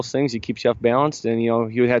those things. He keeps you off balance, and, he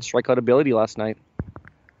had strikeout ability last night.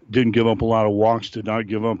 Didn't give up a lot of walks, did not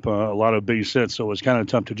give up a lot of base hits, so it was kind of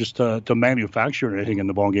tough to just to manufacture anything in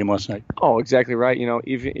the ball game last night. Oh, exactly right.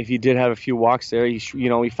 Even if he did have a few walks there, he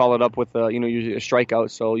followed up with usually a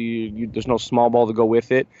strikeout, so there's no small ball to go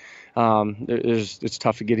with it. It's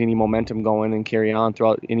tough to get any momentum going and carry on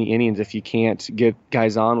throughout any innings if you can't get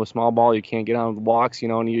guys on with small ball, you can't get on with walks,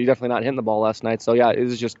 and you're definitely not hitting the ball last night. So yeah, it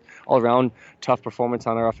was just all around tough performance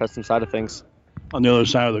on our offensive side of things. On the other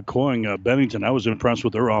side of the coin, Bennington, I was impressed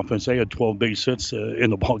with their offense. They had 12 base hits in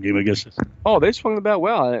the ball game, I guess. Oh, they swung the bat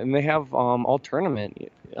well, and they have all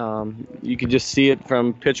tournament. You could just see it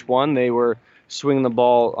from pitch one. They were swinging the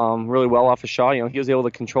ball really well off of Shaw. He was able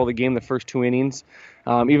to control the game the first 2 innings,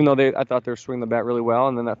 even though I thought they were swinging the bat really well.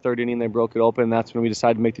 And then that 3rd inning, they broke it open, and that's when we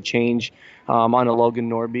decided to make the change on a Logan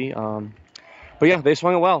Norby. But yeah, they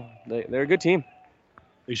swung it well. They're a good team.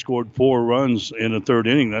 They scored 4 runs in the 3rd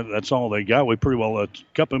inning. That's all they got. We pretty well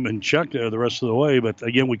kept them in check there the rest of the way. But,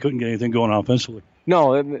 again, we couldn't get anything going offensively.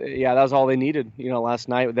 No, yeah, that was all they needed. Last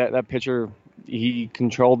night, that pitcher, he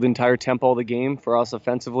controlled the entire tempo of the game for us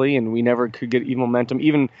offensively, and we never could get even momentum.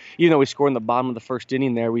 Even though we scored in the bottom of the 1st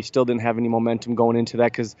inning there, we still didn't have any momentum going into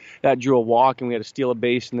that because that drew a walk, and we had to steal a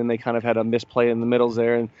base, and then they kind of had a misplay in the middles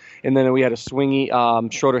there. And then we had a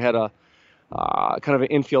swingy. Schroeder had a kind of an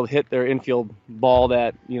infield hit there, infield ball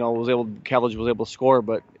that, Cavaliers was able to score,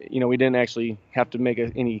 but, we didn't actually have to make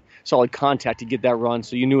any solid contact to get that run,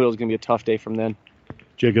 so you knew it was going to be a tough day from then.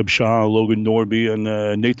 Jacob Shaw, Logan Norby,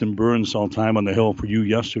 and Nathan Burns all time on the hill for you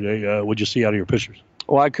yesterday. What'd you see out of your pitchers?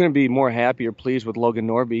 Well, I couldn't be more happy or pleased with Logan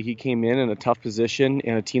Norby. He came in a tough position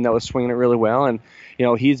in a team that was swinging it really well, and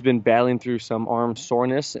he's been battling through some arm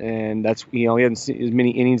soreness, and that's he hadn't seen as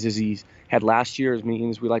many innings as he had last year, as many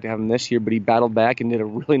innings we'd like to have him this year, but he battled back and did a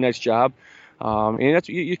really nice job. And that's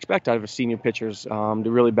what you expect out of a senior pitchers, to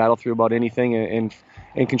really battle through about anything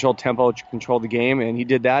and control tempo, control the game, and he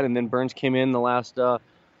did that. And then Burns came in the last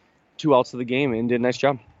 2 outs of the game and did a nice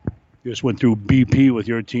job. You just went through BP with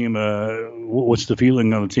your team. What's the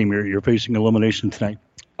feeling on the team? You're facing elimination tonight.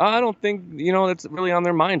 I don't think, that's really on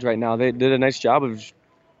their minds right now. They did a nice job of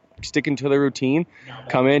sticking to their routine,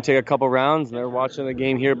 come in, take a couple rounds, and they're watching the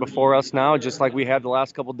game here before us now, just like we had the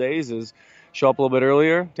last couple days, is show up a little bit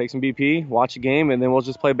earlier, take some BP, watch a game, and then we'll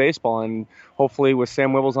just play baseball. And hopefully with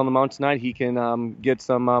Sam Wibbles on the mound tonight, he can get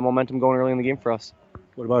some momentum going early in the game for us.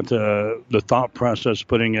 What about the thought process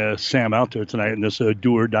putting Sam out there tonight in this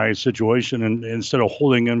do-or-die situation and instead of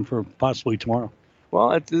holding him for possibly tomorrow?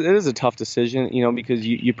 Well, it is a tough decision, because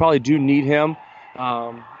you probably do need him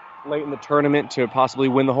late in the tournament to possibly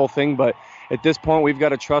win the whole thing. But at this point, we've got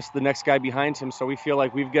to trust the next guy behind him. So we feel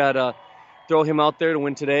like we've got to throw him out there to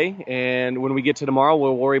win today. And when we get to tomorrow,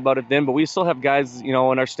 we'll worry about it then. But we still have guys, in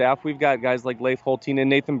our staff. We've got guys like Leif Holteen and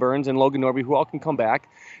Nathan Burns and Logan Norby who all can come back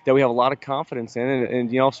that we have a lot of confidence in.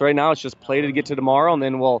 And so right now it's just play to get to tomorrow, and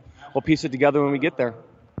then we'll piece it together when we get there.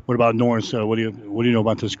 What about Norris? What do you know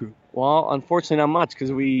about this group? Well, unfortunately, not much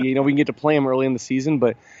because we can get to play them early in the season,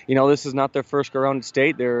 but this is not their first go around at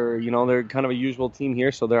state. They're they're kind of a usual team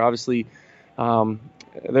here, so they're obviously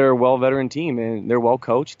they're a well veteran team and they're well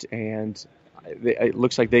coached, and it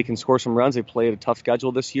looks like they can score some runs. They played a tough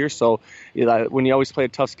schedule this year, so when you always play a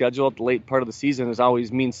tough schedule at the late part of the season, it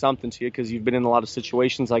always means something to you because you've been in a lot of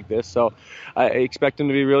situations like this. So I expect them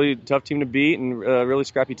to be a really tough team to beat and a really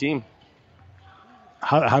scrappy team.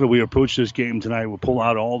 How do we approach this game tonight? We'll pull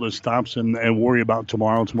out all the stops and worry about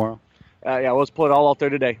tomorrow. Let's pull it all out there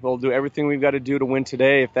today. We'll do everything we've got to do to win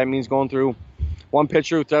today. If that means going through one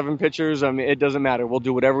pitcher with 7 pitchers, it doesn't matter. We'll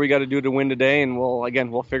do whatever we got to do to win today, and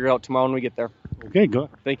we'll figure it out tomorrow when we get there. Okay, good.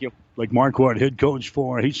 Thank you. Like Marquardt, head coach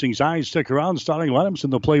for Hastings High. Stick around. Starting lineups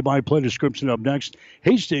and the play-by-play description up next.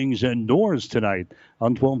 Hastings and Norris tonight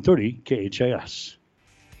on 1230 KHAS.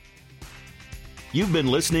 You've been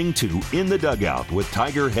listening to In the Dugout with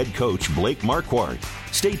Tiger head coach Blake Marquardt.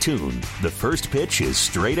 Stay tuned. The first pitch is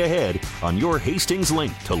straight ahead on your Hastings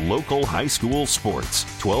link to local high school sports.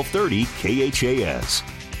 1230 KHAS.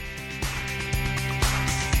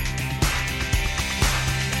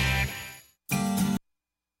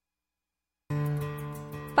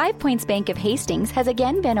 Five Points Bank of Hastings has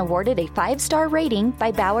again been awarded a 5-star rating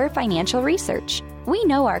by Bauer Financial Research. We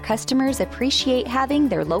know our customers appreciate having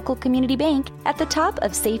their local community bank at the top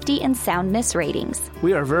of safety and soundness ratings.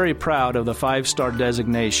 We are very proud of the 5-star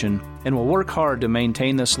designation and will work hard to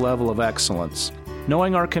maintain this level of excellence.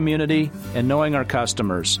 Knowing our community and knowing our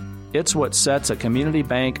customers, it's what sets a community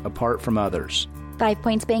bank apart from others. 5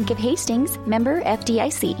 Points Bank of Hastings, member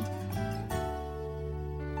FDIC.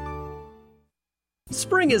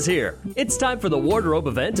 Spring is here. It's time for the wardrobe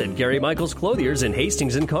event at Gary Michaels Clothiers in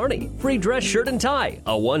Hastings and Kearney. Free dress shirt and tie,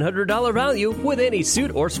 a $100 value with any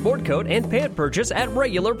suit or sport coat and pant purchase at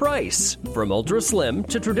regular price. From ultra slim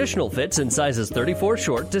to traditional fits in sizes 34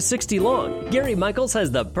 short to 60 long, Gary Michaels has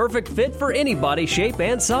the perfect fit for any body shape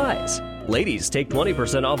and size. Ladies, take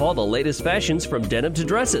 20% off all the latest fashions from denim to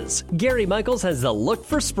dresses. Gary Michaels has the look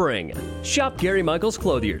for spring. Shop Gary Michaels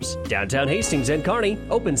Clothiers, downtown Hastings and Kearney,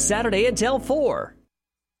 open Saturday until 4.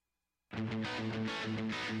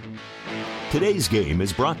 Today's game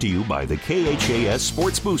is brought to you by the KHAS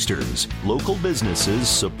Sports Boosters, local businesses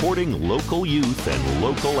supporting local youth and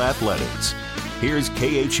local athletics. Here's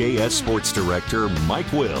KHAS Sports Director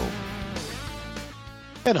Mike Will.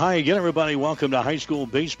 And hi again, everybody. Welcome to high school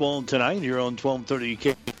baseball tonight here on 1230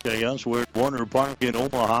 KHAS. We're at Warner Park in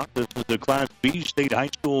Omaha. This is the Class B State High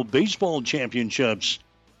School Baseball Championships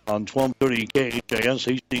on 1230 KHAS.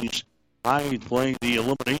 Hastings High playing the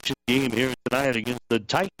elimination game here tonight against the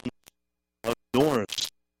Titans of Norris.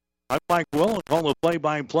 I'm Mike Will. I'll call the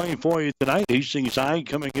play-by-play for you tonight. Hastings High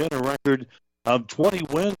coming in a record of 20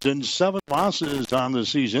 wins and 7 losses on the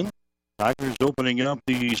season. Tigers opening up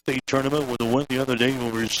the state tournament with a win the other day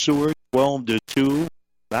over Seward, 12-2.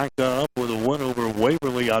 Backed up with a win over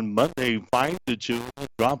Waverly on Monday, 5-2.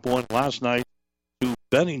 Dropped one last night to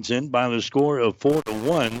Bennington by the score of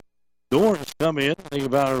 4-1. Norris come in. They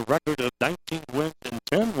have a record of 19 wins and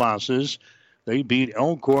 10 losses. They beat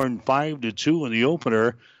Elkhorn 5-2 in the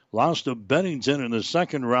opener. Lost to Bennington in the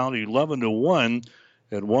second round, 11-1.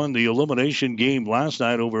 And won the elimination game last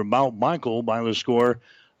night over Mount Michael by the score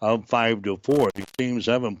of 5-4. These teams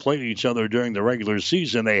haven't played each other during the regular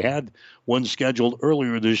season. They had one scheduled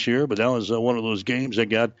earlier this year, but that was one of those games that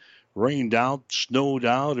got rained out, snowed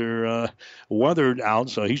out, or weathered out.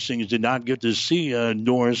 So Hastings did not get to see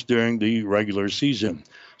Norris during the regular season.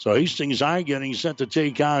 So Hastings High getting set to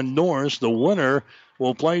take on Norris. The winner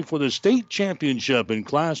will play for the state championship in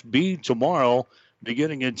Class B tomorrow,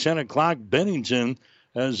 beginning at 10 o'clock. Bennington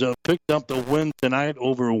has picked up the win tonight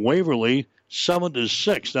over Waverly,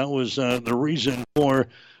 7-6. That was the reason for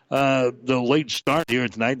the late start here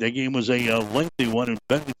tonight. That game was a lengthy one, and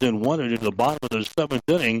Bennington won it in the bottom of the 7th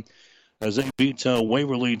inning as they beat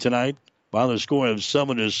Waverly tonight by the score of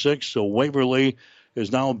 7-6. So Waverly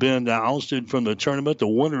has now been ousted from the tournament. The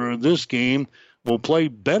winner of this game will play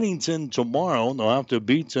Bennington tomorrow. They'll have to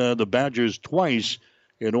beat the Badgers twice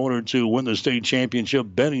in order to win the state championship.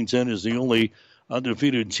 Bennington is the only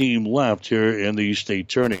undefeated team left here in the state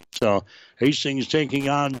tourney. So Hastings taking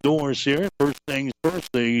on Norris here. First things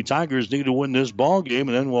first, the Tigers need to win this ball game,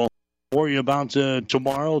 and then we'll worry about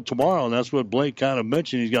tomorrow. And that's what Blake kind of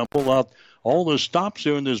mentioned. He's got to pull out all the stops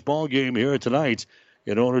here in this ball game here tonight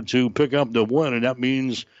in order to pick up the win, and that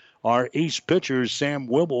means our ace pitcher, Sam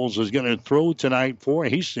Wibbles, is going to throw tonight for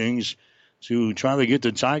Hastings to try to get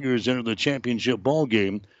the Tigers into the championship ball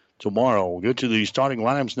game tomorrow. We'll get to the starting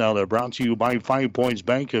lineups now. They're brought to you by 5 Points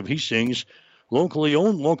Bank of Hastings. Locally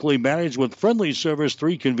owned, locally managed with friendly service,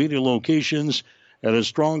 3 convenient locations, and a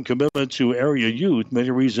strong commitment to area youth. Many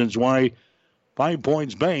reasons why 5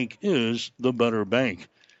 Points Bank is the better bank.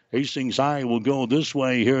 Hastings High will go this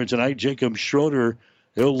way here tonight. Jacob Schroeder,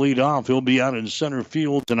 he'll lead off. He'll be out in center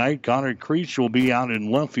field tonight. Connor Creech will be out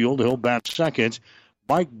in left field. He'll bat second.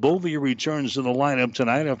 Mike Bovey returns to the lineup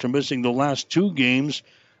tonight after missing the last 2 games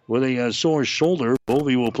with a sore shoulder.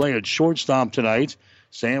 Bovey will play at shortstop tonight.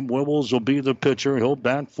 Sam Wibbles will be the pitcher. He'll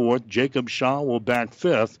bat fourth. Jacob Shaw will bat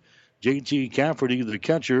fifth. J.T. Cafferty, the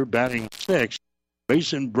catcher, batting sixth.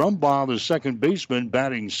 Mason Brumbaugh, the second baseman,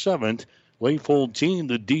 batting seventh. Leopold Teen,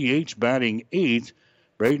 the DH, batting eighth.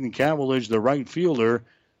 Braden Cavillage, the right fielder,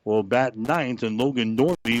 will bat ninth. And Logan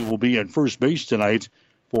Norby will be at first base tonight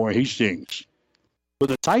for Hastings. For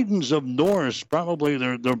the Titans of Norris, probably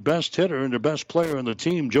their best hitter and their best player on the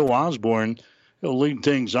team, Joe Osborne, he'll lead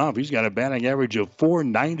things off. He's got a batting average of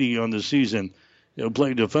 .490 on the season. He'll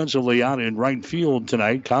play defensively out in right field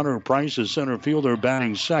tonight. Connor Price, the center fielder,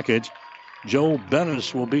 batting second. Joe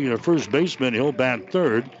Bennis will be your first baseman. He'll bat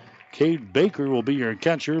third. Cade Baker will be your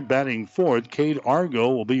catcher, batting fourth. Cade Argo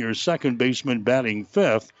will be your second baseman, batting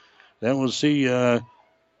fifth. Then we'll see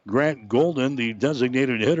Grant Golden, the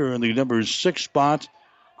designated hitter in the number 6 spot.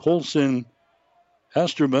 Colson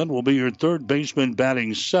Hesterman will be your third baseman,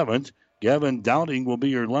 batting seventh. Gavin Dowding will be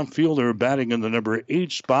your left fielder, batting in the number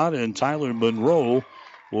 8 spot. And Tyler Monroe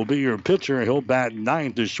will be your pitcher. He'll bat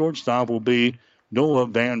ninth. The shortstop will be Noah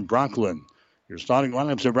Van Brocklin. Your starting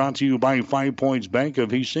lineups are brought to you by 5 Points Bank of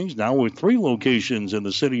Hastings. Now with 3 locations in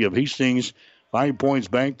the city of Hastings. 5 Points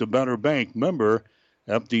Bank, the better bank. Member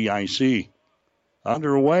FDIC.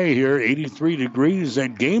 underway here. 83 degrees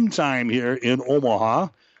at game time here in Omaha.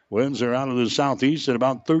 Winds are out of the southeast at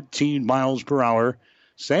about 13 miles per hour.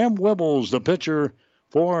 Sam Wibbles, the pitcher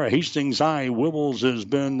for Hastings High. Wibbles has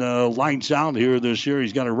been lights out here this year.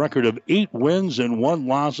 He's got a record of 8 wins and 1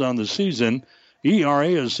 loss on the season. ERA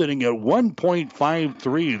is sitting at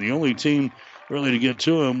 1.53. The only team really to get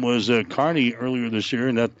to him was Kearney earlier this year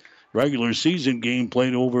in that regular season game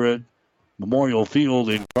played over at Memorial Field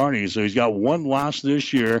in Kearney. So he's got 1 loss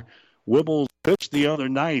this year. Wibbles pitched the other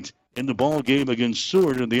night in the ball game against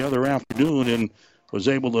Seward in the other afternoon and was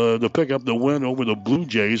able to pick up the win over the Blue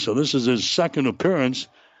Jays. So this is his second appearance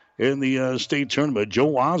in the state tournament.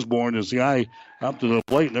 Joe Osborne is the guy up to the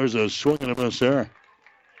plate, and there's a swing and a miss there.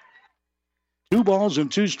 2 balls and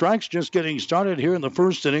 2 strikes just getting started here in the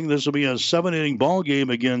first inning. This will be a 7-inning ball game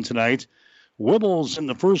again tonight. Wibbles in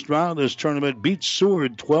the first round of this tournament beat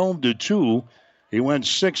Seward 12-2. He went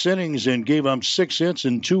 6 innings and gave up 6 hits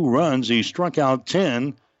and 2 runs. He struck out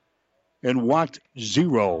 10 and walked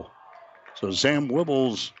 0. So Sam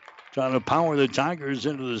Wibbles trying to power the Tigers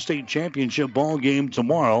into the state championship ball game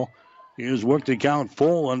tomorrow. He has worked the count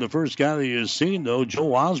full on the first guy that he has seen, though,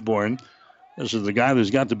 Joe Osborne. This is the guy that's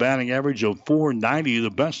got the batting average of .490, the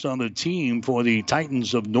best on the team for the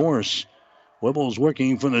Titans of Norris. Wibbles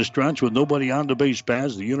working from the stretch with nobody on the base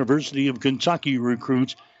paths. The University of Kentucky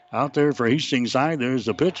recruits out there for Hastings High. There's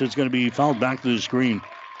the pitch. It's going to be fouled back to the screen.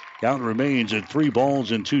 Count remains at 3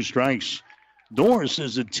 balls and 2 strikes. Norris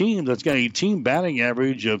is a team that's got a team batting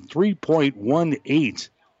average of 3.18.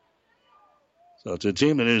 So it's a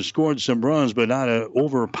team that has scored some runs, but not an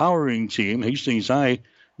overpowering team. Hastings High,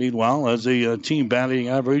 meanwhile, has a team batting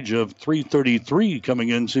average of 333 coming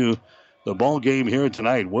into the ball game here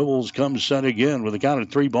tonight. Wibbles comes set again with a count of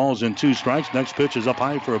 3 balls and 2 strikes. Next pitch is up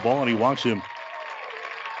high for a ball, and he walks him.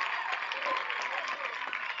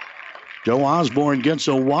 Joe Osborne gets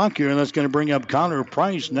a walk here, and that's going to bring up Connor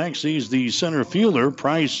Price next. He's the center fielder.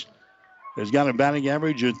 Price has got a batting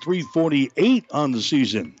average of 348 on the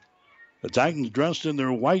season. The Titans dressed in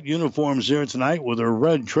their white uniforms here tonight with their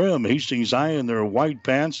red trim. Hastings High in their white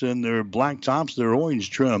pants and their black tops, their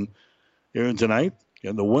orange trim here tonight.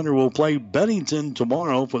 And the winner will play Bennington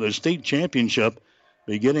tomorrow for the state championship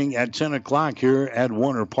beginning at 10 o'clock here at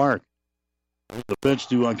Warner Park. The pitch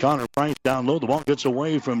to Connor Price down low. The ball gets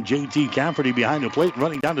away from J.T. Cafferty behind the plate.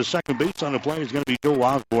 Running down to second base on the play is going to be Joe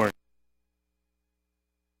Osborne.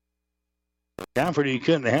 Cafferty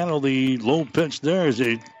couldn't handle the low pitch there as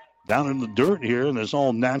they down in the dirt here in this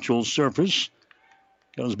all natural surface.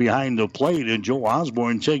 Goes behind the plate, and Joe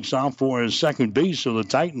Osborne takes off for his second base. So the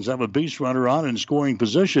Titans have a base runner on in scoring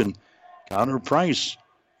position. Connor Price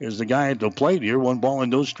is the guy at the plate here. 1 ball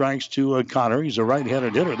and no strikes to Connor. He's a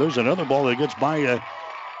right-handed hitter. There's another ball that gets by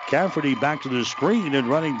Cafferty back to the screen, and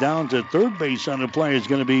running down to third base on the play is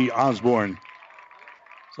going to be Osborne.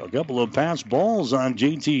 So a couple of pass balls on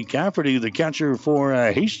J.T. Cafferty, the catcher for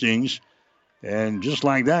Hastings. And just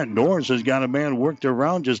like that, Norris has got a man worked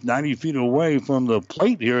around just 90 feet away from the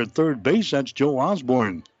plate here at third base. That's Joe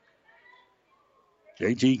Osborne.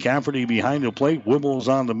 J.T. Cafferty behind the plate. Wibbles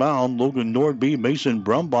on the mound. Logan Nordby, Mason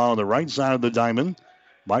Brumbaugh on the right side of the diamond.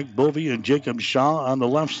 Mike Bovey and Jacob Shaw on the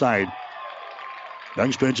left side.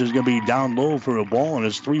 Next pitch is going to be down low for a ball, and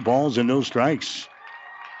it's 3 balls and no strikes.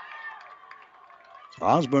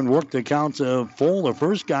 Osborne worked the count full, the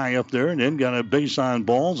first guy up there, and then got a base on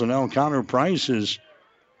balls. And now Connor Price is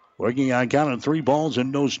working on count of 3 balls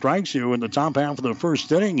and no strikes here in the top half of the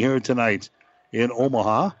first inning here tonight in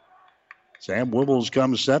Omaha. Sam Wibbles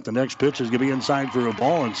comes set. The next pitch is going to be inside for a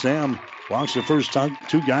ball, and Sam walks the first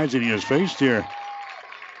 2 guys that he has faced here.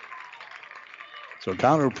 So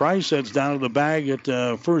Connor Price heads down to the bag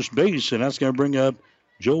at first base, and that's going to bring up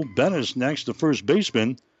Joe Bennis next, the first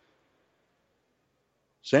baseman.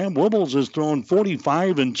 Sam Wibbles has thrown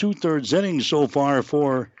 45 2/3 innings so far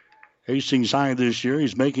for Hastings High this year.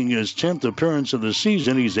 He's making his 10th appearance of the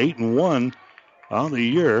season. He's 8-1 on the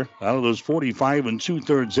year. Out of those 45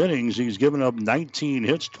 2/3 innings, he's given up 19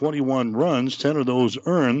 hits, 21 runs, 10 of those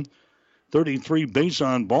earned, 33 base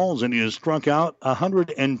on balls, and he has struck out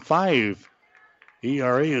 105.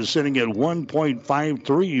 ERA is sitting at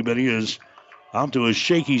 1.53, but he is out to a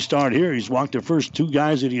shaky start here. He's walked the first 2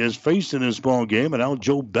 guys that he has faced in this ball game, and now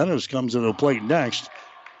Joe Bennis comes to the plate next.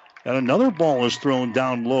 And another ball is thrown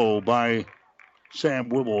down low by Sam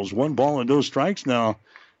Wibbles. 1 ball and no strikes now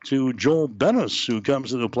to Joel Bennis, who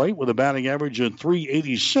comes to the plate with a batting average of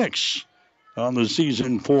 .386 on the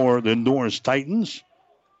season for the Norris Titans.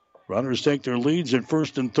 Runners take their leads at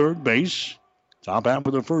first and third base. Top half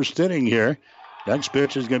of the first inning here. Next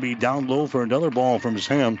pitch is going to be down low for another ball from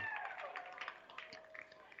Sam.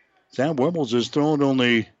 Sam Wibbles has thrown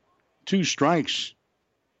only 2 strikes.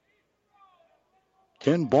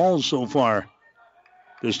 10 balls so far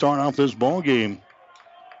to start off this ball game.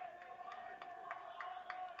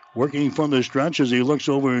 Working from the stretch as he looks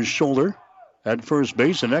over his shoulder at first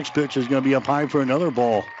base. The next pitch is going to be up high for another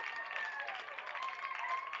ball.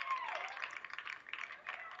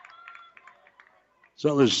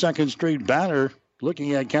 So the second straight batter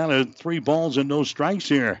looking at kind of 3 balls and no strikes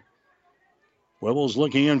here. Wibbles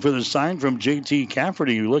looking in for the sign from J.T.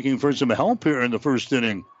 Cafferty, looking for some help here in the first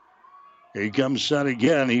inning. Here he comes set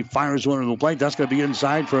again. He fires one to the plate. That's going to be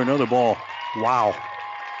inside for another ball. Wow.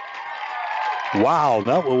 Wow,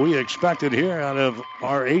 not what we expected here out of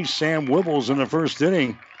our ace, Sam Wibbles, in the first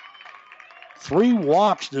inning. 3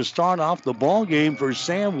 walks to start off the ball game for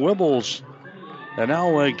Sam Wibbles. And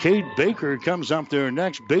now Cade Baker comes up there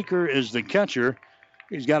next. Baker is the catcher.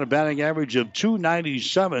 He's got a batting average of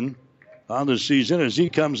 .297 on the season as he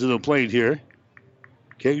comes to the plate here.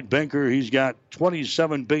 Cade Baker, he's got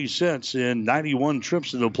 27 base hits in 91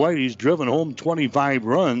 trips to the plate. He's driven home 25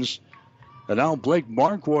 runs. And now Blake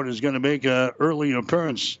Marquardt is going to make an early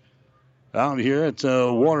appearance out here at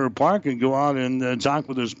Warner Park and go out and talk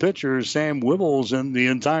with his pitcher, Sam Wibbles, and the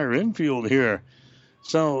entire infield here.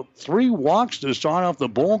 So 3 walks to start off the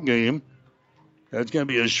ball game. It's going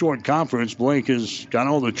to be a short conference. Blake has got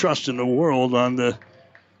all the trust in the world on the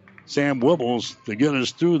Sam Wibbles to get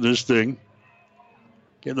us through this thing.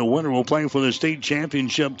 And the winner will play for the state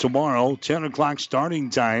championship tomorrow. 10 o'clock starting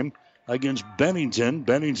time against Bennington.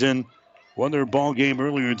 Bennington won their ball game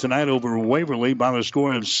earlier tonight over Waverly by the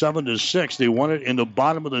score of 7-6. They won it in the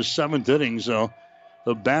bottom of the 7th inning. So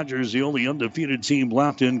the Badgers, the only undefeated team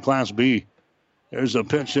left in Class B. There's a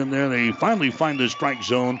pitch in there. They finally find the strike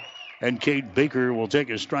zone. And Cade Baker will take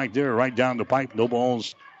a strike there right down the pipe. No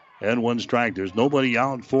balls and 1 strike. There's nobody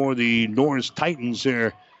out for the Norris Titans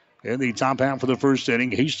here in the top half of the first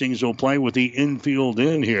inning. Hastings will play with the infield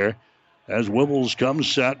in here as Wibbles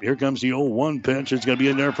comes set. Here comes the 0-1 pitch. It's going to be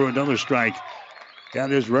in there for another strike. Got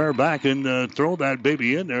his rear back and throw that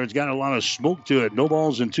baby in there. It's got a lot of smoke to it. No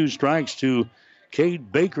balls and 2 strikes to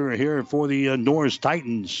Cade Baker here for the Norris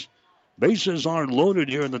Titans. Bases are loaded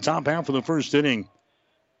here in the top half of the first inning.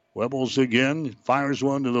 Wibbles again fires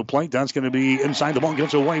one to the plate. That's going to be inside. The ball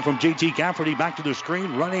gets away from J.T. Cafferty. Back to the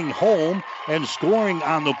screen. Running home and scoring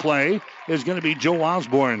on the play is going to be Joe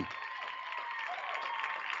Osborne.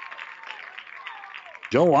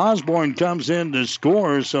 Joe Osborne comes in to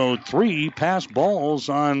score. So 3 pass balls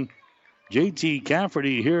on J.T.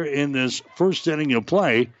 Cafferty here in this first inning of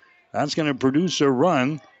play. That's going to produce a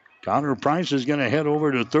run. Connor Price is going to head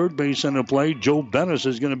over to third base in the play. Joe Bennis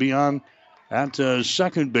is going to be on at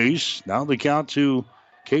second base. Now the count to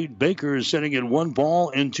Cade Baker is sitting at 1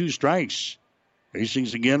 ball and 2 strikes.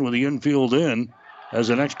 Hastings again with the infield in as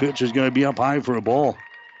the next pitch is going to be up high for a ball.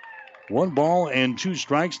 1 ball and 2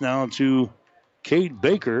 strikes now to Cade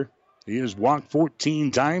Baker. He has walked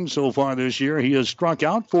 14 times so far this year. He has struck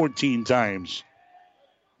out 14 times.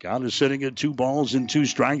 Count is sitting at 2 balls and 2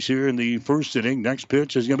 strikes here in the first inning. Next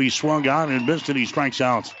pitch is going to be swung on and missed, and he strikes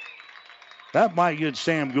out. That might get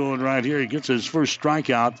Sam going right here. He gets his first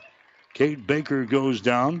strikeout. Cade Baker goes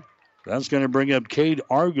down. That's going to bring up Cade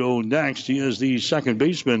Argo next. He is the second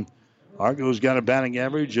baseman. Argo's got a batting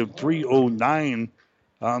average of .309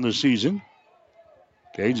 on the season.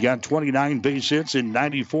 Cade's got 29 base hits in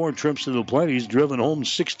 94 trips to the plate. He's driven home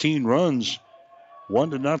 16 runs.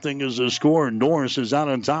 1-0 is the score. Norris is out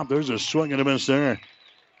on top. There's a swing and a miss there.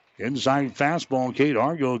 Inside fastball. Cade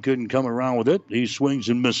Argo couldn't come around with it. He swings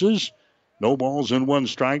and misses. No balls and 1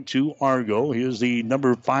 strike to Argo. He is the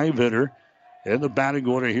number 5 hitter in the batting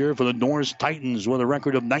order here for the Norris Titans with a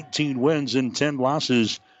record of 19 wins and 10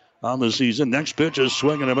 losses on the season. Next pitch is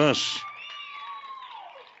swing and a miss.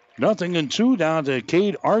 0-2 down to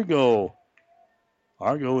Cade Argo.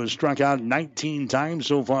 Argo has struck out 19 times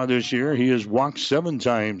so far this year. He has walked 7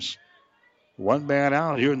 times. 1 man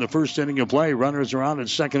out here in the first inning of play. Runners are out at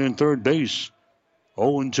second and third base.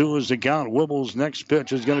 0-2 is the count. Wibbles' next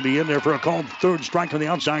pitch is going to be in there for a called third strike on the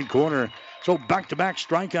outside corner. So back-to-back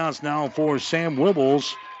strikeouts now for Sam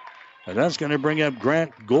Wibbles. And that's going to bring up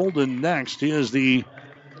Grant Golden next. He is the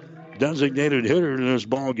designated hitter in this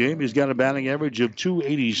ball game. He's got a batting average of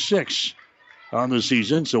 .286 on the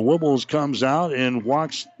season. So Wibbles comes out and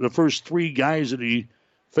walks the first 3 guys that he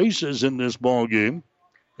faces in this ball game.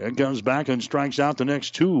 Then comes back and strikes out the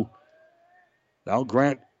next 2. Now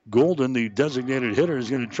Grant Golden, the designated hitter, is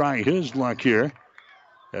going to try his luck here.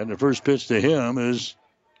 And the first pitch to him is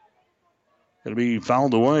going to be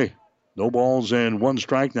fouled away. No balls and 1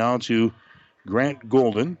 strike now to Grant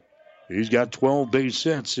Golden. He's got 12 base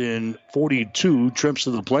hits in 42 trips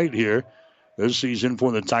to the plate here this season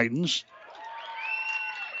for the Titans.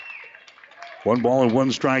 1 ball and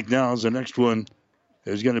 1 strike now as the next one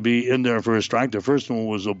is going to be in there for a strike. The first one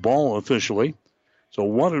was a ball officially. So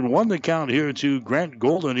 1-1 the count here to Grant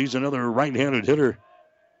Golden. He's another right-handed hitter.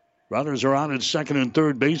 Runners are on at second and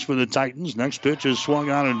third base for the Titans. Next pitch is swung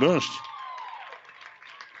on and missed.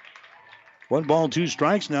 1 ball, 2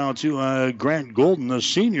 strikes now to Grant Golden, the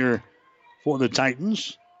senior for the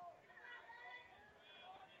Titans.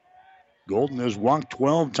 Golden has walked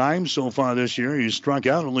 12 times so far this year. He's struck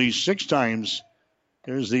out only 6 times.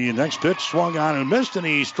 Here's the next pitch, swung on and missed, and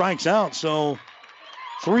he strikes out. So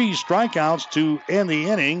 3 strikeouts to end the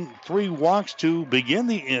inning, 3 walks to begin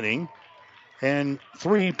the inning, and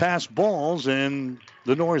 3 passed balls. And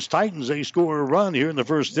the Norris Titans, they score a run here in the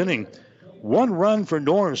first inning. 1 run for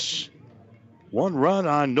Norris. 1 run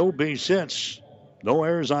on no base hits. No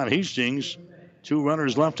errors on Hastings. 2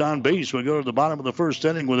 runners left on base. We go to the bottom of the first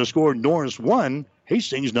inning with a score: Norris 1,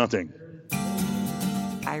 Hastings nothing.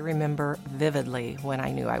 I remember vividly when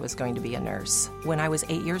I knew I was going to be a nurse. When I was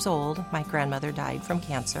 8 years old, my grandmother died from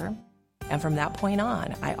cancer. And from that point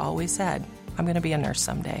on, I always said, I'm going to be a nurse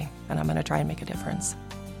someday, and I'm going to try and make a difference.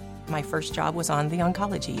 My first job was on the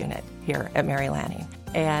oncology unit here at Mary Lanning.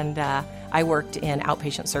 And I worked in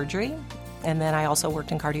outpatient surgery, and then I also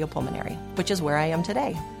worked in cardiopulmonary, which is where I am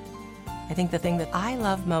today. I think the thing that I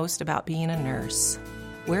love most about being a nurse,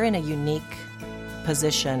 we're in a unique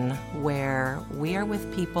position where we are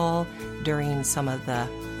with people during some of the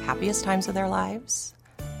happiest times of their lives,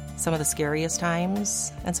 some of the scariest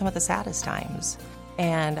times, and some of the saddest times.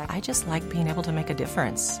 And I just like being able to make a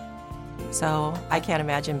difference. So I can't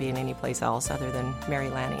imagine being anyplace else other than Mary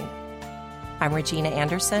Lanning. I'm Regina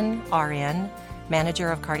Anderson, RN, Manager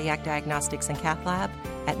of Cardiac Diagnostics and Cath Lab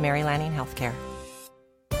at Mary Lanning Healthcare.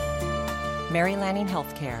 Mary Lanning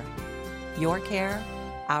Healthcare. Your care,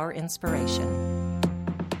 our inspiration.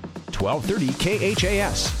 1230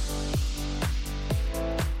 KHAS.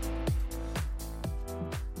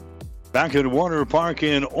 Back at Warner Park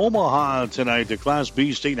in Omaha tonight, the Class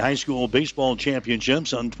B State High School Baseball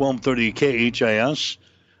Championships on 1230 KHAS.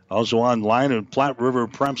 Also online at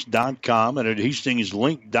PlatteRiverPreps.com and at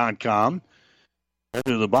HastingsLink.com.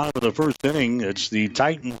 To the bottom of the first inning, it's the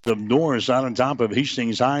Titans of Norris out on top of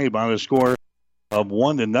Hastings High by the score of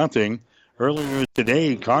 1-0. Earlier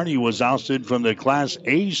today, Kearney was ousted from the Class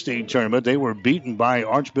A state tournament. They were beaten by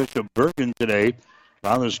Archbishop Bergen today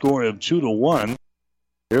by the score of 2-1.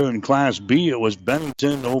 Here in Class B, it was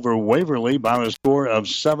Bennington over Waverly by the score of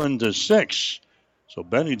 7-6. So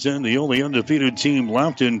Bennington, the only undefeated team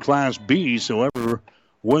left in Class B. So whoever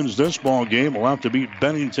wins this ball game will have to beat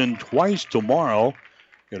Bennington twice tomorrow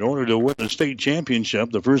in order to win the state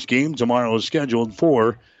championship. The first game tomorrow is scheduled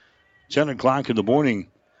for 10 o'clock in the morning.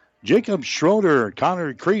 Jacob Schroeder,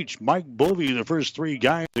 Connor Creech, Mike Bovey, the first 3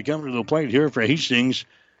 guys to come to the plate here for Hastings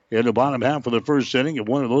in the bottom half of the first inning. If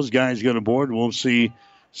one of those guys get aboard, we'll see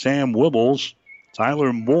Sam Wibbles.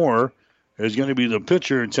 Tyler Moore is going to be the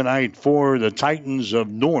pitcher tonight for the Titans of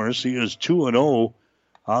Norris. He is 2-0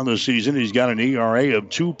 on the season. He's got an ERA of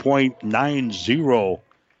 2.90.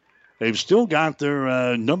 They've still got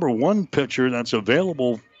their number 1 pitcher that's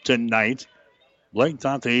available tonight. Blake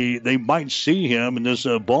thought they might see him in this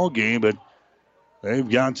ball game, but they've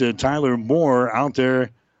got Tyler Moore out there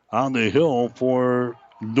on the hill for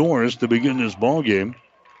Norris to begin this ball game.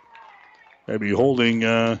 They'll be holding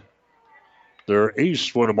their ace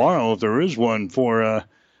for tomorrow if there is one for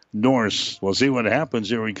Norris. We'll see what happens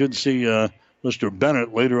here. We could see Mr.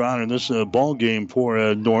 Bennett later on in this ball game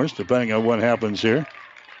for Norris, depending on what happens here.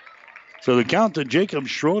 So the count to Jacob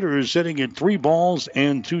Schroeder is sitting at 3 balls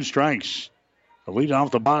and 2 strikes. The lead off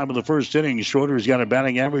the bottom of the first inning. Schroeder's got a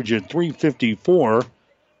batting average at .354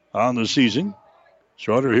 on the season.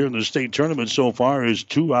 Schroeder here in the state tournament so far is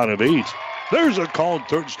 2 out of 8. There's a called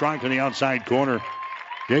third strike in the outside corner.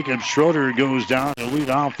 Jacob Schroeder goes down to lead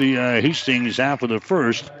off the Hastings half of the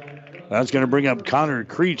first. That's going to bring up Connor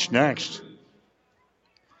Creech next.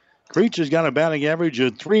 Creech has got a batting average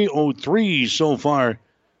of .303 so far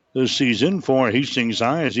this season for Hastings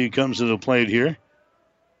High as he comes to the plate here.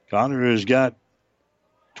 Connor has got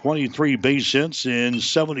 23 base hits and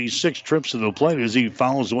 76 trips to the plate as he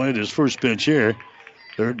fouls away at his first pitch here.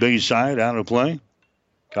 Third base side out of play.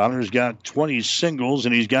 Connor's got 20 singles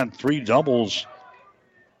and he's got 3 doubles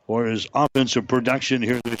for his offensive production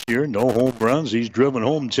here this year. No home runs. He's driven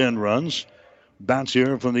home 10 runs. Bats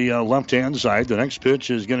here from the left-hand side. The next pitch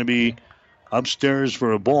is going to be upstairs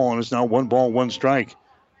for a ball, and it's now 1 ball, 1 strike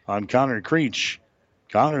on Connor Creech.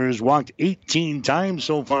 Connor has walked 18 times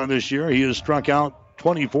so far this year. He has struck out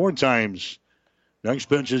 24 times. Next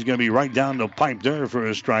pitch is going to be right down the pipe there for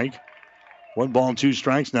a strike. 1 ball, 2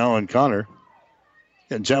 strikes now on Connor.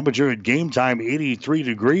 And temperature at game time, 83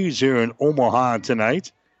 degrees here in Omaha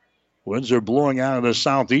tonight. Winds are blowing out of the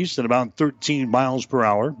southeast at about 13 miles per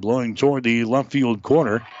hour, blowing toward the left field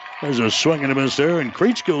corner. There's a swing and a miss there, and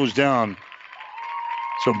Creech goes down.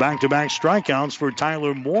 So back-to-back strikeouts for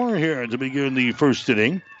Tyler Moore here to begin the first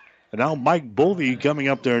inning. And now Mike Bovey coming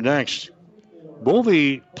up there next.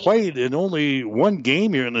 Bovey played in only 1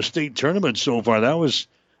 game here in the state tournament so far. That was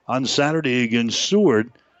on Saturday against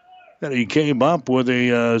Seward. And he came up with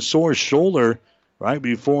a sore shoulder right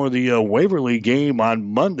before the Waverly game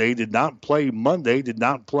on Monday. Did not play Monday, did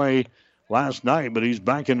not play last night, but he's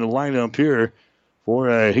back in the lineup here for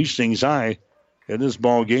Hastings High in this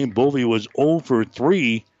ball game. Bovey was 0 for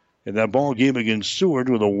 3 in that ball game against Seward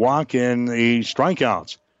with a walk and a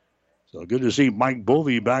strikeout. So good to see Mike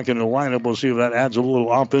Bovey back in the lineup. We'll see if that adds a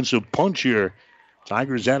little offensive punch here.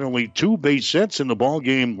 Tigers had only 2 base hits in the ball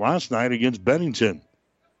game last night against Bennington.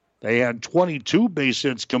 They had 22 base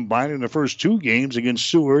hits combined in the first 2 games against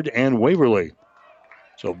Seward and Waverly.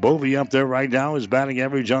 So Bovey up there right now, his batting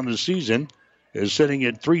average on the season is sitting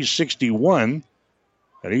at .361.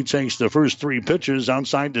 And he takes the first 3 pitches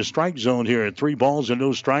outside the strike zone here at 3 balls and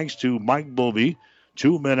no strikes to Mike Bovey.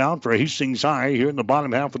 2 men out for Hastings High here in the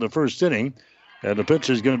bottom half of the first inning. And the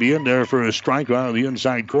pitch is going to be in there for a strike out of the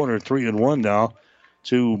inside corner. 3-1 now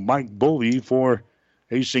to Mike Bovey for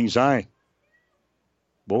Hastings High.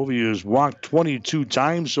 Bovey has walked 22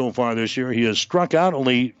 times so far this year. He has struck out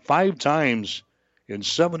only 5 times in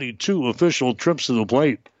 72 official trips to the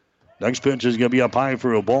plate. Next pitch is going to be up high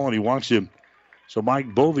for a ball, and he walks him. So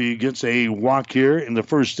Mike Bovey gets a walk here in the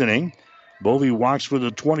first inning. Bovey walks for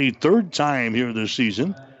the 23rd time here this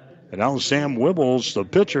season. And now Sam Wibbles, the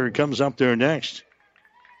pitcher, comes up there next.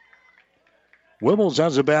 Wibbles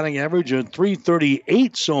has a batting average of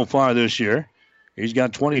 .338 so far this year. He's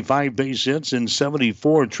got 25 base hits and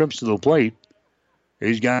 74 trips to the plate.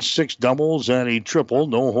 He's got 6 doubles and a triple,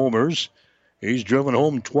 no homers. He's driven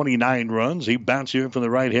home 29 runs. He bats here from the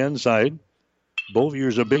right-hand side.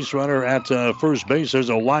 Bovier's a base runner at first base. There's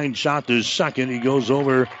a line shot to second. He goes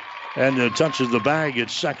over and touches the bag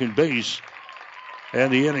at second base.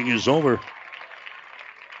 And the inning is over.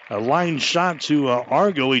 A line shot to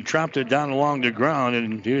Argo. He trapped it down along the ground,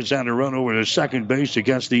 and he just had to run over to second base to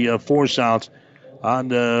catch the force out on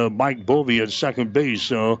Mike Bovey at second base.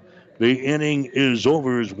 So the inning is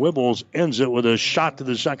over as Wibbles ends it with a shot to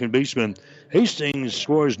the second baseman. Hastings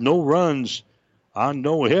scores no runs on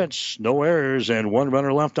no hits, no errors, and 1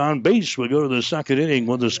 runner left on base. We go to the second inning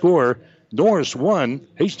with the score. Norris 1,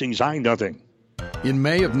 Hastings High 0. In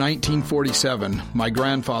May of 1947, my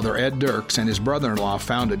grandfather Ed Dirks and his brother-in-law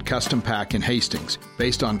founded Custom Pack in Hastings.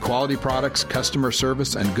 Based on quality products, customer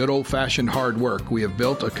service, and good old-fashioned hard work, we have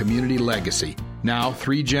built a community legacy. Now,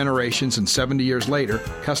 3 generations and 70 years later,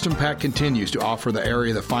 Custom Pack continues to offer the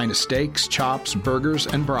area the finest steaks, chops, burgers,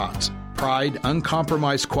 and brats. Pride,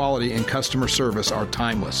 uncompromised quality, and customer service are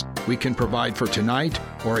timeless. We can provide for tonight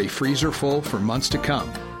or a freezer full for months to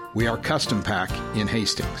come. We are Custom Pack in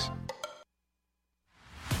Hastings.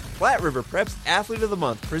 Platte River Prep's Athlete of the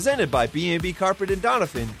Month, presented by B&B Carpet and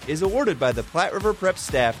Donovan, is awarded by the Platte River Prep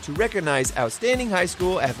staff to recognize outstanding high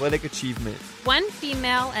school athletic achievement. 1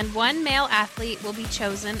 female and 1 male athlete will be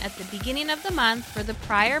chosen at the beginning of the month for the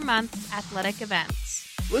prior month's athletic events.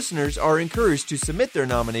 Listeners are encouraged to submit their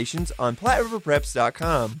nominations on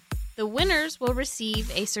PlatteRiverPreps.com. The winners will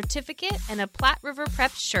receive a certificate and a Platte River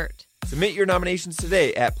Prep shirt. Submit your nominations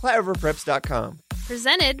today at PlatteRiverPreps.com.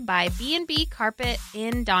 Presented by B&B Carpet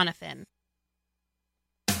in Donovan.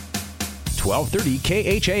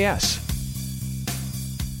 1230 KHAS.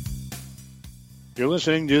 You're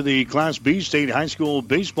listening to the Class B State High School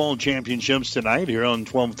Baseball Championships tonight here on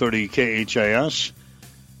 1230 KHAS.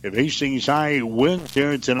 If Hastings High wins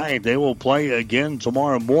here tonight, they will play again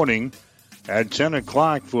tomorrow morning at 10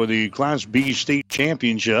 o'clock for the Class B State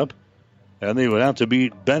Championship. And they would have to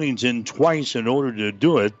beat Bennington twice in order to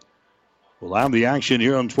do it. We'll have the action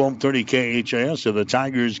here on 1230 KHAS so the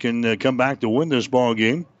Tigers can come back to win this ball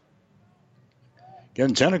game.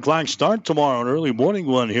 Again, 10 o'clock start tomorrow, an early morning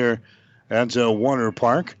one here at Warner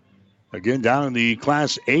Park. Again, down in the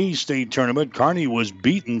Class A state tournament, Kearney was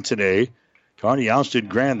beaten today. Kearney ousted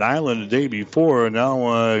Grand Island the day before, and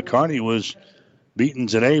now Kearney was beaten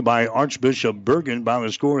today by Archbishop Bergen by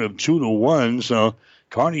the score of 2-1. So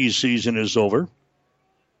Kearney's season is over.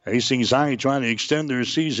 Hastings High trying to extend their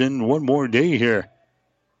season one more day here.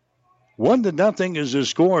 1-0 is the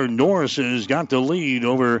score. Norris has got the lead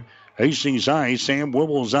over Hastings High. Sam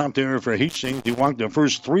Wibbles out there for Hastings. He walked the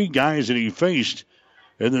first 3 guys that he faced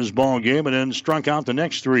in this ball game and then struck out the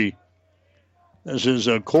next 3. This is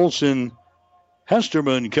Colson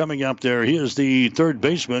Hesterman coming up there. He is the third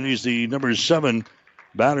baseman. He's the number 7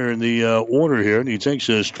 batter in the order here, and he takes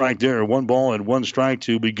a strike there. 1 ball and 1 strike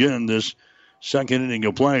to begin this second inning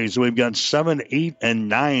of play. So we've got 7, 8, and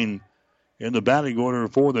 9 in the batting order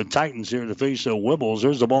for the Titans here to face Wibbles.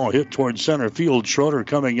 There's the ball hit towards center field. Schroeder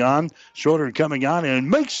coming on and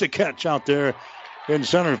makes the catch out there in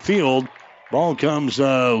center field. Ball comes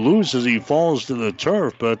loose as he falls to the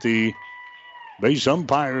turf, but the base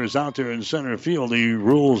umpire is out there in center field. He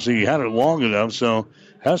rules he had it long enough, so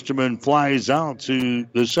Hesterman flies out to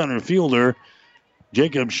the center fielder.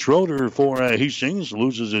 Jacob Schroeder for Hastings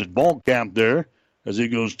loses his ball cap there as he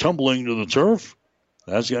goes tumbling to the turf.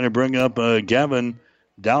 That's going to bring up Gavin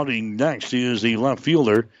Dowding next. He is the left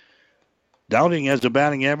fielder. Dowding has a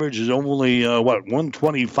batting average is only,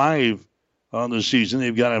 125 on the season.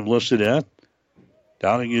 They've got him listed at.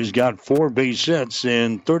 Dowding has got 4 base hits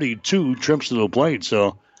and 32 trips to the plate.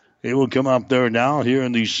 So he will come up there now here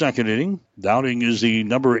in the second inning. Dowding is the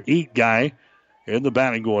number 8 guy in the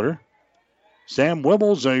batting order. Sam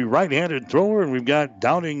Wibbles, a right-handed thrower, and we've got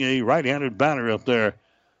Dowding, a right-handed batter up there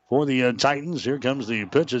for the Titans. Here comes the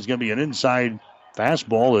pitch. It's going to be an inside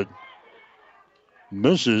fastball that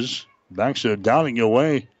misses. Backs Dowding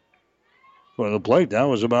away for the plate. That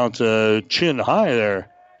was about chin high there.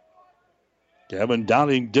 Gavin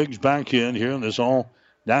Dowding digs back in here on this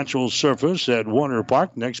all-natural surface at Warner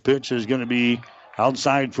Park. Next pitch is going to be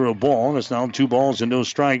outside for a ball. It's now 2 balls and no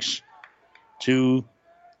strikes to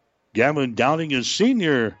Gavin Dowding, is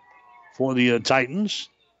senior for the Titans.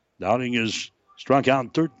 Dowding has struck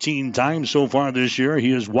out 13 times so far this year.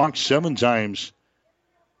 He has walked 7 times.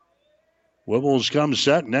 Wibbles comes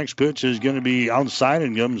set. Next pitch is going to be outside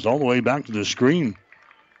and comes all the way back to the screen.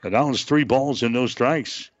 And now it's 3 balls and no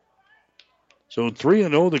strikes. So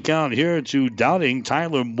 3-0 the count here to Dowding.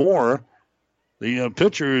 Tyler Moore, the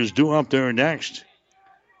pitcher, is due up there next.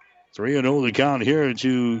 3-0 the count here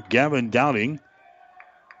to Gavin Dowding.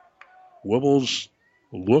 Wibbles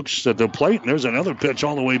looks at the plate, and there's another pitch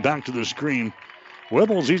all the way back to the screen.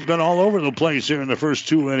 Wibbles, he's been all over the place here in the first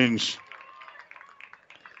 2 innings.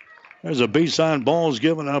 There's a base on balls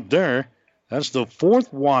given up there. That's the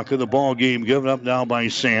 4th walk of the ball game given up now by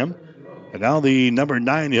Sam. And now the number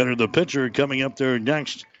 9 hitter, the pitcher, coming up there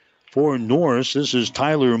next for Norris. This is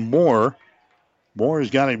Tyler Moore. Moore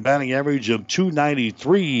has got a batting average of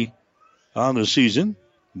 .293 on the season.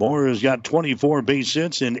 Moore has got 24 base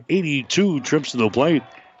hits and 82 trips to the plate.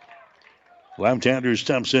 Left-hander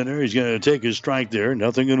steps in there. He's going to take his strike there.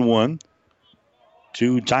 0-1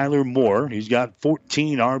 to Tyler Moore. He's got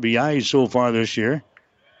 14 RBIs so far this year.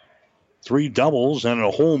 3 doubles and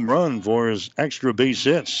a home run for his extra base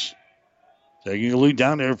hits. Taking a lead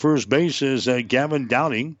down there first base is Gavin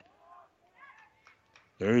Dowding.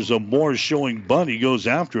 There's a Moore showing bunt. He goes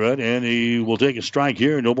after it, and he will take a strike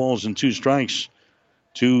here. No balls and 2 strikes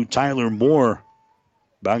to Tyler Moore.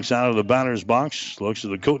 Backs out of the batter's box. Looks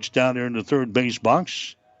at the coach down there in the third base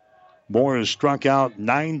box. Moore has struck out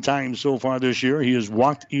 9 times so far this year. He has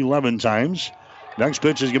walked 11 times. Next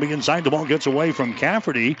pitch is going to be inside. The ball gets away from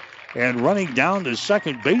Cafferty. And running down to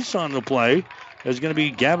second base on the play is going to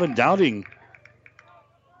be Gavin Dowding.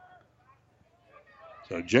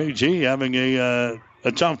 So JT having a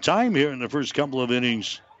tough time here in the first couple of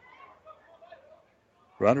innings.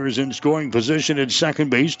 Runners in scoring position at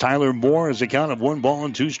second base. Tyler Moore has a count of 1 ball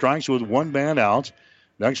and 2 strikes with 1 man out.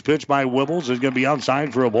 Next pitch by Wibbles is going to be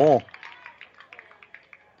outside for a ball.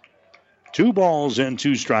 2 balls and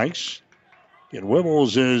 2 strikes. And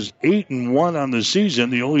Wibbles is 8-1 on the season.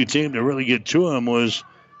 The only team to really get to him was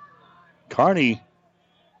Kearney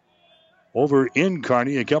over in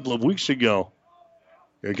Kearney a couple of weeks ago.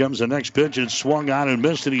 Here comes the next pitch. It's swung on and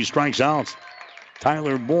missed, and he strikes out.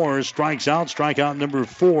 Tyler Moore strikes out. Strikeout number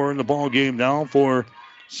 4 in the ball game now for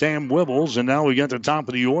Sam Wibbles. And now we got the top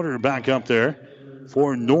of the order back up there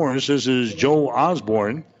for Norris. This is Joe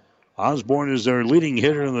Osborne. Osborne is their leading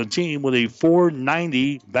hitter on the team with a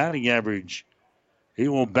 .490 batting average. He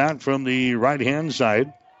will bat from the right-hand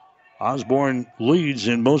side. Osborne leads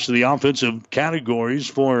in most of the offensive categories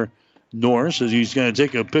for Norris as he's going to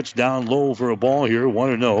take a pitch down low for a ball here,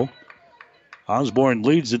 1-0. Osborne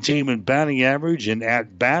leads the team in batting average and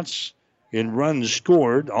at-bats, in runs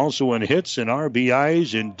scored, also in hits and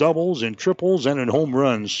RBIs, in doubles and triples, and in home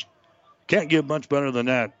runs. Can't get much better than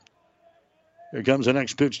that. Here comes the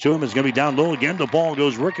next pitch to him. It's going to be down low again. The ball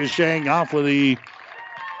goes ricocheting off with the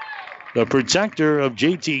protector of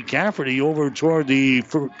J.T. Cafferty over toward the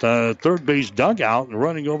third base dugout. And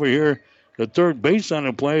running over here, the third base on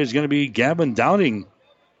the play is going to be Gavin Dowding.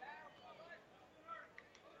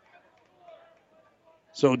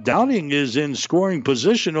 So Downing is in scoring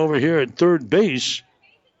position over here at third base.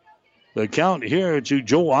 The count here to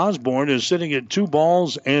Joe Osborne is sitting at 2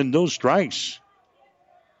 balls and no strikes.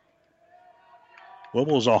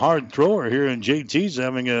 Wibble's a hard thrower here, and JT's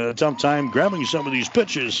having a tough time grabbing some of these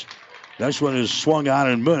pitches. Next one is swung out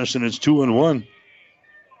and missed, and it's 2-1.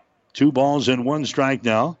 2 balls and 1 strike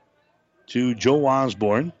now to Joe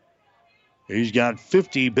Osborne. He's got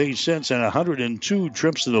 50 base hits and 102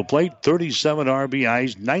 trips to the plate, 37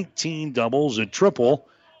 RBIs, 19 doubles, a triple,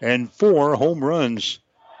 and 4 home runs.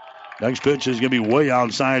 Next pitch is going to be way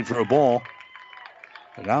outside for a ball.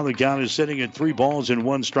 And now the count is sitting at 3 balls and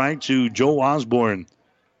 1 strike to Joe Osborne.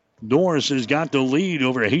 Norris has got the lead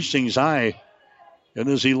over Hastings High in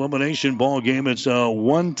this elimination ball game. It's a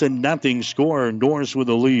 1-0 score. Norris with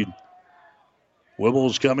the lead.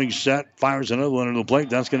 Wibble's coming set, fires another one to the plate.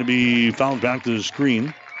 That's going to be fouled back to the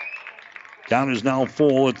screen. Count is now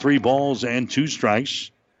full at 3 balls and 2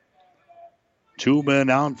 strikes. 2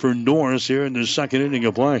 men out for Norris here in the second inning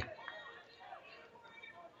of play.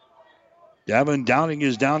 Gavin Downing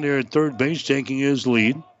is down there at third base taking his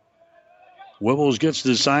lead. Wibbles gets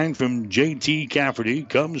the sign from J.T. Cafferty.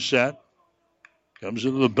 Comes set. Comes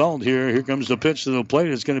into the belt here. Here comes the pitch to the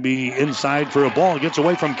plate. It's going to be inside for a ball. Gets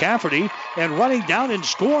away from Cafferty. And running down and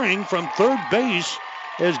scoring from third base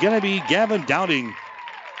is going to be Gavin Downing.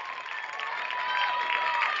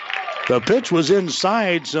 The pitch was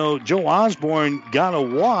inside, so Joe Osborne got a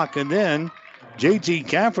walk. And then J.T.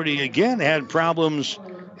 Cafferty again had problems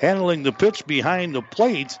handling the pitch behind the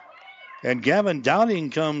plate. And Gavin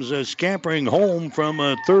Downing comes scampering home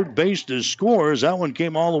from third base to score. That one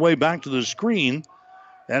came all the way back to the screen.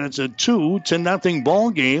 And it's a 2-0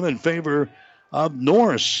 ball game in favor of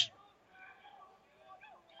Norris.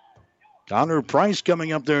 Connor Price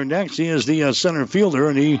coming up there next. He is the center fielder,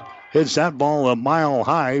 and he hits that ball a mile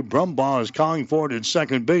high. Brumbaugh is calling for it at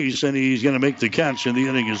second base, and he's going to make the catch, and the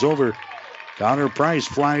inning is over. Connor Price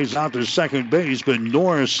flies out to second base, but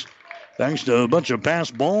Norris, thanks to a bunch of pass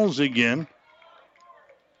balls again,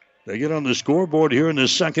 they get on the scoreboard here in the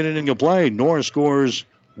second inning of play. Norris scores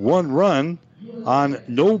 1 run on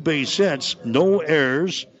no base hits, no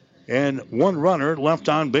errors, and 1 runner left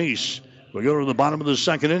on base. We go to the bottom of the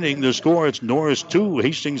second inning. The score, it's Norris 2,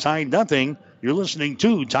 Hastings High 0. You're listening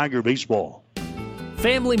to Tiger Baseball.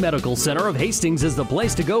 Family Medical Center of Hastings is the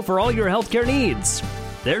place to go for all your healthcare needs.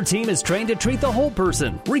 Their team is trained to treat the whole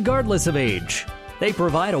person, regardless of age. They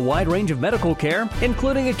provide a wide range of medical care,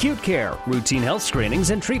 including acute care, routine health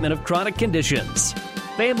screenings, and treatment of chronic conditions.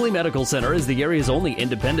 Family Medical Center is the area's only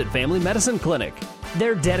independent family medicine clinic.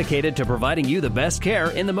 They're dedicated to providing you the best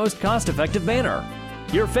care in the most cost-effective manner.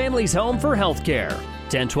 Your family's home for health care.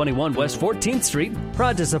 1021 West 14th Street,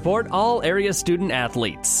 proud to support all area student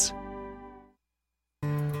athletes.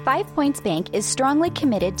 5 Points Bank is strongly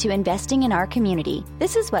committed to investing in our community.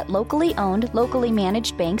 This is what locally owned, locally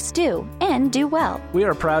managed banks do, and do well. We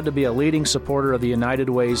are proud to be a leading supporter of the United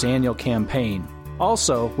Way's annual campaign.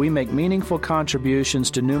 Also, we make meaningful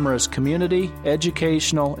contributions to numerous community,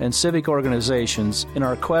 educational, and civic organizations in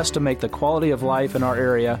our quest to make the quality of life in our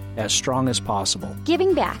area as strong as possible.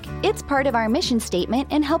 Giving back. It's part of our mission statement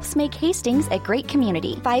and helps make Hastings a great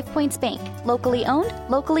community. 5 Points Bank. Locally owned,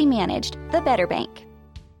 locally managed. The better bank.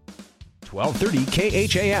 1230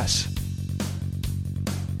 KHAS.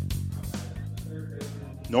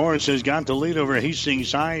 Norris has got the lead over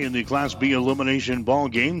Hastings High in the Class B elimination ball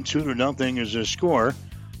game. 2-0 is the score.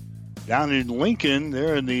 Down in Lincoln,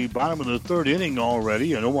 they're in the bottom of the third inning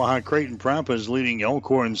already, and Omaha Creighton Prep is leading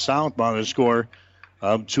Elkhorn South by the score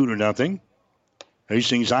of 2-0.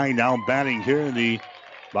 Hastings High now batting here in the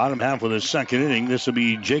bottom half of the second inning. This will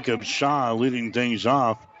be Jacob Shaw leading things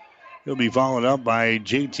off. He'll be followed up by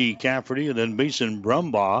J.T. Cafferty and then Mason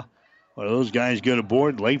Brumbaugh. One of those guys get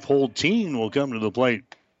aboard. Leif Holteen will come to the plate.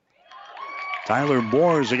 Tyler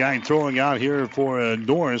Moore is the guy throwing out here for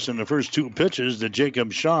Norris, in the first 2 pitches to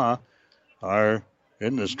Jacob Shaw are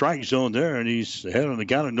in the strike zone there, and he's ahead on the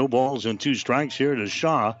count of no balls and 2 strikes here to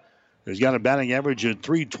Shaw. He's got a batting average of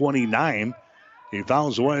 .329. He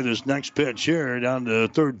fouls away this next pitch here down the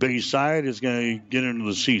third base side. It's going to get into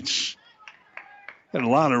the seats. Got a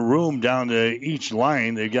lot of room down to each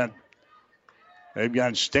line. They've got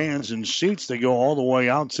stands and seats. They go all the way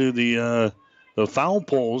out to the foul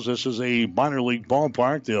poles. This is a minor league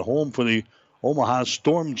ballpark, the home for the Omaha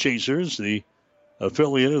Storm Chasers, the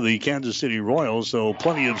affiliate of the Kansas City Royals. So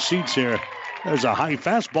plenty of seats here. There's a high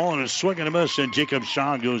fastball and a swing and a miss, and Jacob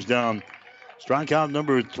Shaw goes down. Strikeout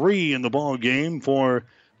number 3 in the ball game for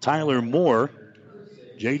Tyler Moore.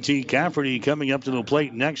 J.T. Cafferty coming up to the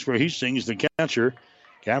plate next for Hastings, the catcher.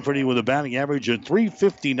 Cafferty with a batting average of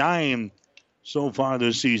 .359. so far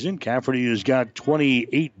this season. Cafferty has got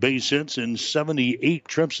 28 base hits and 78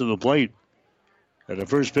 trips to the plate. And the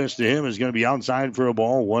first pitch to him is going to be outside for a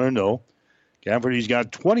ball, 1-0. Cafferty's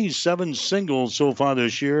got 27 singles so far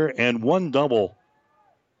this year and 1 double.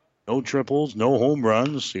 No triples, no home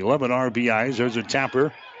runs, 11 RBIs. There's a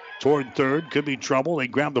tapper toward third. Could be trouble. They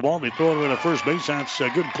grab the ball. They throw it away to first base. That's a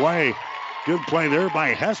good play. Good play there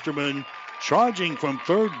by Hesterman. Charging from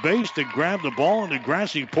third base to grab the ball in the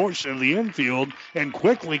grassy portion of the infield and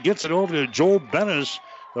quickly gets it over to Joel Bennis,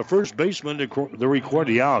 the first baseman, to record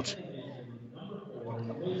the out.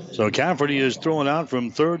 So Cafferty is throwing out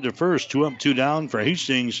from third to first. 2 up, 2 down for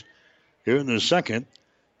Hastings here in the second.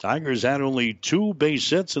 Tigers had only 2 base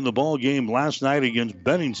hits in the ball game last night against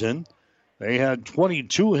Bennington. They had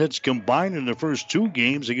 22 hits combined in the first 2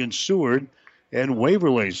 games against Seward and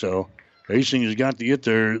Waverly. So Hastings has got to get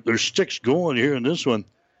their sticks going here in this one.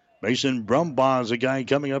 Mason Brumbaugh is the guy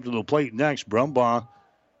coming up to the plate next. Brumbaugh,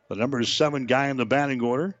 the number 7 guy in the batting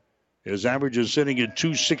order. His average is sitting at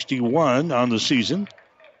 261 on the season.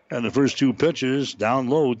 And the first 2 pitches down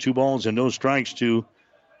low, 2 balls and no strikes to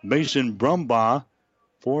Mason Brumbaugh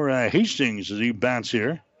for Hastings as he bats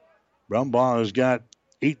here. Brumbaugh has got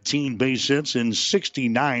 18 base hits and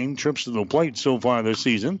 69 trips to the plate so far this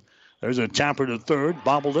season. There's a tapper to third,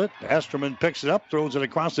 bobbled it. Esterman picks it up, throws it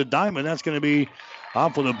across the diamond. That's going to be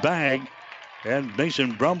off with a bag. And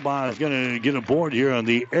Mason Brumbaugh is going to get aboard here on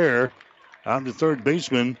the air on the third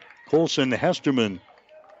baseman, Colson Hesterman.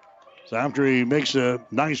 So after he makes a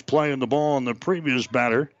nice play on the ball on the previous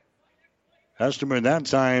batter, Hesterman that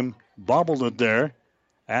time bobbled it there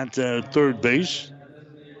at third base.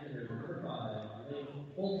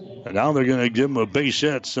 And now they're going to give him a base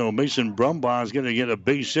hit. So Mason Brumbaugh is going to get a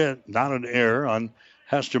base hit, not an error on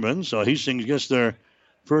Hesterman. So Hastings gets their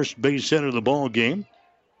first base hit of the ball game.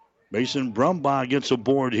 Mason Brumbaugh gets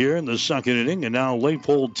aboard here in the second inning. And now Leif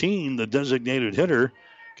Holteen, the designated hitter,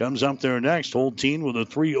 comes up there next. Holteen with a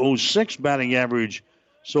 .306 batting average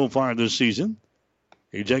so far this season.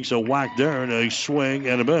 He takes a whack there and a swing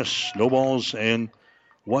and a miss. No balls and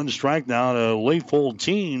 1 strike now to Leif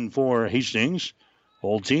Holteen for Hastings.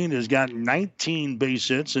 Holteen has got 19 base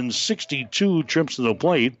hits and 62 trips to the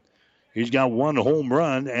plate. He's got 1 home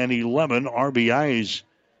run and 11 RBIs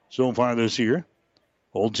so far this year.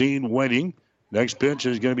 Holteen waiting. Next pitch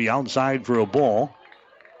is going to be outside for a ball.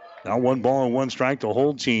 Now 1 ball and 1 strike to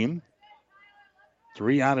Holteen.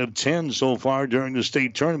 3 out of 10 so far during the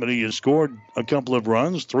state tournament. He has scored a couple of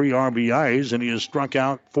runs, 3 RBIs, and he has struck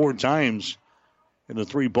out 4 times in the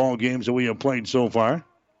 3 ball games that we have played so far.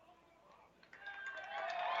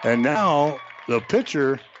 And now the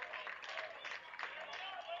pitcher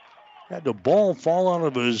had the ball fall out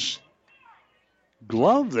of his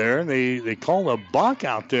glove there, and they called a balk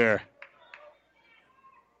out there.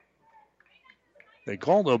 They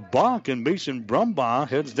called a balk, and Mason Brumbaugh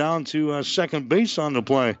heads down to second base on the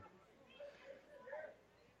play.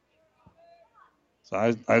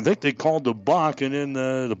 So I think they called the balk, and then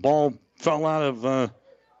the ball fell out of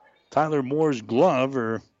Tyler Moore's glove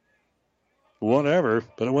or whatever,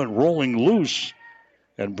 but it went rolling loose.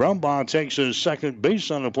 And Brumbaugh takes his second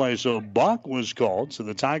base on the play, so balk was called. So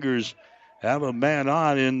the Tigers have a man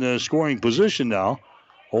on in the scoring position now.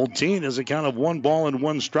 Holteen has a count of 1 ball and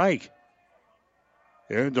 1 strike.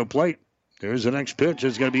 Here's the plate. There's the next pitch.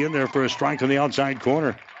 It's going to be in there for a strike on the outside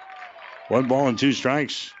corner. 1 ball and 2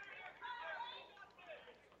 strikes.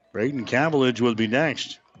 Braden Cavillage will be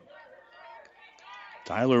next.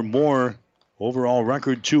 Tyler Moore, overall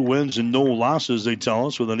record 2 wins and no losses, they tell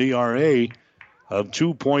us, with an ERA of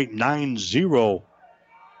 2.90.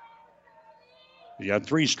 He got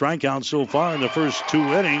 3 strikeouts so far in the first 2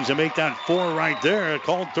 innings and make that 4 right there. A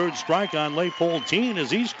called third strike on Leif Holteen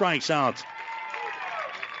as he strikes out.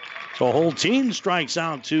 So Holteen strikes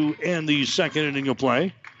out to end the second inning of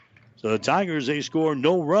play. So the Tigers, they score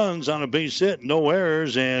no runs on a base hit, no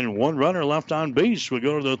errors, and 1 runner left on base. We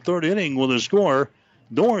go to the 3rd inning with a score.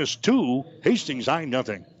 Norris 2, Hastings high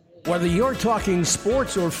 0. Whether you're talking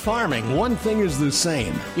sports or farming, one thing is the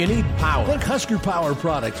same. You need power. Think Husker Power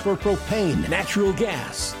products for propane, natural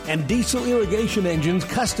gas, and diesel irrigation engines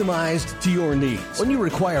customized to your needs. When you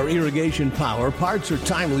require irrigation power, parts, or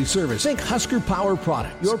timely service, think Husker Power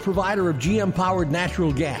products, your provider of GM-powered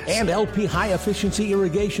natural gas and LP high-efficiency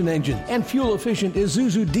irrigation engine and fuel-efficient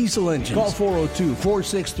Isuzu diesel engines. Call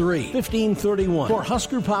 402-463-1531 for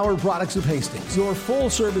Husker Power Products of Hastings, your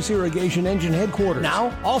full-service irrigation engine headquarters.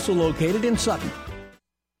 Now, also located in Sutton.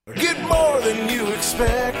 Get more than you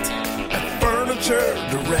expect at Furniture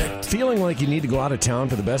Direct. Feeling like you need to go out of town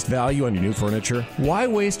for the best value on your new furniture? Why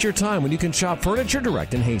waste your time when you can shop Furniture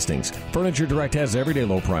Direct in Hastings? Furniture Direct has everyday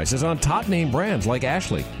low prices on top name brands like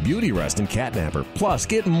Ashley, Beauty Rest, and Catnapper. Plus,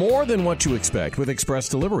 get more than what you expect with express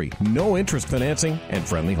delivery, no interest financing, and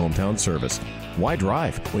friendly hometown service. Why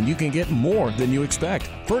drive when you can get more than you expect?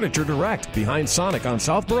 Furniture Direct, behind Sonic on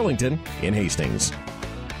South Burlington in Hastings.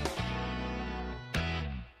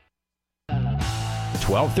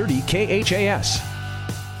 1230 KHAS.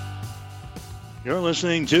 You're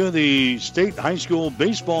listening to the State High School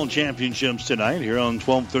Baseball Championships tonight here on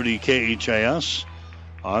 1230 KHAS.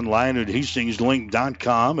 Online at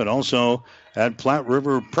hastingslink.com and also at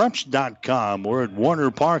PlatteRiverPreps.com. We're at Warner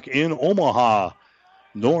Park in Omaha.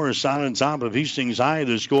 Norris out on top of Hastings High.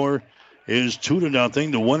 The score is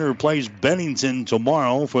 2-0. The winner plays Bennington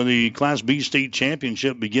tomorrow for the Class B State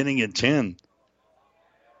Championship beginning at 10.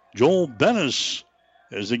 Joel Bennis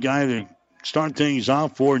is the guy to start things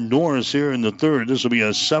off for Norris here in the third. This will be a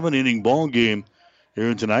 7-inning ball game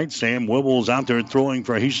here tonight. Sam Wibbles out there throwing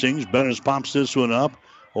for Hastings. Bennis pops this one up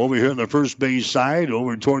over here on the first base side,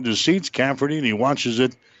 over toward the seats. Cafferty, and he watches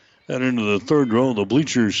it head into the third row of the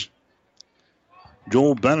bleachers.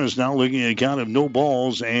 Joel Bennis now looking at a count of no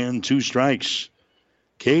balls and 2 strikes.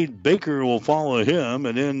 Cade Baker will follow him,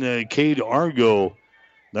 and then Cade Argo.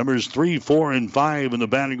 Numbers 3, 4, and 5 in the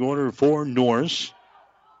batting order for Norris.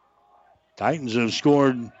 Titans have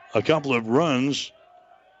scored a couple of runs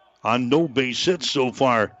on no base hits so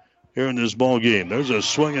far here in this ball game. There's a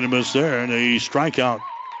swing and a miss there and a strikeout.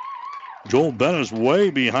 Joel Bennis way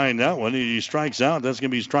behind that one. He strikes out. That's going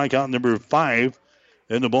to be strikeout number 5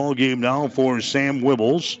 in the ball game now for Sam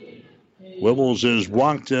Wibbles. Wibbles has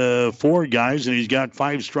walked 4 guys and he's got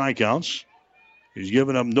 5 strikeouts. He's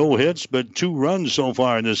given up no hits but 2 runs so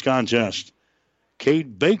far in this contest.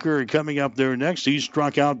 Cade Baker coming up there next. He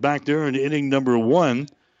struck out back there in inning number 1.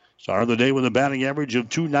 Started the day with a batting average of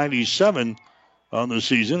 .297 on the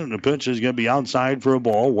season. And the pitch is going to be outside for a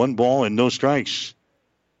ball. 1 ball and no strikes.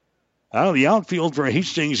 Out of the outfield for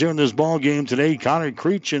Hastings here in this ball game today, Connor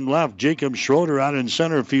Creech in left. Jacob Schroeder out in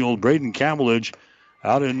center field. Braden Cavillage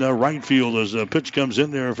out in right field as the pitch comes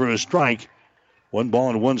in there for a strike. 1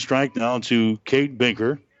 ball and 1 strike now to Cade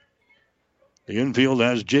Baker. The infield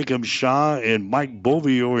has Jacob Shaw and Mike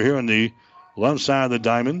Bovey over here on the left side of the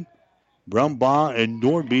diamond. Brumbaugh and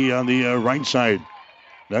Norby on the right side.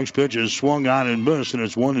 Next pitch is swung on and missed, and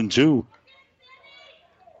it's 1-2.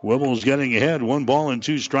 Wibbles getting ahead. 1 ball and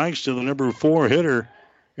 2 strikes to the number 4 hitter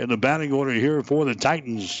in the batting order here for the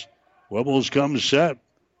Titans. Wibbles comes set,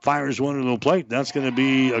 fires one to the plate. That's going to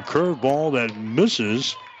be a curveball that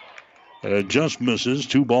misses. It just misses.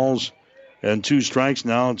 2 balls and 2 strikes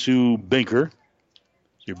now to Baker.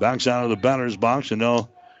 He backs out of the batter's box and now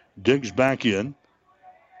digs back in.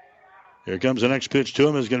 Here comes the next pitch to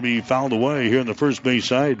him. It's going to be fouled away here on the first base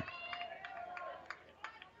side.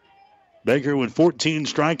 Baker with 14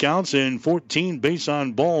 strikeouts and 14 base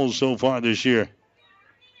on balls so far this year.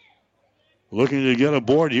 Looking to get a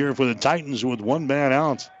board here for the Titans with 1 man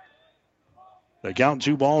out. They count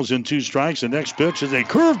 2 balls and 2 strikes. The next pitch is a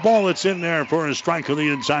curveball that's in there for a strike on the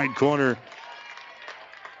inside corner.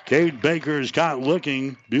 Cade Baker is caught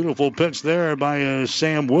looking. Beautiful pitch there by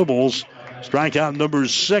Sam Wibbles. Strikeout number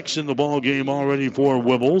 6 in the ball game already for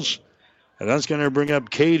Wibbles. And that's going to bring up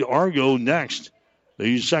Cade Argo next,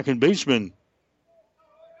 the second baseman.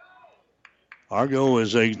 Argo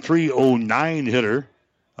is a .309 hitter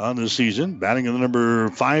on the season, batting in the number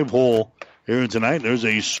 5 hole here tonight. There's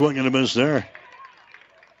a swing and a miss there.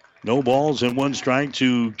 No balls and 1 strike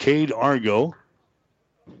to Cade Argo.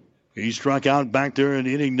 He struck out back there in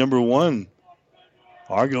inning number 1.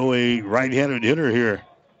 Argo, a right-handed hitter here.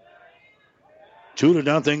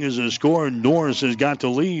 2-0 is the score. Norris has got the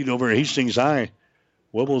lead over Hastings High.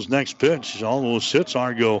 Wibbles' next pitch almost hits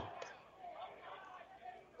Argo.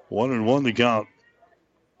 1-1 the count.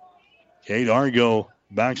 Cade Argo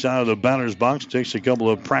backs out of the batter's box, takes a couple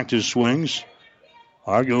of practice swings.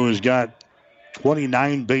 Argo has got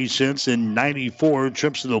 29 base hits and 94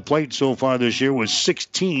 trips to the plate so far this year with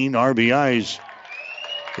 16 RBIs.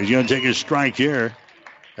 He's going to take a strike here.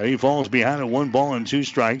 And he falls behind at 1 ball and 2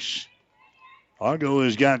 strikes. Argo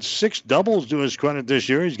has got 6 doubles to his credit this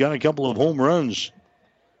year. He's got a couple of home runs.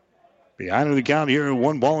 Behind in the count here,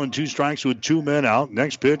 1 ball and 2 strikes with 2 men out.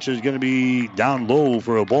 Next pitch is going to be down low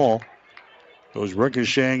for a ball. Goes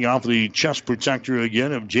ricocheting off the chest protector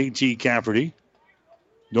again of J.T. Cafferty.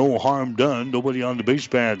 No harm done. Nobody on the base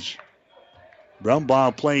pads.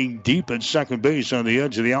 Brumbaugh playing deep at second base on the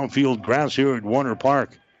edge of the outfield grass here at Warner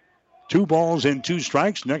Park. 2 balls and 2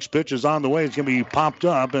 strikes. Next pitch is on the way. It's going to be popped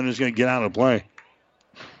up and it's going to get out of play.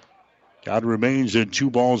 Count remains at 2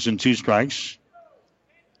 balls and 2 strikes.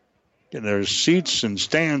 And there's seats and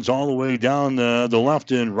stands all the way down the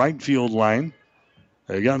left and right field line.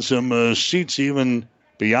 They got some seats even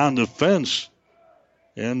beyond the fence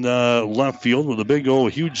in left field with a big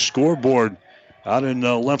old huge scoreboard out in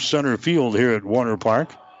left center field here at Warner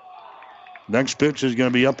Park. Next pitch is going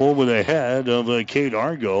to be up over the head of Cade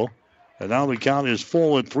Argo. And now the count is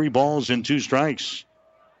full at 3 balls and 2 strikes.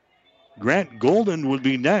 Grant Golden would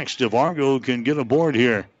be next if Argo can get aboard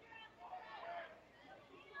here.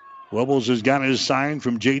 Webbles has got his sign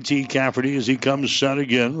from J.T. Cafferty as he comes set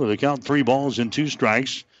again with a count 3 balls and 2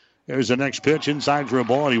 strikes. There's the next pitch inside for a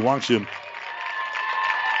ball, and he walks him.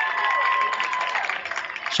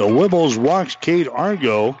 So Webbles walks Cade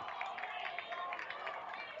Argo.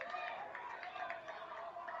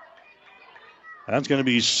 That's going to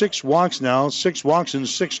be 6 walks now, 6 walks and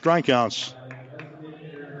 6 strikeouts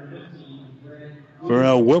for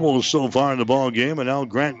Webbles so far in the ball game. And now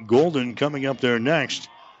Grant Golden coming up there next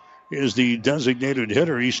is the designated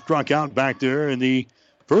hitter. He struck out back there in the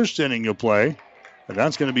first inning of play, and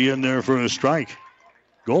that's going to be in there for a strike.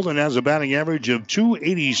 Golden has a batting average of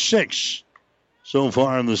 .286 so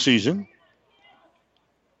far in the season.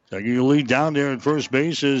 Taking the lead down there at first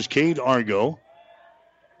base is Cade Argo.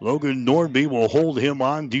 Logan Nordby will hold him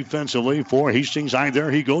on defensively for Hastings High. There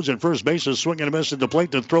he goes at first base, a swing and a miss at the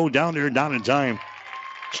plate to throw down there, down in time.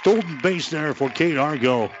 Stolen base there for Cade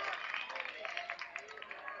Argo.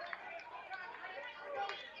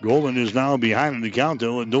 Golden is now behind in the count,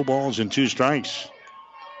 though, with no balls and 2 strikes.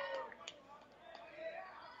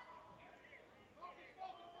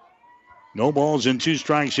 No balls and 2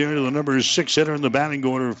 strikes here to the number 6 hitter in the batting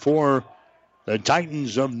order for the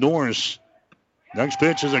Titans of Norris. Next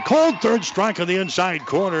pitch is a cold third strike on the inside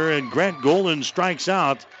corner, and Grant Golden strikes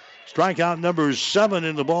out. Strikeout number 7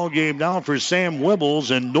 in the ball game now for Sam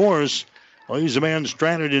Wibbles, and Norris, well, he's a man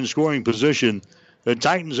stranded in scoring position. The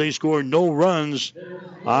Titans, they scored no runs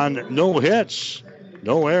on no hits,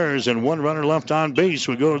 no errors, and 1 runner left on base.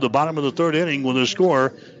 We go to the bottom of the 3rd inning with a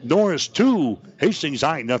score. Norris 2, Hastings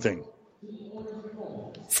High 0.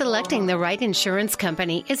 Selecting the right insurance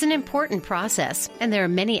company is an important process, and there are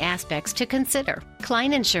many aspects to consider.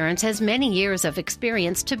 Klein Insurance has many years of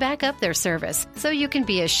experience to back up their service, so you can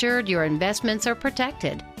be assured your investments are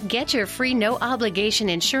protected. Get your free no-obligation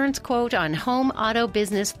insurance quote on home, auto,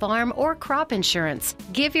 business, farm, or crop insurance.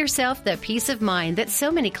 Give yourself the peace of mind that so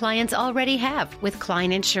many clients already have with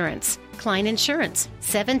Klein Insurance. Klein Insurance,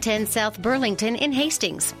 710 South Burlington in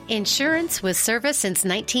Hastings. Insurance with service since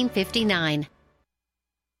 1959.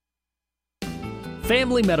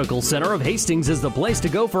 Family Medical Center of Hastings is the place to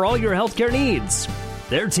go for all your healthcare needs.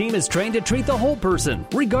 Their team is trained to treat the whole person,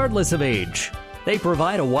 regardless of age. They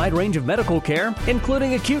provide a wide range of medical care,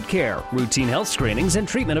 including acute care, routine health screenings, and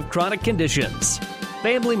treatment of chronic conditions.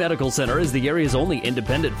 Family Medical Center is the area's only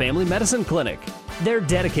independent family medicine clinic. They're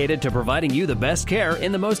dedicated to providing you the best care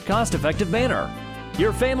in the most cost-effective manner.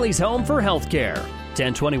 Your family's home for healthcare.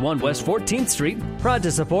 1021 West 14th Street, proud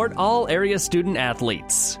to support all area student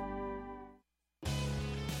athletes.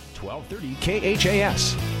 1230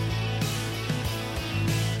 KHAS.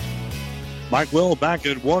 Mike Will back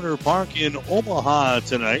at Warner Park in Omaha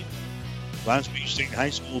tonight. Class B State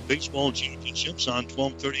High School Baseball Championships on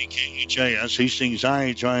 1230 KHAS. Hastings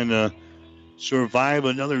High trying to survive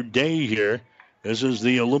another day here. This is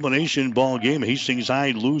the elimination ball game. Hastings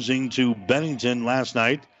High losing to Bennington last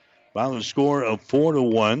night by the score of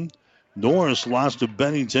 4-1. Norris lost to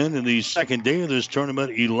Bennington in the second day of this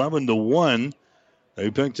tournament, 11-1. They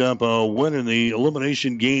picked up a win in the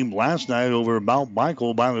elimination game last night over Mount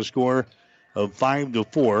Michael by the score of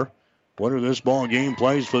 5-4. Winner of this ball game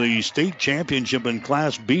plays for the state championship in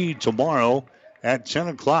Class B tomorrow at 10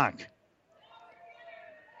 o'clock.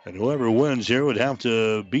 And whoever wins here would have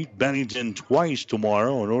to beat Bennington twice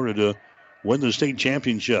tomorrow in order to win the state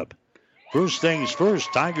championship. First things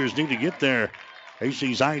first, Tigers need to get there.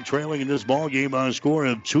 Hastings High trailing in this ball game on a score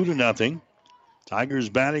of 2-0. Tigers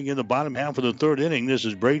batting in the bottom half of the 3rd inning. This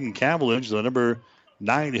is Braden Cavillage, the number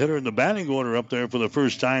 9 hitter in the batting order up there for the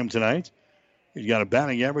first time tonight. He's got a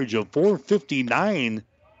batting average of .459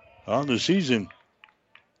 on the season.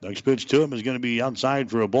 Next pitch to him is going to be outside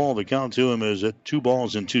for a ball. The count to him is at 2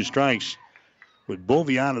 balls and 2 strikes. With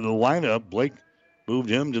Bovey out of the lineup, Blake moved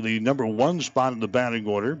him to the number 1 spot in the batting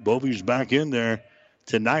order. Bovey's back in there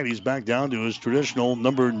tonight. He's back down to his traditional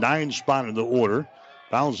number 9 spot in the order.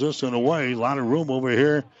 Fouls this one away. A lot of room over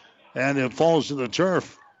here. And it falls to the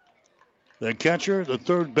turf. The catcher, the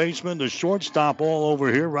third baseman, the shortstop all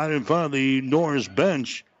over here right in front of the Norris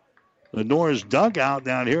bench. The Norris dugout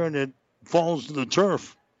down here, and it falls to the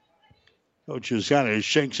turf. Coach just kind of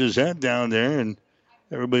shakes his head down there, and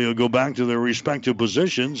everybody will go back to their respective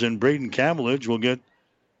positions, and Braden Cavillage will get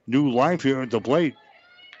new life here at the plate.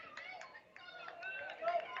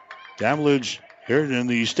 Cavillage here in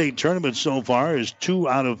the state tournament so far is 2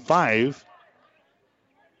 out of 5.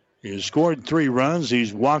 He has scored 3 runs.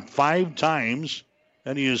 He's walked 5 times,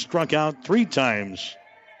 and he has struck out 3 times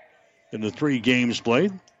in the 3 games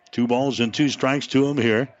played. 2 balls and 2 strikes to him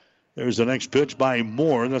here. There's the next pitch by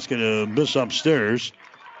Moore. That's going to miss upstairs.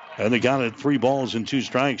 And they got it 3 balls and 2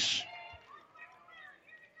 strikes.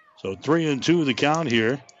 So 3-2 the count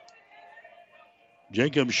here.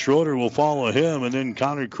 Jacob Schroeder will follow him, and then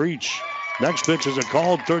Connor Creech. Next pitch is a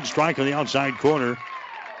called 3rd strike on the outside corner.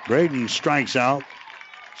 Braden strikes out.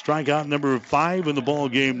 Strikeout number 5 in the ball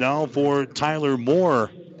game now for Tyler Moore.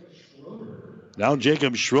 Now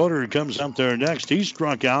Jacob Schroeder comes up there next. He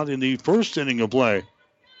struck out in the 1st inning of play.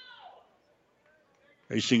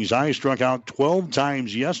 Hastings High struck out 12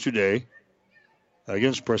 times yesterday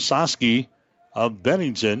against Prososki of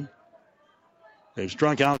Bennington. They've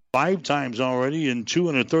struck out 5 times already in 2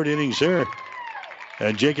 1/3 innings here.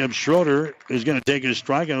 And Jacob Schroeder is going to take his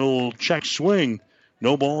strike and a little check swing.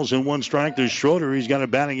 No balls and 1 strike to Schroeder. He's got a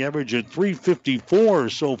batting average at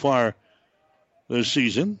 .354 so far this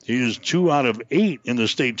season. He is 2 out of 8 in the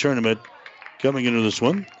state tournament coming into this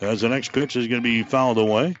one. As the next pitch is going to be fouled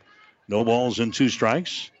away. No balls and 2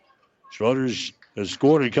 strikes. Schroeder has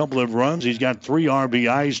scored a couple of runs. He's got 3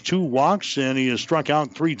 RBIs, 2 walks, and he has struck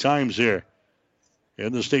out 3 times here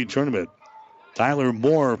in the state tournament. Tyler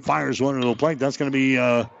Moore fires one into the plate. That's going to be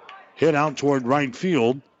hit out toward right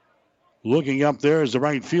field. Looking up there is the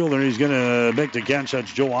right fielder. He's going to make the catch.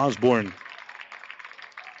 That's Joe Osborne.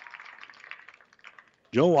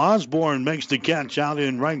 Joe Osborne makes the catch out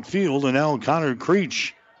in right field, and now Connor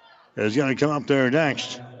Creech is going to come up there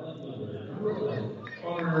next.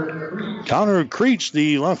 Connor Creech,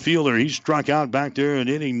 the left fielder, he struck out back there in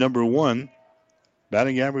inning number 1.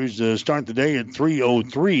 Batting average to start the day at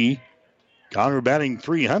 .303. Connor batting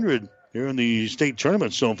 .300 here in the state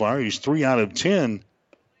tournament so far. He's 3 out of 10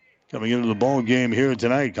 coming into the ball game here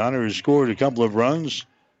tonight. Connor has scored a couple of runs,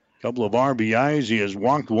 a couple of RBIs. He has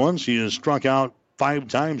walked once. He has struck out 5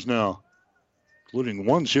 times now, including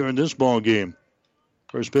once here in this ball game.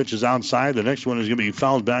 First pitch is outside. The next one is going to be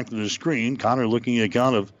fouled back to the screen. Connor looking at a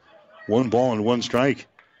count of 1 ball and 1 strike.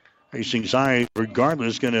 Hastings High,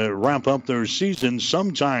 regardless, going to wrap up their season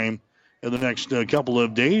sometime in the next couple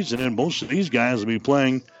of days. And then most of these guys will be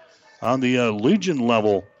playing on the Legion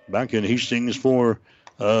level back in Hastings for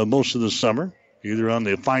most of the summer, either on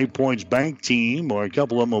the 5 Points Bank team or a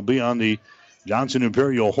couple of them will be on the Johnson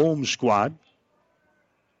Imperial home squad.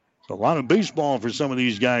 So a lot of baseball for some of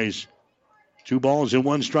these guys. 2 balls and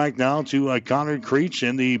 1 strike now to Connor Creech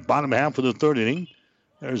in the bottom half of the 3rd inning.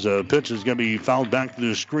 There's a pitch that's going to be fouled back to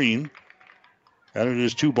the screen. And it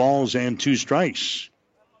is 2 balls and 2 strikes.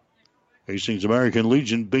 Hastings American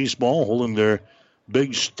Legion baseball holding their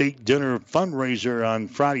big state dinner fundraiser on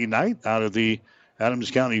Friday night out of the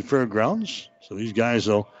Adams County Fairgrounds. So these guys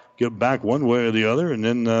will get back one way or the other and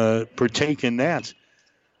then partake in that.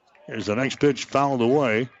 Here's the next pitch fouled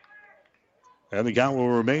away. And the count will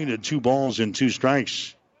remain at 2 balls and 2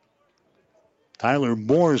 strikes. Tyler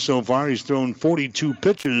Moore so far, he's thrown 42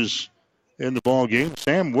 pitches in the ball game.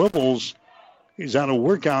 Sam Whipples, he's on a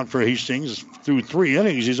workout for Hastings through 3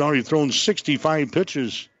 innings. He's already thrown 65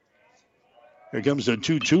 pitches. Here comes the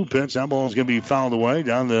 2-2 pitch. That ball is going to be fouled away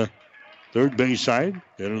down the third base side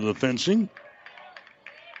into the fencing.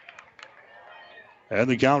 And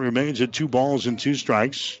the count remains at 2 balls and 2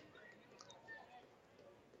 strikes.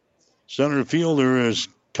 Center fielder is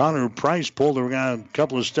Connor Price, pulled around a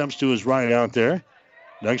couple of steps to his right out there.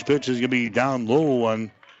 Next pitch is going to be down low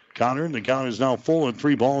on Connor. The count is now full at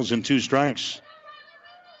 3 balls and 2 strikes.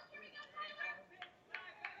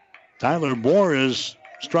 Tyler Moore has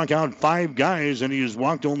struck out 5 guys, and he has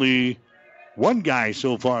walked only 1 guy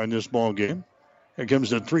so far in this ball game. Here comes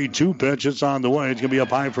the 3-2 pitch. It's on the way. It's going to be up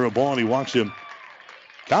high for a ball, and he walks him.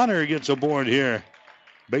 Connor gets aboard here.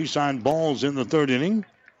 Base on balls in the 3rd inning.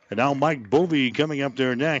 And now Mike Bovey coming up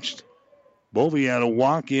there next. Bovey had a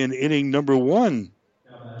walk in inning number 1.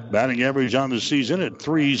 Batting average on the season at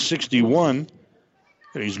 .361.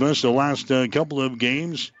 And he's missed the last couple of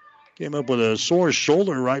games. Came up with a sore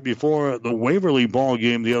shoulder right before the Waverly ball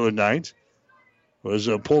game the other night. Was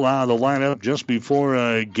pulled out of the lineup just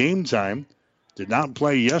before game time. Did not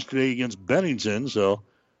play yesterday against Bennington. So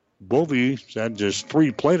Bovey's had just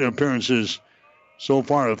 3 plate appearances so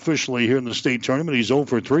far officially here in the state tournament. He's 0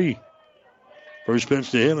 for 3. First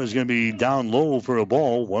pitch to him is going to be down low for a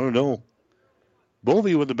ball, 1-0.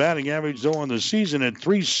 Bovey with the batting average, though, on the season at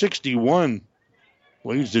 .361.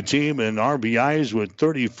 Leads the team in RBIs with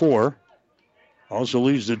 34. Also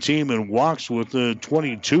leads the team in walks with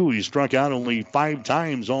 22. He struck out only 5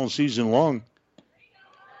 times all season long.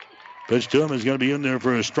 Pitch to him is going to be in there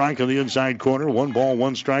for a strike on the inside corner. 1 ball,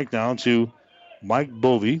 1 strike now to Mike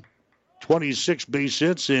Bovey. 26 base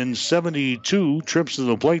hits in 72 trips to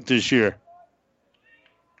the plate this year.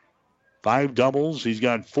 5 doubles. He's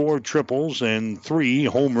got 4 triples and 3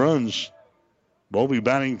 home runs. Bovey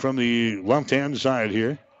batting from the left-hand side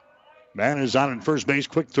here. Man is on at first base.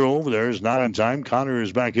 Quick throw over there is not in time. Connor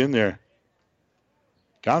is back in there.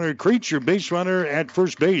 Connor Creech, your base runner at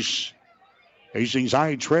first base. Hastings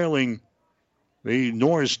High trailing the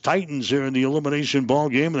Norris Titans here in the elimination ball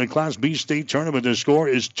game in the Class B state tournament. The score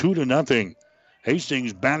is 2-0.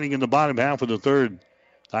 Hastings batting in the bottom half of the third.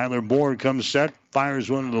 Tyler Moore comes set, fires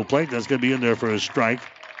one to the plate. That's going to be in there for a strike.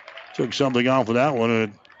 Took something off of that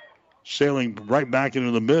one. Sailing right back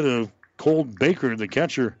into the mid of Cole Baker, the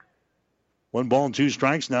catcher. 1 ball and 2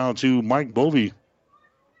 strikes now to Mike Bovey.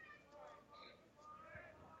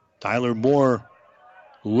 Tyler Moore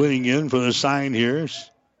winning in for the sign here.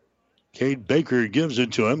 Cade Baker gives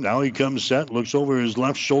it to him. Now he comes set, looks over his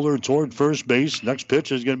left shoulder toward first base. Next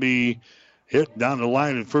pitch is going to be hit down the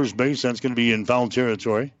line at first base. That's going to be in foul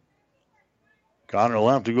territory. Connor will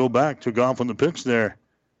have to go back. Took off on the pitch there.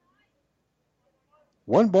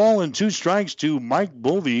 1 ball and 2 strikes to Mike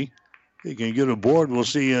Bovey. He can get aboard. We'll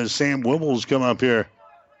see Sam Wibbles come up here.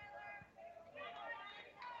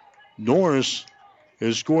 Norris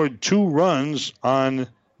has scored 2 runs on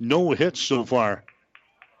no hits so far.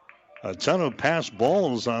 A ton of passed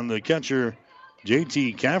balls on the catcher.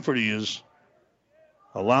 J.T. Cafferty has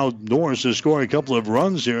allowed Norris to score a couple of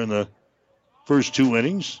runs here in the first 2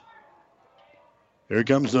 innings. Here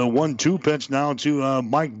comes the 1-2 pitch now to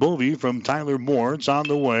Mike Bovey from Tyler Moore. It's on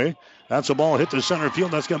the way. That's a ball hit to center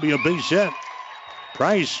field. That's going to be a base hit.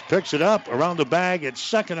 Price picks it up around the bag. At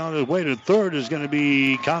second, on his way to third is going to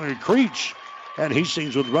be Connor Creech. And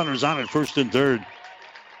Hastings with runners on at first and third.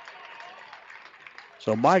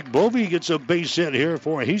 So Mike Bovey gets a base hit here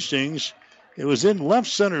for Hastings. It was in left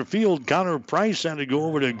center field. Connor Price had to go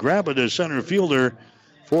over to grab it as center fielder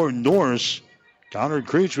for Norris. Connor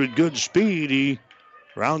Creech with good speed. He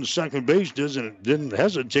rounds second base, didn't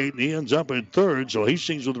hesitate, and he ends up at third. So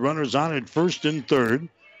Hastings with runners on at first and third.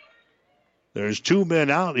 There's 2 men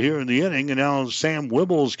out here in the inning, and now Sam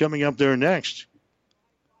Wibbles coming up there next.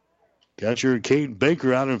 Catcher Cade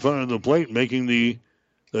Baker out in front of the plate, making the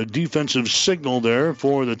defensive signal there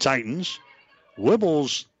for the Titans.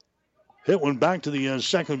 Wibbles hit one back to the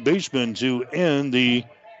second baseman to end the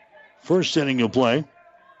first inning of play.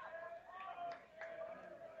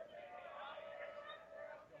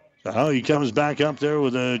 Now he comes back up there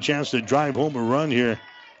with a chance to drive home a run here.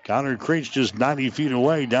 Connor Creech just 90 feet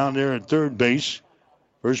away down there at third base.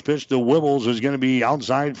 First pitch to Wibbles is going to be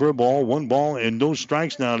outside for a ball. 1 ball and no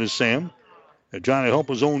strikes now to Sam. They're trying to help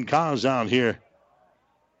his own cause out here.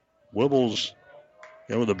 Wibbles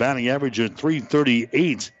with a batting average of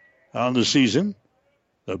 .338 on the season.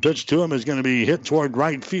 The pitch to him is going to be hit toward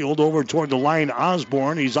right field, over toward the line.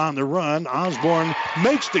 Osborne, he's on the run. Osborne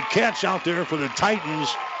makes the catch out there for the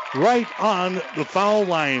Titans right on the foul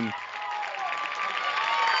line.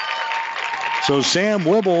 So Sam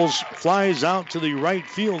Wibbles flies out to the right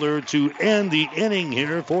fielder to end the inning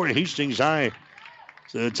here for Hastings High.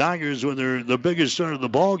 So the Tigers with the biggest start of the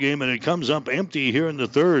ball game, and it comes up empty here in the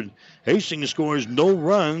third. Hastings scores no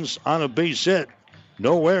runs on a base hit,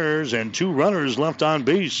 no errors, and 2 runners left on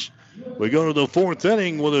base. We go to the 4th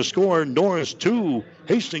inning with a score: Norris 2,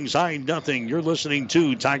 Hastings High nothing. You're listening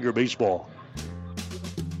to Tiger Baseball.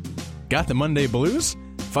 Got the Monday blues?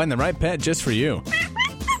 Find the right pet just for you.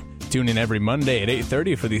 Tune in every Monday at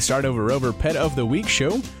 8:30 for the Start Over Rover Pet of the Week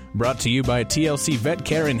show, brought to you by TLC Vet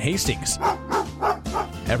Care in Hastings.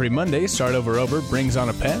 Every Monday, Start Over Rover brings on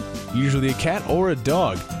a pet, usually a cat or a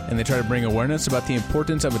dog, and they try to bring awareness about the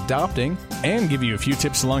importance of adopting and give you a few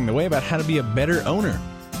tips along the way about how to be a better owner.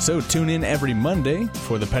 So tune in every Monday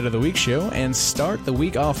for the Pet of the Week show and start the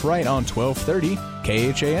week off right on 1230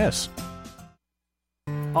 KHAS.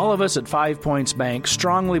 All of us at 5 Points Bank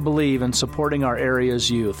strongly believe in supporting our area's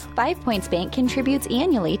youth. 5 Points Bank contributes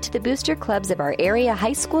annually to the booster clubs of our area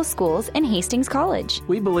high school schools and Hastings College.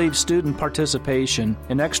 We believe student participation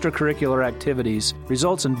in extracurricular activities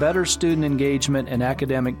results in better student engagement and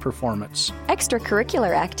academic performance.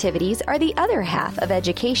 Extracurricular activities are the other half of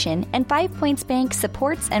education, and 5 Points Bank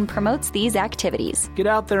supports and promotes these activities. Get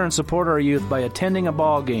out there and support our youth by attending a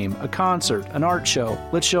ball game, a concert, an art show.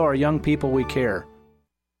 Let's show our young people we care.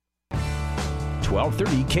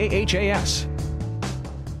 1230 KHAS.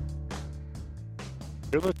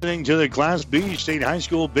 You're listening to the Class B State High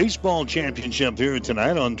School Baseball Championship here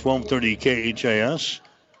tonight on 1230 KHAS.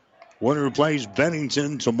 Winner plays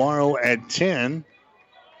Bennington tomorrow at 10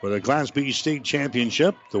 for the Class B State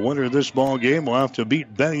Championship. The winner of this ball game will have to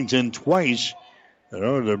beat Bennington twice in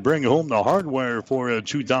order to bring home the hardware for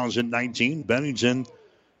 2019. Bennington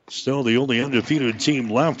still the only undefeated team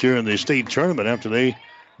left here in the state tournament after they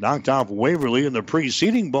knocked off Waverly in the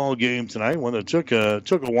preceding ball game tonight, one that took a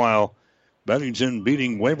while. Bennington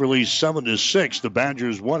beating Waverly 7-6. The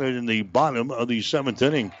Badgers won it in the bottom of the 7th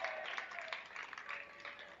inning.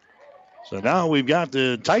 So now we've got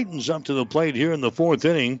the Titans up to the plate here in the 4th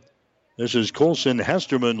inning. This is Colson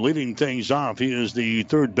Hesterman leading things off. He is the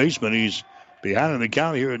third baseman. He's behind in the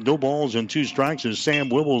count here at 0-2 as Sam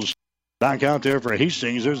Wibbles back out there for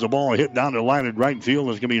Hastings. There's the ball hit down the line at right field.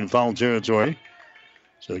 It's going to be in foul territory.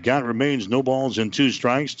 So the count remains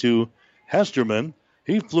 0-2 to Hesterman.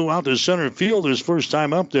 He flew out to center field his first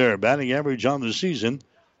time up there. Batting average on the season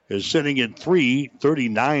is sitting at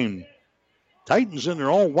 .339. Titans in their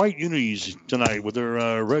all-white unis tonight with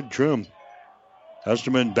their red trim.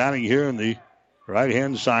 Hesterman batting here on the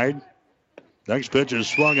right-hand side. Next pitch is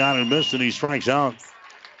swung on and missed, and he strikes out.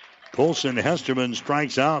 Colson Hesterman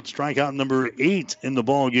strikes out. Strikeout number 8 in the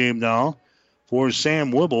ball game now for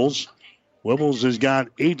Sam Wibbles. Wibbles has got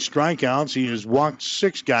 8 strikeouts. He has walked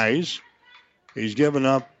 6 guys. He's given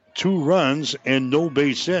up 2 runs and no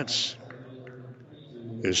base hits.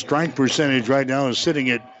 His strike percentage right now is sitting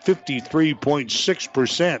at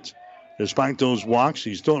 53.6%. Despite those walks,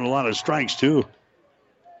 he's throwing a lot of strikes too.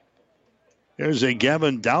 There's a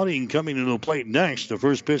Gavin Dowding coming to the plate next. The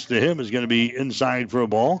first pitch to him is going to be inside for a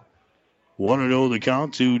ball. 1-0 the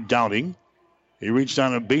count to Dowding. He reached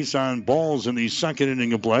on a base on balls in the second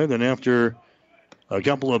inning of play. Then after a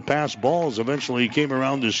couple of pass balls, eventually came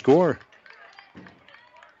around to score.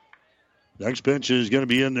 Next pitch is going to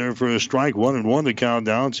be in there for a strike. 1-1 the count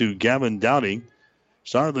down to Gavin Dowding.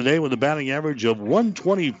 Started the day with a batting average of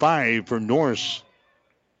 125 for Norris.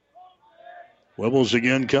 Wibbles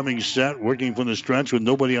again coming set, working from the stretch with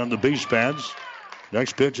nobody on the base pads.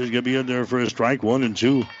 Next pitch is going to be in there for a strike.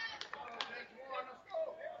 1-2.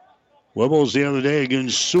 Wibbles the other day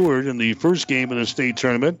against Seward in the first game of the state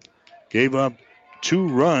tournament. Gave up 2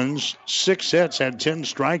 runs, 6 hits, had 10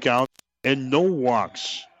 strikeouts, and no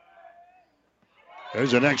walks.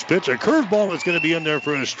 There's the next pitch. A curveball that's going to be in there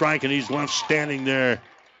for a strike, and he's left standing there.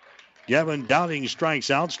 Gavin Dowding strikes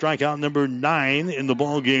out. Strikeout number 9 in the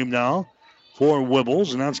ball game now for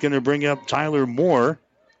Wibbles, and that's going to bring up Tyler Moore,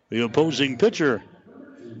 the opposing pitcher.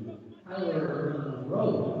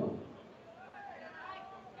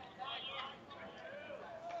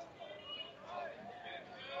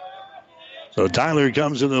 So Tyler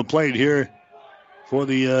comes to the plate here for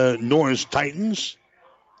the Norris Titans.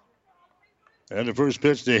 And the first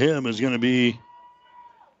pitch to him is going to be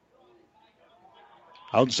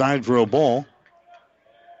outside for a ball.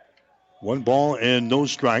 1 ball and no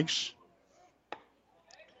strikes.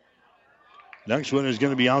 Next one is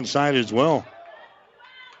going to be outside as well.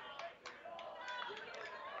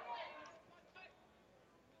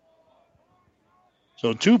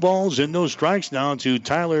 So 2 balls and no strikes now to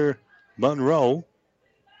Tyler Monroe.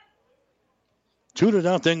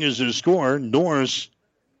 2-0 is the score. Norris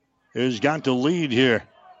has got the lead here.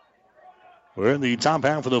 We're in the top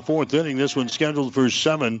half of the 4th inning. This one's scheduled for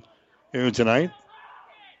 7 here tonight.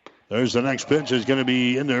 There's the next pitch. Is going to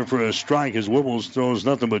be in there for a strike as Wibbles throws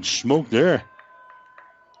nothing but smoke there.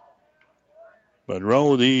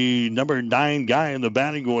 Monroe, the number 9 guy in the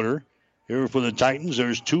batting order here for the Titans.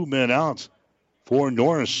 There's 2 men out for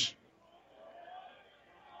Norris.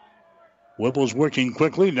 Wibbles working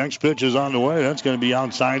quickly. Next pitch is on the way. That's going to be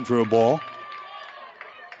outside for a ball.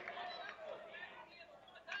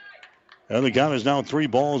 And the count is now 3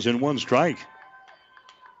 balls and 1 strike.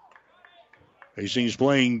 Hastings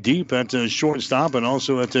playing deep at the shortstop and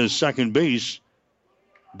also at the second base.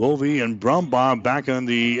 Bovee and Brumbaugh back on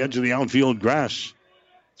the edge of the outfield grass.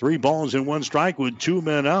 3 balls and 1 strike with 2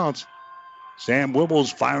 men out. Sam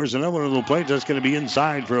Wibbles fires another one to the plate. That's going to be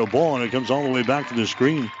inside for a ball, and it comes all the way back to the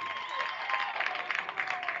screen.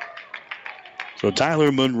 So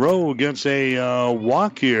Tyler Monroe gets a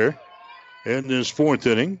walk here in this 4th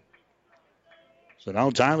inning. So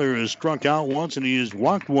now Tyler has struck out once and he has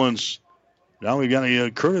walked once. Now we've got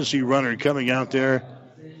a courtesy runner coming out there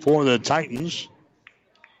for the Titans.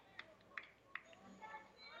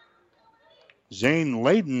 Zane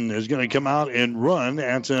Layden is going to come out and run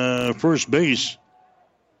at first base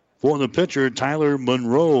for the pitcher, Tyler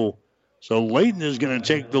Monroe. So Layden is going to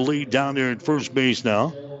take the lead down there at first base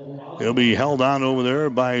now. He'll be held on over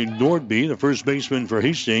there by Nordby, the first baseman for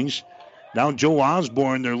Hastings. Now Joe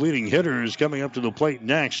Osborne, their leading hitter, is coming up to the plate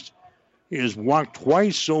next. He has walked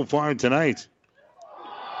twice so far tonight.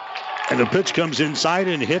 And the pitch comes inside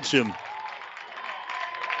and hits him.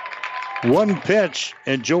 One pitch,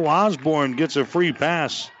 and Joe Osborne gets a free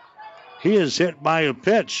pass. He is hit by a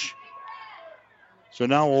pitch. So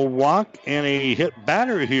now a walk and a hit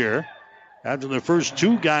batter here after the first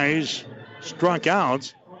two guys struck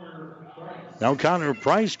out. Now Connor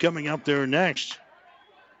Price coming up there next.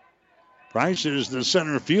 Price is the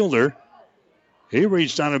center fielder. He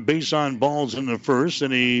reached on a base on balls in the first,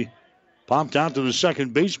 and he popped out to the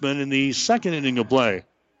second baseman in the second inning of play.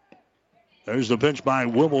 There's the pitch by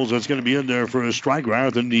Wibbles. That's going to be in there for a strike right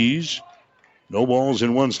at the knees. No balls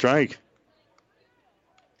and one strike.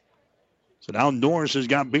 So now Norris has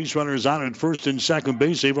got base runners out at first and second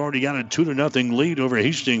base. They've already got a 2-0 lead over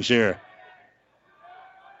Hastings here.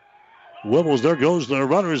 Wibbles, there goes the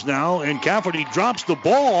runners now, and Cafferty drops the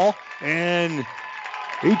ball, and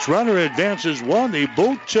each runner advances one. They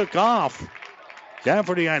both took off.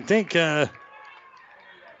 Cafferty, I think,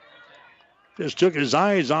 just took his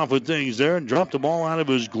eyes off of things there and dropped the ball out of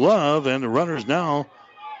his glove, and the runners now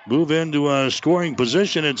move into a scoring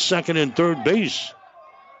position at second and third base.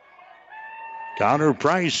 Connor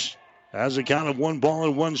Price has a count of 1 ball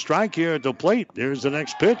and 1 strike here at the plate. There's the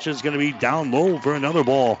next pitch. It's going to be down low for another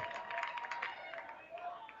ball.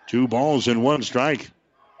 2 balls and 1 strike.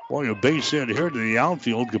 Boy, a base hit here to the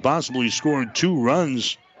outfield could possibly score 2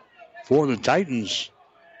 runs for the Titans.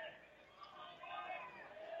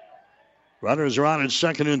 Runners are on at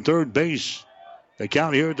second and third base. The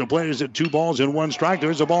count here at the plate is at 2 balls and 1 strike.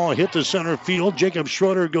 There's a ball hit to center field. Jacob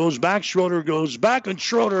Schroeder goes back. Schroeder goes back, and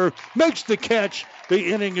Schroeder makes the catch.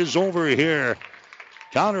 The inning is over here.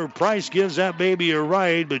 Connor Price gives that baby a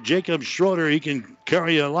ride, but Jacob Schroeder, he can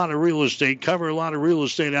carry a lot of real estate, cover a lot of real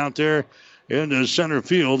estate out there in the center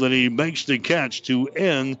field, and he makes the catch to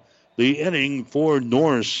end the inning for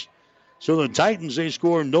Norris. So the Titans, they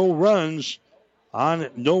score no runs on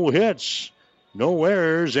no hits, no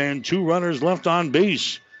errors, and 2 runners left on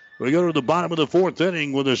base. We go to the bottom of the 4th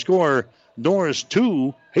inning with a score, Norris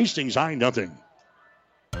 2, Hastings High 0.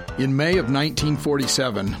 In May of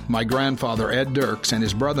 1947, my grandfather Ed Dirks and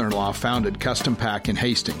his brother-in-law founded Custom Pack in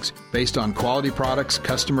Hastings. Based on quality products,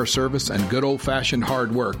 customer service, and good old-fashioned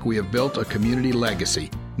hard work, we have built a community legacy.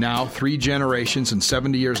 Now, 3 generations and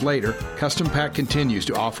 70 years later, Custom Pack continues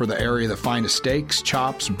to offer the area the finest steaks,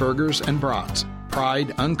 chops, burgers, and brats.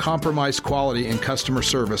 Pride, uncompromised quality, and customer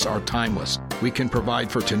service are timeless. We can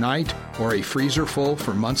provide for tonight or a freezer full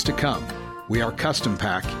for months to come. We are Custom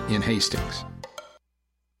Pack in Hastings.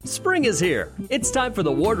 Spring is here. It's time for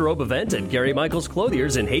the wardrobe event at Gary Michaels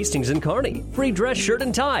Clothiers in Hastings and Kearney. Free dress shirt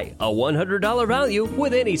and tie, a $100 value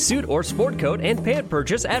with any suit or sport coat and pant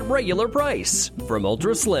purchase at regular price. From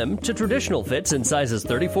ultra slim to traditional fits in sizes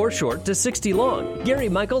 34 short to 60 long, Gary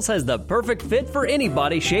Michaels has the perfect fit for any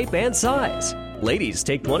body shape and size. Ladies,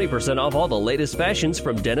 take 20% off all the latest fashions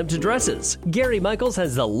from denim to dresses. Gary Michaels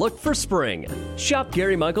has the look for spring. Shop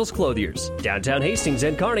Gary Michaels Clothiers, downtown Hastings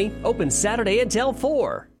and Kearney, open Saturday until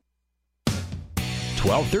 4.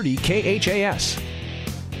 1230 KHAS.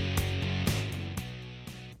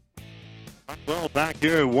 Well, back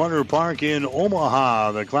here at Warner Park in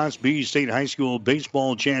Omaha, the Class B State High School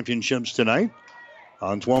Baseball Championships tonight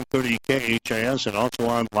on 1230 KHAS and also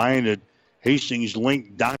online at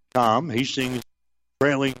HastingsLink.com. Hastings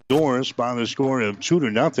trailing Norris by the score of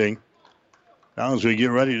 2-0. Now as we get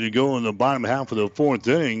ready to go in the bottom half of the 4th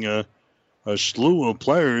inning, a slew of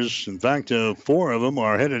players, in fact, 4 of them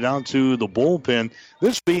are headed out to the bullpen.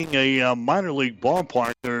 This being a minor league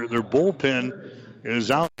ballpark, their bullpen is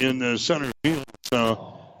out in the center field.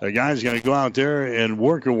 So the guy's going to go out there and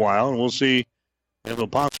work a while, and we'll see if a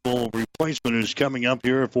possible replacement is coming up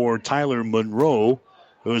here for Tyler Monroe,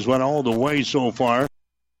 who has went all the way so far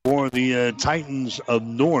for the Titans of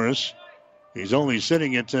Norris. He's only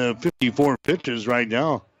sitting at 54 pitches right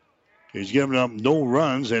now. He's given up no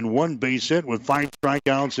runs and 1 base hit with 5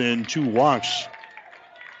 strikeouts and 2 walks.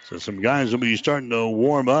 So some guys will be starting to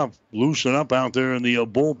warm up, loosen up out there in the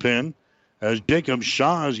bullpen as Jacob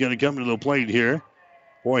Shaw is going to come to the plate here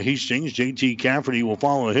for Hastings. J.T. Cafferty will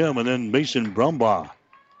follow him, and then Mason Brumbaugh.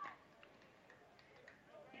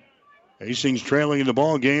 Hastings trailing in the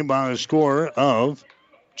ball game by a score of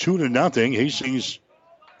 2-0. Hastings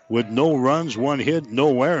with no runs, 1 hit,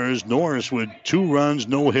 no errors. Norris with 2 runs,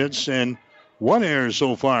 no hits, and 1 error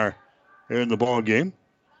so far here in the ball game.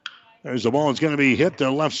 There's the ball. It's going to be hit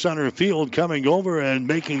to left center field. Coming over and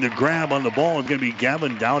making the grab on the ball is going to be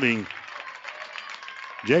Gavin Dowding.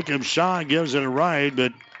 Jacob Shaw gives it a ride,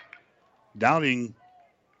 but Dowding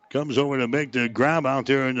comes over to make the grab out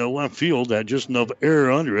there in the left field. Had just enough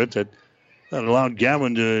air under it that allowed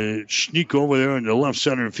Gavin to sneak over there in the left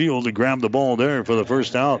center field to grab the ball there for the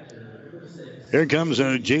first out. Here comes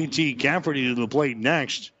J.T. Cafferty to the plate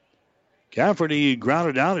next. Cafferty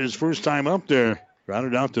grounded out his first time up there.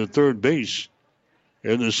 Grounded out to third base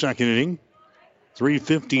in the second inning.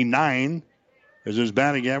 .359 is his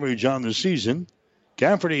batting average on the season.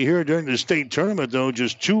 Cafferty here during the state tournament, though,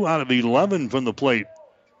 just 2 out of 11 from the plate.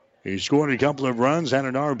 He scored a couple of runs, had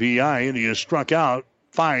an RBI, and he has struck out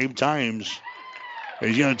 5 times.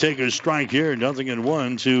 He's going to take a strike here,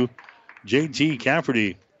 0-1 to J.T.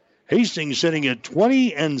 Cafferty. Hastings sitting at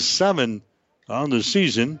 20-7 on the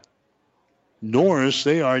season. Norris,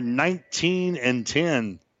 they are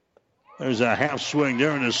 19-10. There's a half swing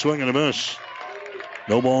there and a swing and a miss.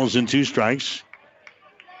 No balls and 2 strikes.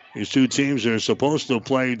 These two teams are supposed to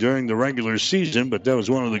play during the regular season, but that was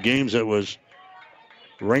one of the games that was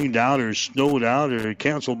rained out or snowed out or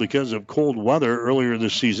canceled because of cold weather earlier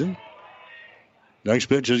this season. Next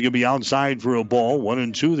pitch is going to be outside for a ball.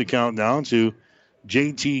 1-2 the count now to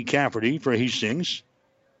J.T. Cafferty for Hastings.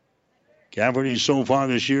 Cafferty so far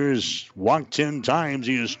this year has walked 10 times.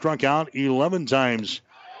 He has struck out 11 times.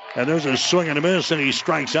 And there's a swing and a miss, and he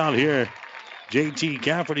strikes out here. J.T.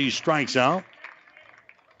 Cafferty strikes out.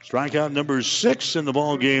 Strikeout number 6 in the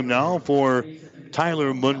ball game now for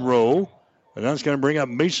Tyler Monroe. And that's going to bring up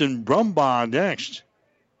Mason Brumbaugh next.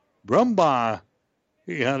 Brumbaugh,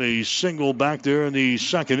 he had a single back there in the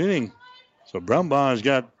second inning. So Brumbaugh has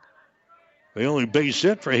got the only base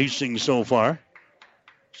hit for Hastings so far.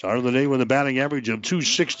 Started the day with a batting average of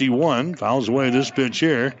 .261. Fouls away this pitch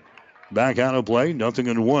here. Back out of play.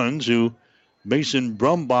 0-1 to Mason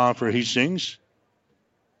Brumbaugh for Hastings.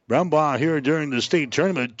 Brumbaugh here during the state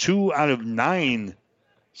tournament, 2 out of 9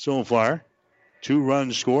 so far. 2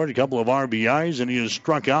 runs scored, a couple of RBIs, and he has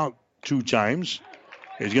struck out 2 times.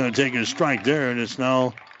 He's going to take a strike there, and it's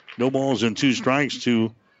now no balls and 2 strikes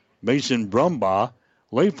to Mason Brumbaugh.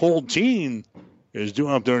 Leif Holteen is due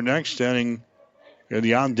up there next, standing in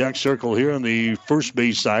the on-deck circle here on the first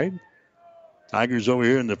base side. Tigers over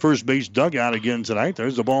here in the first base dugout again tonight.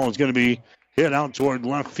 There's the ball. It's going to be hit out toward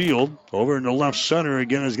left field. Over in the left center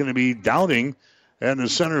again is going to be Dowding. And the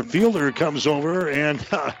center fielder comes over and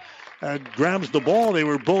grabs the ball. They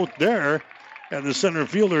were both there. And the center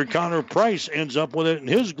fielder, Connor Price, ends up with it in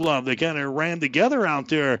his glove. They kind of ran together out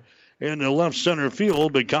there in the left center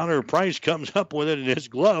field. But Connor Price comes up with it in his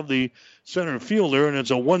glove, the center fielder. And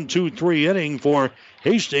it's a 1-2-3 inning for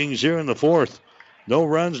Hastings here in the fourth. No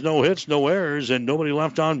runs, no hits, no errors, and nobody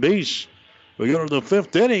left on base. We go to the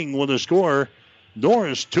 5th inning with a score.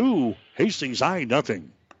 Norris 2, Hastings High 0.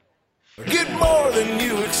 Get more than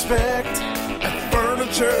you expect at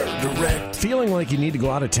Furniture Direct. Feeling like you need to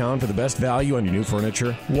go out of town for the best value on your new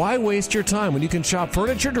furniture? Why waste your time when you can shop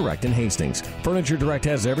Furniture Direct in Hastings? Furniture Direct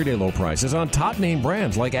has everyday low prices on top name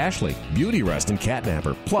brands like Ashley, Beauty Rest, and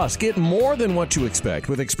Catnapper. Plus, get more than what you expect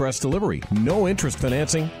with express delivery, no interest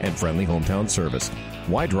financing, and friendly hometown service.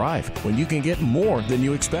 Why drive when you can get more than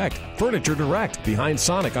you expect? Furniture Direct, behind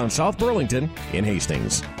Sonic on South Burlington in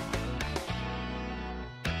Hastings.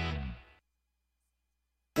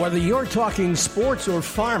 Whether you're talking sports or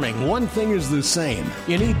farming, one thing is the same.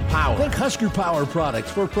 You need power. Think Husker Power products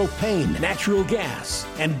for propane, natural gas,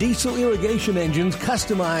 and diesel irrigation engines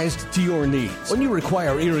customized to your needs. When you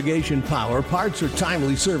require irrigation power, parts, or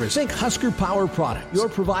timely service, think Husker Power products, your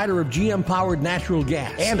provider of GM-powered natural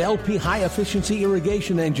gas and LP high-efficiency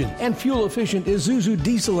irrigation engines and fuel-efficient Isuzu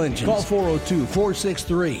diesel engines. Call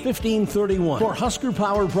 402-463-1531 for Husker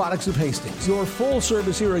Power products of Hastings, your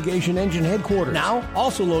full-service irrigation engine headquarters. Now,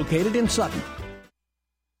 also located in Sutton.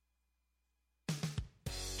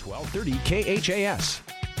 1230 KHAS.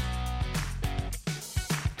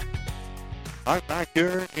 All right, back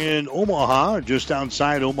here in Omaha, just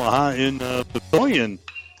outside Omaha in Pavilion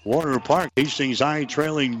Water Park. Hastings High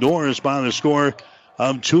trailing Norris by the score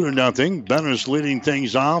of 2-0. Bennis leading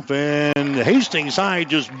things off, and Hastings High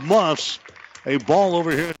just muffs a ball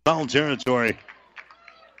over here in foul territory.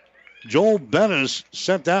 Joel Bennis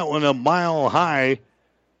sent that one a mile high.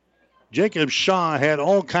 Jacob Shaw had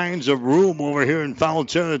all kinds of room over here in foul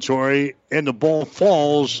territory, and the ball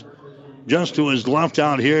falls just to his left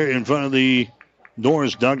out here in front of the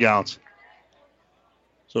Norris dugout.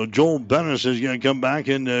 So Joel Bennis is going to come back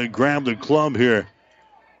and grab the club here.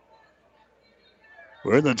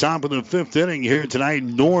 We're in the top of the 5th inning here tonight.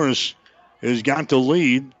 Norris has got the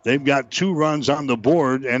lead. They've got 2 runs on the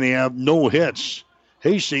board, and they have no hits.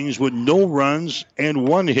 Hastings with no runs and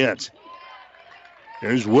 1 hit.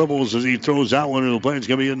 There's Wibbles as he throws out one of the play. It's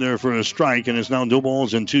going to be in there for a strike, and it's now no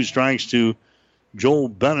balls and 2 strikes to Joel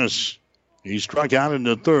Bennis. He struck out in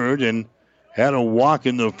the third and had a walk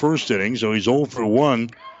in the first inning, so he's 0 for 1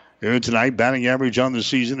 here tonight. Batting average on the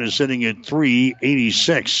season is sitting at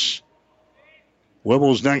 .386.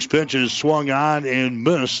 Whibble's next pitch is swung on and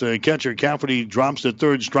missed. The catcher Cafferty drops the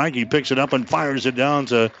third strike. He picks it up and fires it down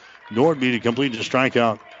to Nordby to complete the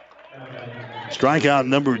strikeout. Strikeout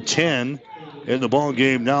number 10 in the ball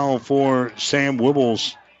game now for Sam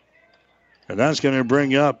Wibbles. And that's going to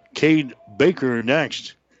bring up Cade Baker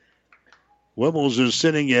next. Wibbles is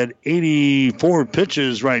sitting at 84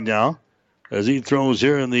 pitches right now as he throws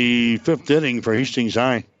here in the fifth inning for Hastings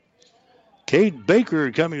High. Cade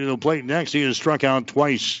Baker coming to the plate next. He has struck out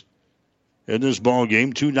twice in this ball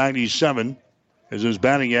game. .297 is his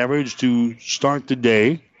batting average to start the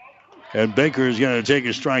day. And Baker is going to take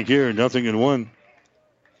a strike here. 0-1.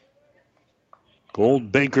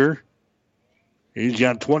 Gold Baker. He's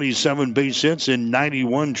got 27 base hits and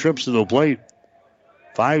 91 trips to the plate.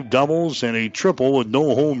 5 doubles and a triple with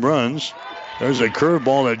no home runs. There's a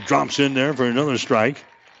curveball that drops in there for another strike.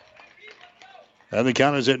 And the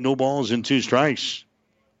count is at 0 balls and 2 strikes.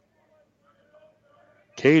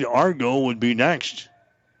 Cade Argo would be next.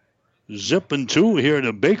 Zip and 2 here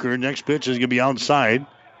to Baker. Next pitch is going to be outside.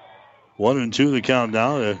 1-2 the count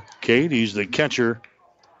now to Cade. He's the catcher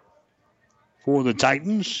for the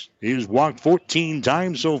Titans. He has walked 14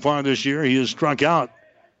 times so far this year. He has struck out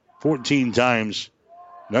 14 times.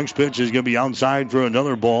 Next pitch is going to be outside for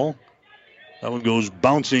another ball. That one goes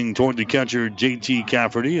bouncing toward the catcher, J.T.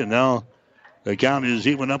 Cafferty. And now the count is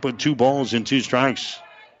even up with 2 balls and 2 strikes.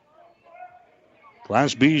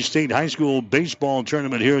 Class B State High School baseball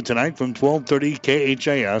tournament here tonight from 1230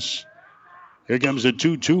 KHAS. Here comes the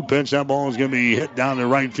 2-2 pitch. That ball is going to be hit down the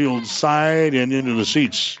right field side and into the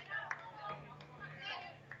seats.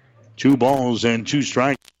 2 balls and 2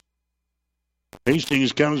 strikes.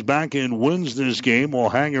 Hastings comes back and wins this game. Will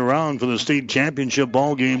hang around for the state championship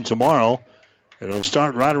ball game tomorrow. It'll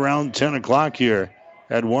start right around 10 o'clock here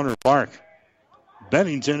at Warner Park.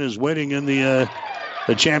 Bennington is waiting in the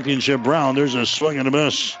championship round. There's a swing and a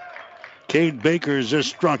miss. Cade Baker has just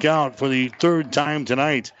struck out for the 3rd time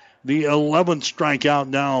tonight. The 11th strikeout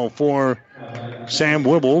now for Sam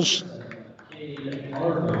Wibbles.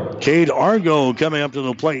 Cade Argo coming up to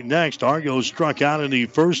the plate next. Argo struck out in the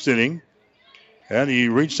first inning. And he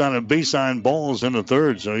reached on a base on balls in the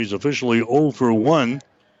third. So he's officially 0 for 1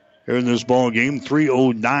 here in this ball game.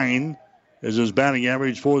 .309 is his batting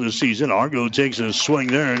average for the season. Argo takes a swing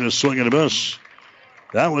there and a swing and a miss.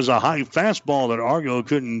 That was a high fastball that Argo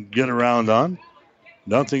couldn't get around on.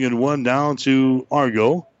 0-1 down to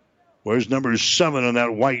Argo. Where's number 7 on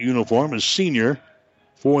that white uniform, a senior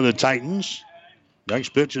for the Titans. Next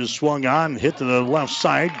pitch is swung on, hit to the left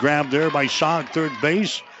side. Grabbed there by Shaw at third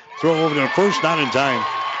base. Throw over to first, not in time.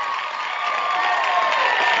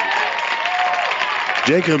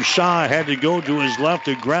 Jacob Shaw had to go to his left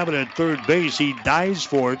to grab it at third base. He dives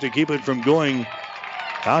for it to keep it from going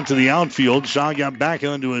out to the outfield. Shaw got back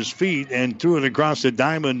onto his feet and threw it across the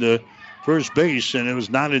diamond to first base, and it was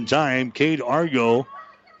not in time. Cade Argo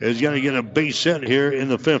is going to get a base hit here in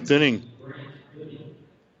the 5th inning.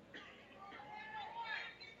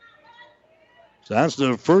 So that's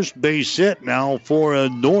the first base hit now for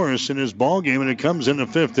Norris in his ball game, and it comes in the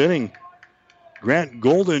 5th inning. Grant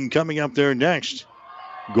Golden coming up there next.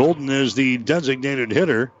 Golden is the designated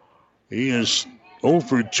hitter. He is 0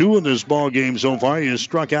 for 2 in this ball game so far. He has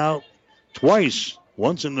struck out twice,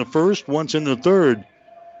 once in the first, once in the third.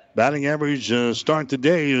 Batting average start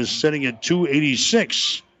today is sitting at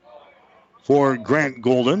 .286 for Grant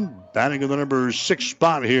Golden, batting in the number 6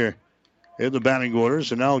 spot here in the batting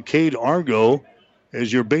orders. And now Cade Argo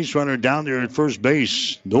is your base runner down there at first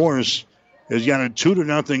base. Norris has got a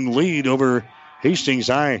 2-0 lead over Hastings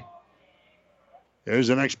High. There's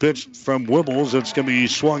the next pitch from Wibbles. It's going to be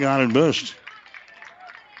swung on and missed.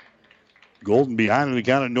 Golden behind in the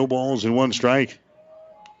count at 0 balls and 1 strike.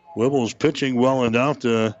 Wibbles pitching well enough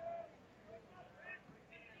to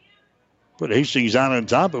put Hastings out on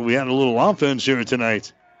top, but we had a little offense here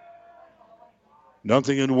tonight.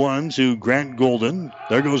 0-1 to Grant Golden.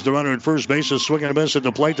 There goes the runner at first base. A swing and a miss at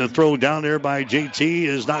the plate. The throw down there by JT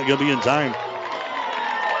is not going to be in time.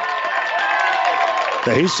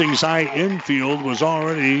 The Hastings High infield was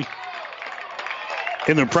already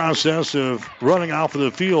in the process of running off of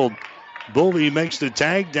the field. Bovey makes the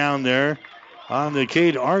tag down there on the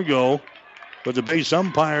Cade Argo, but the base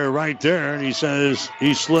umpire right there, and he says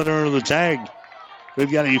he slid under the tag.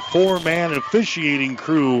 We've got a 4-man officiating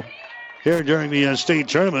crew here during the state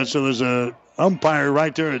tournament, so there's a umpire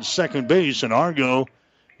right there at second base, and Argo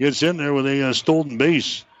gets in there with a stolen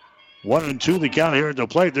base. 1-2 the count here at the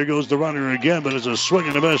plate. There goes the runner again, but it's a swing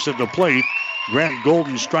and a miss at the plate. Grant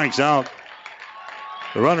Golden strikes out.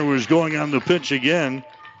 The runner was going on the pitch again.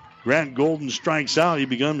 Grant Golden strikes out. He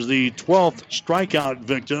becomes the 12th strikeout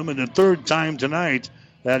victim and the third time tonight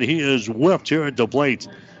that he is whipped here at the plate.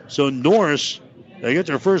 So Norris, they get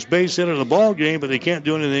their first base hit of the ball game, but they can't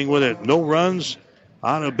do anything with it. No runs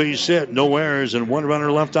on a base hit, no errors, and one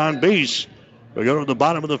runner left on base. We go to the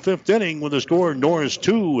bottom of the fifth inning with the score Norris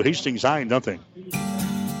 2, Hastings High 0.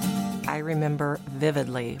 I remember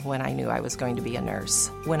vividly when I knew I was going to be a nurse.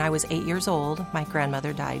 When I was 8 years old, my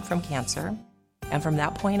grandmother died from cancer. And from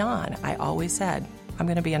that point on, I always said, I'm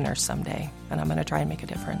going to be a nurse someday, and I'm going to try and make a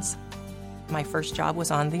difference. My first job was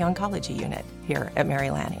on the oncology unit here at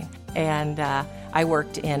Mary Lanning. And I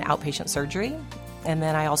worked in outpatient surgery, and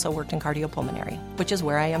then I also worked in cardiopulmonary, which is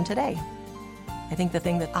where I am today. I think the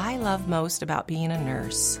thing that I love most about being a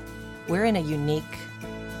nurse, we're in a unique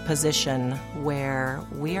position where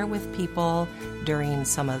we are with people during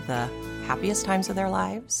some of the happiest times of their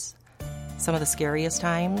lives, some of the scariest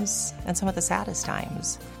times, and some of the saddest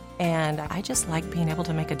times. And I just like being able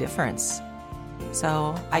to make a difference.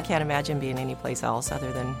 So I can't imagine being anyplace else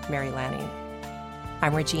other than Mary Lanning.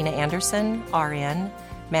 I'm Regina Anderson, RN,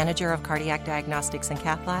 Manager of Cardiac Diagnostics and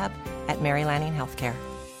Cath Lab at Mary Lanning Healthcare.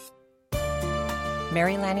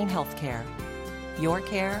 Mary Lanning Healthcare. Your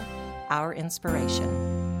care, our inspiration.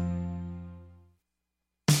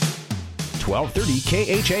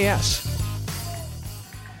 1230 KHAS.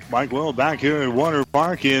 Mike Will back here at Warner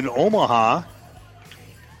Park in Omaha.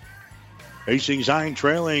 Hastings High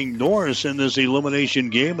trailing Norris in this elimination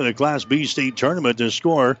game in the Class B state tournament. The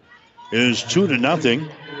score is 2-0.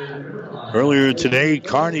 Earlier today,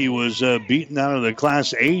 Kearney was beaten out of the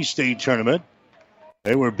Class A state tournament.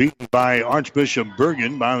 They were beaten by Archbishop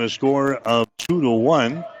Bergen by the score of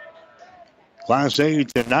 2-1. Class A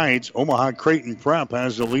tonight, Omaha Creighton Prep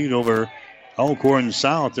has the lead over Elkhorn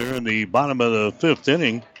South there in the bottom of the fifth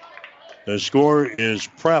inning. The score is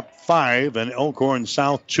Prep 5 and Elkhorn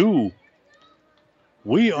South 2.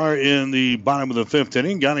 We are in the bottom of the fifth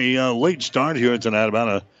inning. Got a late start here tonight,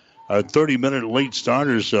 about a 30-minute late start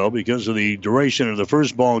or so because of the duration of the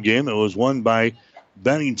first ball game that was won by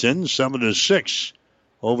Bennington, 7-6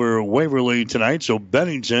 over Waverly tonight. So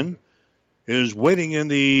Bennington is waiting in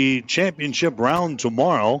the championship round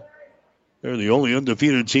tomorrow. They're the only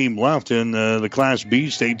undefeated team left in the Class B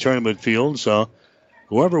state tournament field. So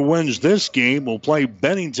whoever wins this game will play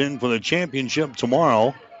Bennington for the championship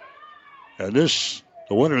tomorrow. And the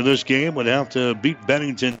winner of this game would have to beat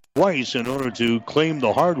Bennington twice in order to claim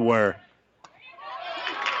the hardware.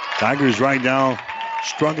 Tigers right now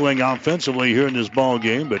struggling offensively here in this ball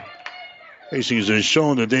game, but Hastings has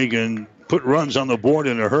shown that they can put runs on the board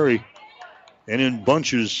in a hurry and in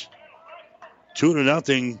bunches.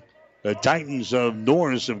 2-0. The Titans of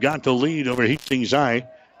Norris have got the lead over Hastings High.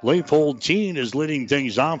 Leif Holteen is leading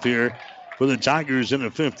things off here for the Tigers in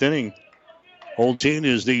the fifth inning. Holteen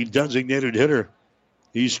is the designated hitter.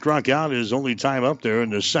 He struck out his only time up there in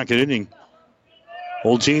the second inning.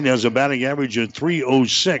 Holteen has a batting average of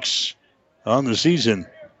 .306 on the season.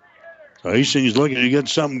 So Hastings looking to get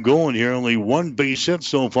something going here. Only one base hit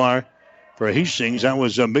so far for Hastings. That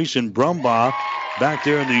was Mason Brumbaugh back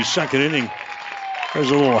there in the second inning.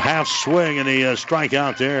 There's a little half swing and a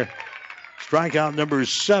strikeout there. Strikeout number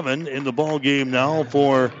 7 in the ball game now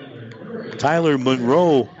for Tyler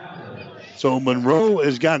Monroe. So Monroe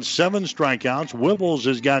has got 7 strikeouts. Whipples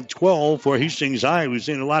has got 12 for Hastings High. We've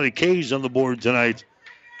seen a lot of Ks on the board tonight.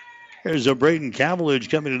 Here's a Braden Cavillage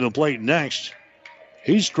coming to the plate next.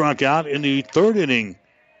 He struck out in the third inning.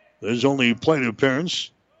 His only plate appearance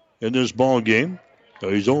in this ball game. So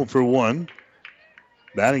he's 0 for 1.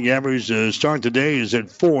 Batting average start today is at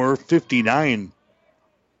 .459.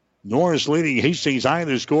 Norris leading Hastings High.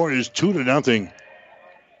 The score is 2-0.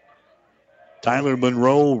 Tyler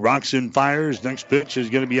Monroe rocks and fires. Next pitch is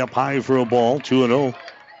going to be up high for a ball. 2-0.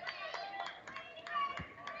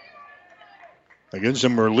 Again,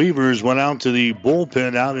 some relievers went out to the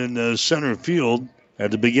bullpen out in the center field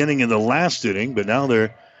at the beginning of the last inning, but now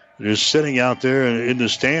they're just sitting out there in the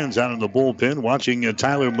stands out in the bullpen watching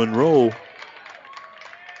Tyler Monroe.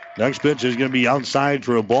 Next pitch is going to be outside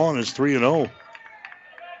for a ball, and it's 3-0.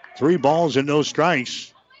 3 balls and no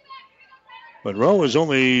strikes. Monroe has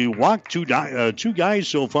only walked two guys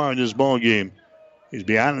so far in this ball game. He's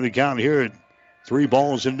behind the count here at 3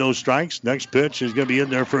 balls and no strikes. Next pitch is going to be in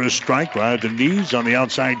there for a strike right at the knees on the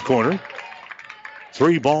outside corner.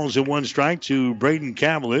 3 balls and 1 strike to Braden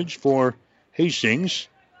Cavillage for Hastings.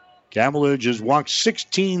 Cavillage has walked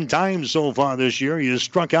 16 times so far this year. He has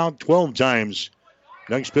struck out 12 times.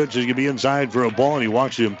 Next pitch is going to be inside for a ball, and he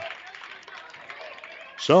walks him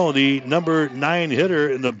So the number 9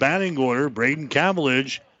 hitter in the batting order, Braden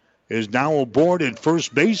Cavillage, is now aboard at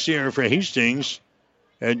first base here for Hastings.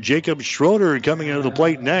 And Jacob Schroeder coming into the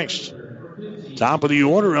plate next. Top of the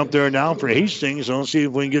order up there now for Hastings. Let's see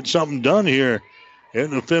if we can get something done here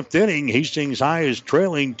in the 5th inning. Hastings High is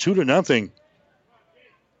trailing 2-0.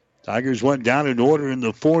 Tigers went down in order in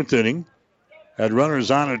the 4th inning. Had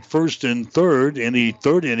runners on at first and third in the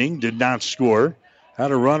 3rd inning, did not score.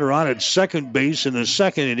 Had a runner on at second base in the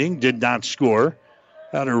 2nd inning, did not score.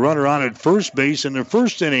 Had a runner on at first base in the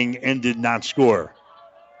 1st inning and did not score.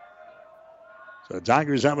 So the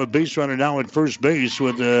Tigers have a base runner now at first base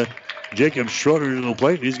with Jacob Schroeder to the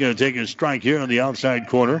plate. He's going to take a strike here on the outside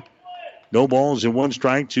corner. No balls and 1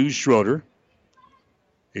 strike to Schroeder.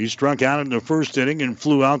 He struck out in the 1st inning and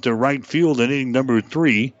flew out to right field in inning number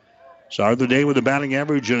 3. Started the day with a batting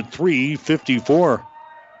average of .354.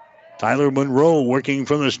 Tyler Monroe working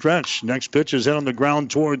from the stretch. Next pitch is hit on the ground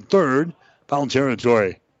toward third. Foul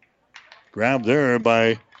territory. Grabbed there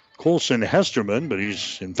by Colson Hesterman, but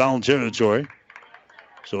he's in foul territory.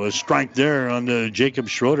 So a strike there on Jacob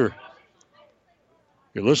Schroeder.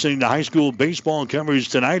 You're listening to high school baseball coverage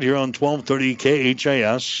tonight here on 1230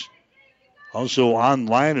 KHAS. Also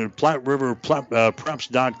online at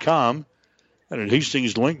PlatteRiverPreps.com and at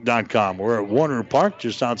HastingsLink.com. We're at Warner Park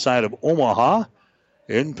just outside of Omaha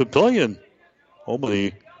in Papillion. Home of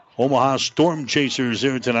the Omaha Storm Chasers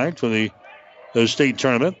here tonight for the state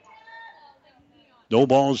tournament. No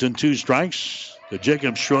balls and 2 strikes. The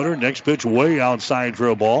Jacob Schroeder, next pitch way outside for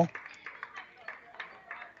a ball.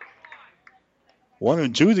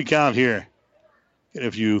 1-2 the count here. And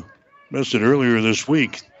if you missed it earlier this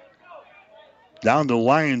week, down to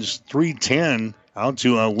Lions 310 out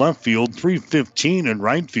to left field, 315 in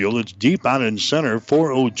right field. It's deep out in center,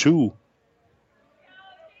 4-0-2.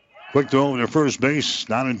 Quick throw over to first base,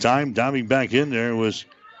 not in time. Diving back in there was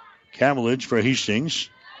Cavillage for Hastings.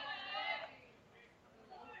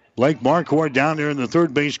 Blake Marquardt down there in the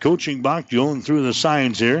third base coaching box, going through the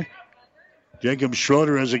signs here. Jacob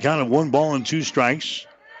Schroeder has a count of 1 ball and 2 strikes.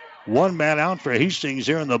 1 man out for Hastings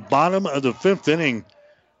here in the bottom of the 5th inning.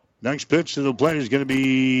 Next pitch to the plate is going to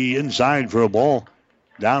be inside for a ball.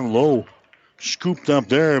 Down low. Scooped up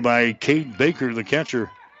there by Cade Baker, the catcher.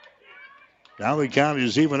 Now the count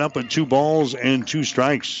is even up at 2 balls and 2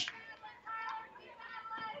 strikes.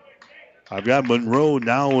 I've got Monroe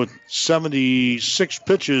now with 76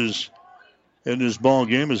 pitches in this ball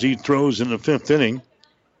game as he throws in the 5th inning.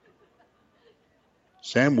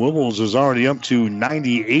 Sam Wibbles is already up to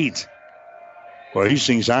 98 for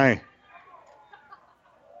Hastings High.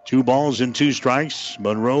 2 balls and 2 strikes.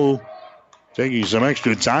 Monroe taking some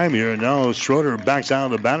extra time here. And now Schroeder backs out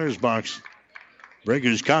of the batter's box. Break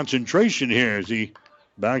his concentration here as he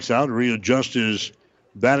backs out to readjust his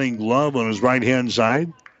batting glove on his right-hand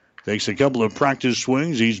side. Takes a couple of practice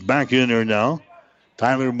swings. He's back in there now.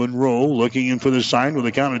 Tyler Monroe looking in for the sign with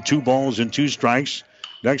a count of 2 balls and 2 strikes.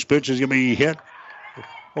 Next pitch is going to be hit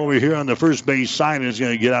over here on the first base side, and it's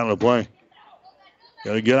going to get out of play.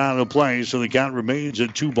 Got to get out of play, so the count remains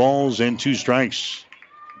at 2 balls and 2 strikes.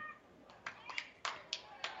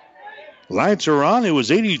 Lights are on. It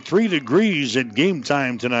was 83 degrees at game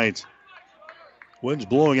time tonight. Winds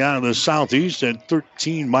blowing out of the southeast at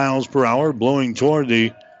 13 miles per hour, blowing toward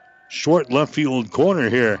the short left field corner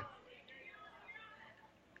here.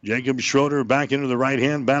 Jacob Schroeder back into the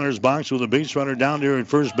right-hand batter's box with a base runner down there at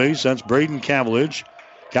first base. That's Braden Cavillage.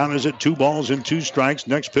 Count is at 2 balls and 2 strikes.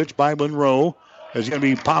 Next pitch by Monroe is going to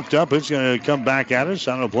be popped up. It's going to come back at us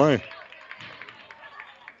out of play.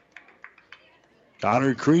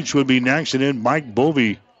 Connor Creech would be next, and then Mike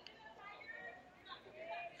Bovey.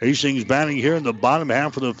 Hastings batting here in the bottom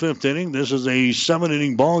half of the 5th inning. This is a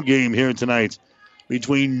 7-inning ball game here tonight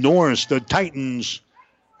between Norris, the Titans,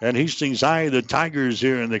 and Hastings High, the Tigers,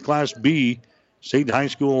 here in the Class B State High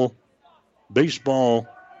School Baseball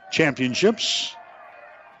Championships.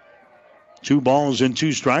 2 balls and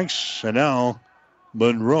 2 strikes. And now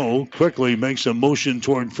Monroe quickly makes a motion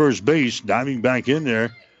toward first base. Diving back in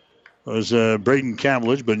there was Braden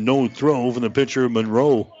Cavillage, but no throw from the pitcher,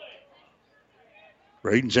 Monroe.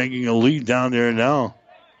 Braden taking a lead down there now.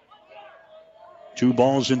 2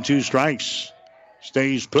 balls and 2 strikes.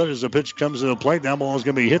 Stays put as the pitch comes to the plate. That ball is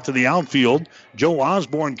going to be hit to the outfield. Joe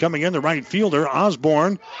Osborne coming in, the right fielder.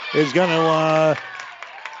 Osborne is going to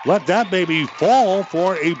let that baby fall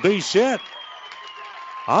for a base hit.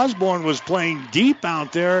 Osborne was playing deep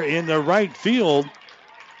out there in the right field,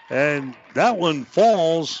 and that one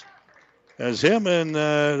falls as him and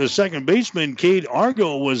the second baseman, Cade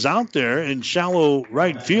Argo, was out there in shallow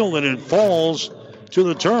right field, and it falls to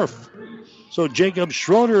the turf. So Jacob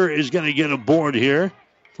Schroeder is going to get aboard here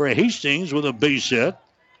for Hastings with a base hit.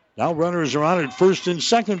 Now runners are on at first and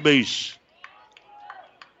second base.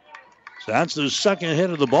 So that's the second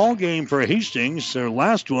hit of the ball game for Hastings. Their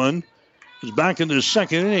last one is back in the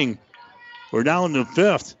second inning. We're now in the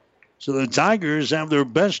fifth. So the Tigers have their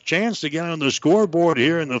best chance to get on the scoreboard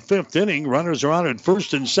here in the fifth inning. Runners are on at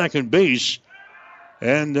first and second base.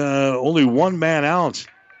 And only one man out.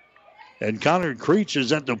 And Connor Creech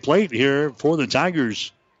is at the plate here for the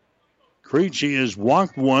Tigers. Creech, he has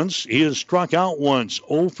walked once. He has struck out once.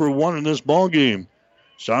 0 for 1 in this ball game.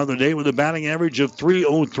 Started the day with a batting average of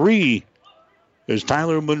 .303. As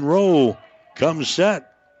Tyler Monroe comes set.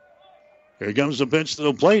 Here comes the pitch to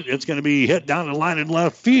the plate. It's going to be hit down the line in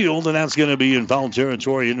left field, and that's going to be in foul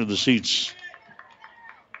territory into the seats.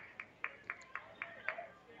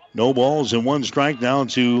 No balls and one strike down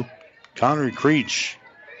to Connor Creech.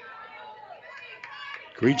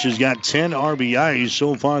 Creech has got 10 RBIs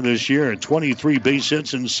so far this year, 23 base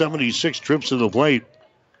hits and 76 trips to the plate.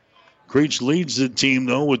 Creech leads the team,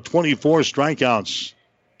 though, with 24 strikeouts.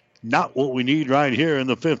 Not what we need right here in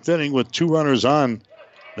the fifth inning with 2 runners on.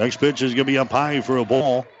 Next pitch is going to be up high for a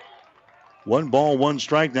ball. 1 ball, 1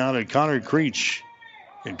 strike now to Connor Creech.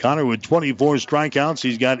 And Connor with 24 strikeouts.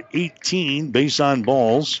 He's got 18 base on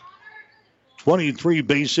balls, 23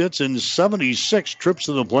 base hits, and 76 trips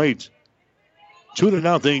to the plate.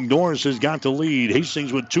 2-0. Norris has got the lead.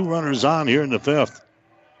 Hastings with 2 runners on here in the fifth.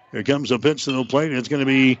 Here comes a pitch to the plate. It's going to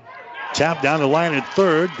be tapped down the line at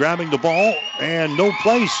third, grabbing the ball, and no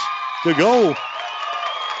place to go.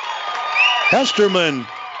 Hesterman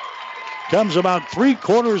comes about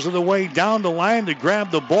 3/4 of the way down the line to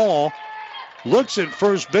grab the ball. Looks at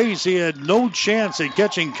first base. He had no chance at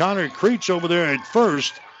catching Connor Creech over there at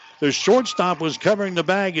first. The shortstop was covering the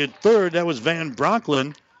bag at third. That was Van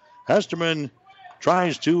Brocklin. Hesterman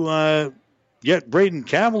tries to get Braden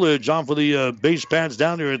Cavillage off of the base pads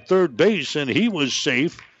down there at third base, and he was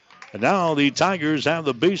safe. And now the Tigers have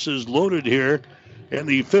the bases loaded here in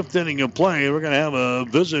the fifth inning of play. We're going to have a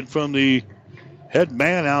visit from the head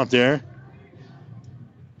man out there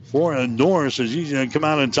for Norris as he's going to come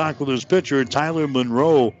out and talk with his pitcher, Tyler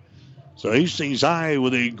Monroe. So Hastings High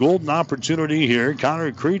with a golden opportunity here.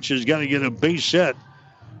 Connor Creech has got to get a base hit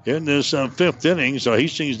in this fifth inning. So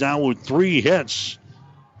Hastings now with 3 hits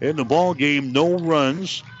in the ball game, no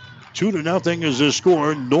runs. 2-0 is the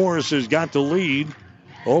score. Norris has got the lead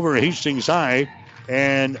over Hastings High.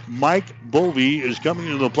 And Mike Bovey is coming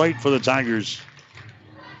to the plate for the Tigers.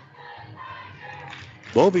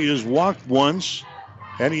 Bovey has walked once,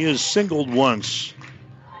 and he has singled once.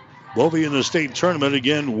 Bovey in the state tournament,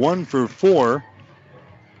 again, 1 for 4.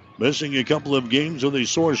 Missing a couple of games with a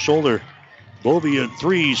sore shoulder. Bovey a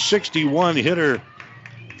 .361 hitter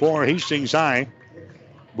for Hastings High.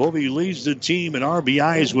 Bovey leads the team in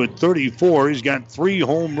RBIs with 34. He's got 3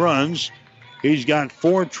 home runs. He's got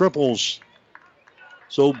 4 triples.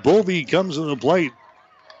 So Bovey comes to the plate.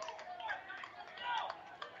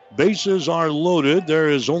 Bases are loaded. There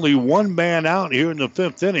is only 1 man out here in the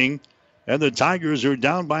fifth inning, and the Tigers are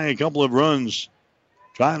down by a couple of runs.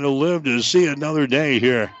 Trying to live to see another day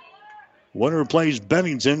here. Winner plays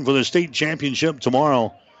Bennington for the state championship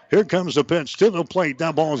tomorrow. Here comes the pitch to the plate.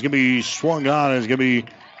 That ball is going to be swung on. It's going to be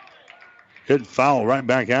hit foul right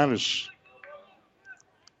back at us.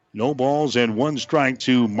 No balls and 1 strike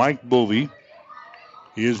to Mike Bovey.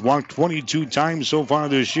 He has walked 22 times so far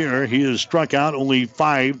this year. He has struck out only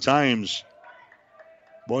 5 times.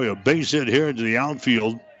 Boy, a base hit here into the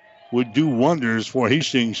outfield would do wonders for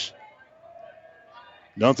Hastings.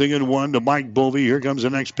 0-1 to Mike Bovey. Here comes the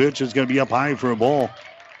next pitch. It's going to be up high for a ball.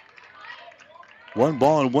 1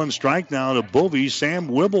 ball and 1 strike now to Bovey. Sam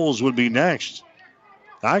Wibbles would be next.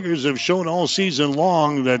 Tigers have shown all season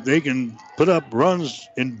long that they can put up runs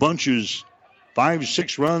in bunches.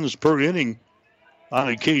 5-6 runs per inning on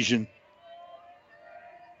occasion.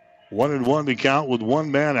 1-1 the count with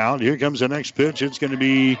 1 man out. Here comes the next pitch. It's going to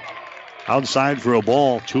be outside for a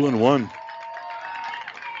ball. 2-1.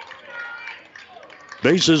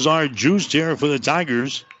 Bases are juiced here for the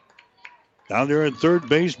Tigers. Down there at third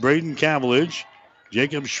base, Braden Cavillage.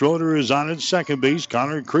 Jacob Schroeder is on at second base.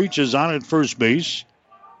 Connor Creech is on at first base.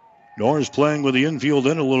 Norris playing with the infield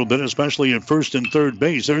in a little bit, especially at first and third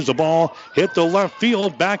base. There's the ball. Hit the left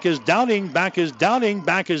field. Back is doubting. Back is doubting.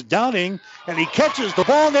 Back is doubting. And he catches the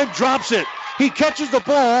ball and then drops it. He catches the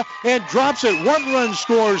ball and drops it. 1 run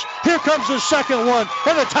scores. Here comes the second one.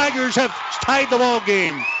 And the Tigers have tied the ball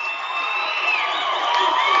game.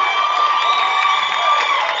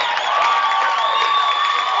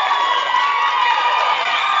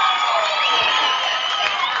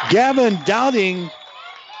 Gavin Dowding,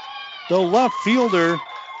 the left fielder,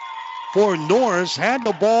 for Norris had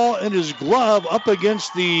the ball in his glove up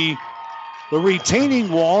against the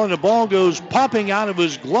retaining wall, and the ball goes popping out of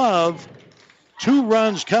his glove. 2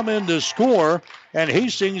 runs come in to score, and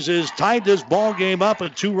Hastings has tied this ball game up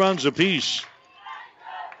at 2 runs apiece.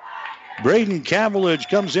 Braden Cavillage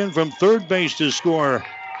comes in from third base to score.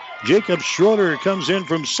 Jacob Schroeder comes in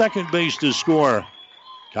from second base to score.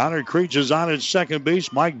 Connor Creech is on at second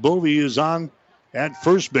base. Mike Bovey is on at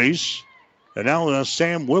first base. And now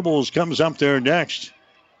Sam Wibbles comes up there next.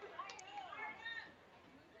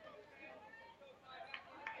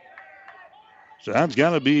 So that's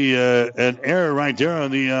got to be an error right there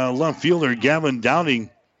on the left fielder, Gavin Downing.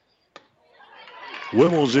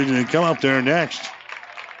 Wibbles is going to come up there next.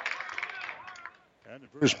 And the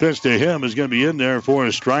first pitch to him is going to be in there for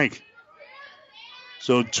a strike.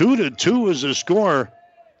 So 2-2 is the score.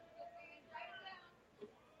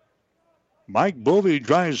 Mike Bovey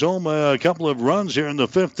drives home a couple of runs here in the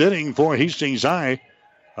 5th inning for Hastings High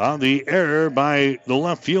on the error by the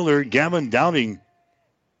left fielder, Gavin Downing.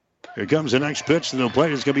 Here comes the next pitch to the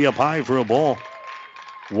plate. It's going to be up high for a ball.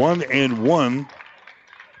 1-1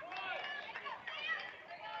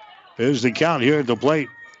 is the count here at the plate.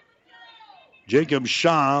 Jacob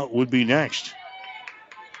Shaw would be next.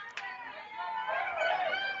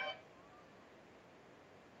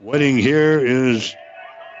 Waiting here is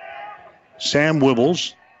Sam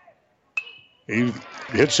Wibbles. He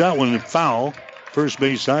hits that one foul, first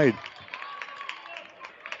base side.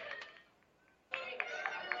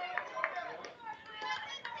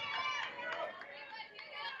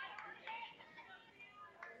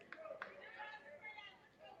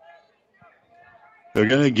 They're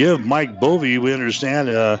going to give Mike Bovey, we understand,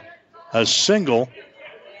 a single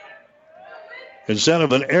instead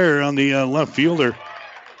of an error on the left fielder.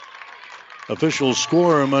 Official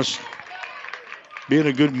scorer must be in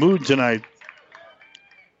a good mood tonight.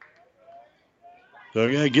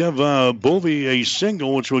 They're going to give Bovey a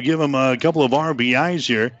single, which will give him a couple of RBIs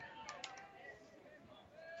here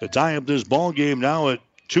to tie up this ball game now at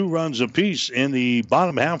 2 runs apiece in the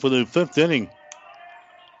bottom half of the 5th inning.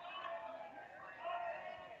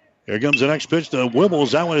 Here comes the next pitch to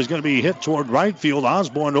Wibbles. That one is going to be hit toward right field.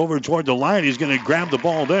 Osborne over toward the line. He's going to grab the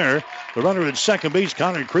ball there. The runner at second base,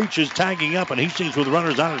 Connor Creech, is tagging up, and Hastings with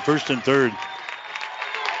runners on at first and third.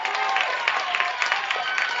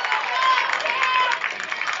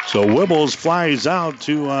 So Wibbles flies out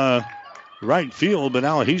to right field, but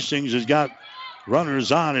now Hastings has got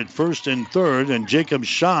runners on at first and third, and Jacob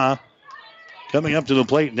Shaw coming up to the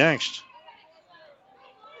plate next.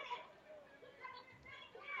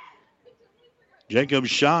 Jacob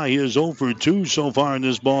Shaw, he is 0 for 2 so far in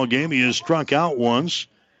this ball game. He has struck out once,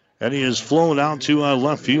 and he has flown out to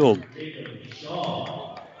left field.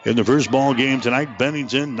 In the first ball game tonight,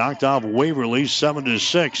 Bennington knocked off Waverly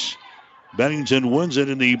 7-6. Bennington wins it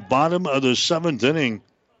in the bottom of the 7th inning.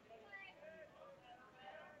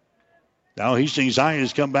 Now Hastings High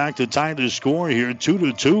has come back to tie the score here,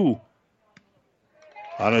 2-2.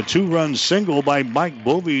 On a 2-run single by Mike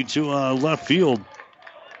Bovey to left field.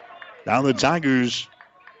 Now the Tigers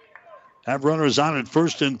have runners on at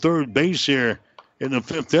first and third base here in the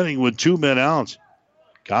 5th inning with 2 men out.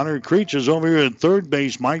 Connor Creech is over here at third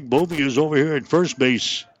base. Mike Bovey is over here at first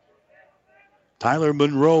base. Tyler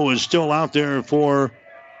Monroe is still out there for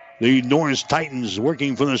the Norris Titans,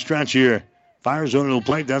 working from the stretch here. Fires under the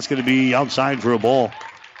plate. That's going to be outside for a ball.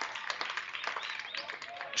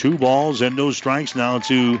 2 balls and no strikes now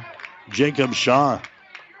to Jacob Shaw.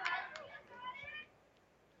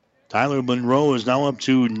 Tyler Monroe is now up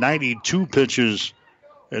to 92 pitches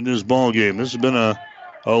in this ball game. This has been a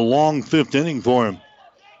long 5th inning for him.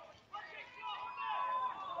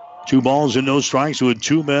 2 balls and no strikes with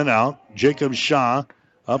 2 men out. Jacob Shaw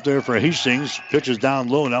up there for Hastings. Pitches down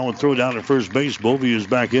low. Now will throw down to first base. Bovey is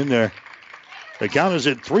back in there. The count is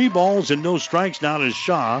at 3 balls and no strikes now to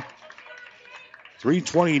Shaw.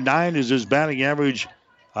 .329 is his batting average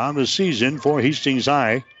on the season for Hastings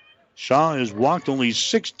High. Shaw has walked only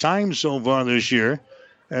 6 times so far this year,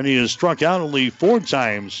 and he has struck out only 4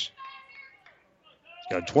 times.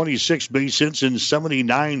 He's got 26 base hits and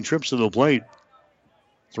 79 trips to the plate.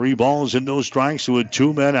 3 balls and no strikes with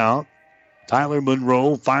 2 men out. Tyler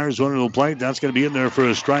Monroe fires one to the plate. That's going to be in there for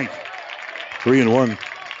a strike. 3-1.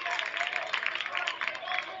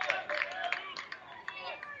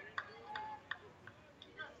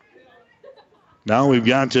 Now we've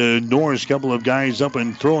got Norris, a couple of guys up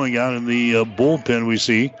and throwing out in the bullpen we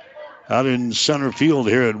see out in center field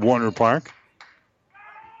here at Warner Park.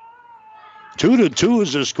 2-2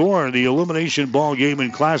 is the score. The elimination ball game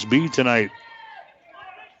in Class B tonight.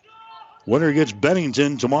 Winner gets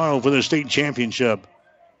Bennington tomorrow for the state championship.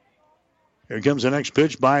 Here comes the next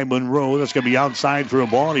pitch by Monroe. That's going to be outside for a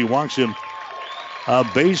ball, and he walks him a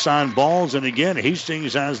base on balls. And again,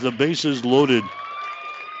 Hastings has the bases loaded.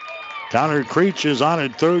 Connor Creech is on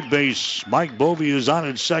at third base. Mike Bovey is on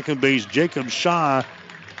at second base. Jacob Shaw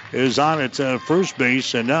is on at first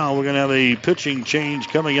base. And now we're going to have a pitching change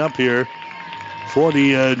coming up here for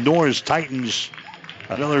the Norris Titans.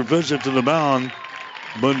 Another visit to the mound.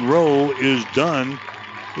 Monroe is done.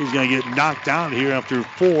 He's going to get knocked out here after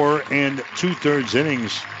 4 2/3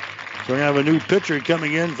 innings. So we're going to have a new pitcher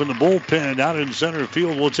coming in from the bullpen out in center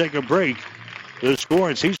field. We'll take a break. The score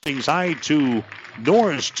is Hastings High 2,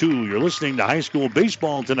 Norris 2. You're listening to high school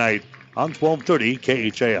baseball tonight on 1230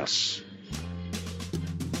 KHAS.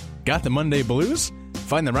 Got the Monday blues?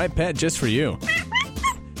 Find the right pet just for you.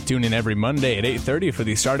 Tune in every Monday at 8:30 for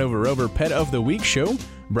the Start Over Rover Pet of the Week show,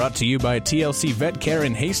 brought to you by TLC Vet Care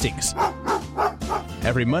in Hastings.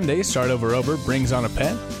 Every Monday, Start Over Rover brings on a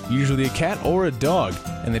pet, usually a cat or a dog,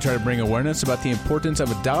 and they try to bring awareness about the importance of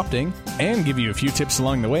adopting and give you a few tips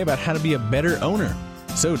along the way about how to be a better owner.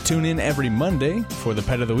 So tune in every Monday for the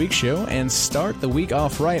Pet of the Week show and start the week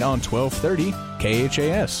off right on 1230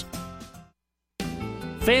 KHAS.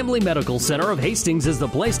 Family Medical Center of Hastings is the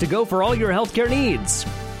place to go for all your healthcare needs.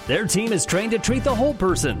 Their team is trained to treat the whole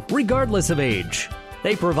person, regardless of age.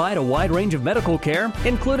 They provide a wide range of medical care,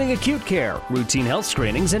 including acute care, routine health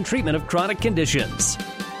screenings, and treatment of chronic conditions.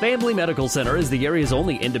 Family Medical Center is the area's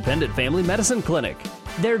only independent family medicine clinic.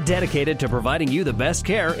 They're dedicated to providing you the best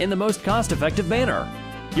care in the most cost-effective manner.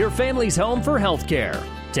 Your family's home for health care.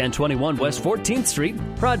 1021 West 14th Street,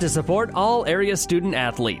 proud to support all area student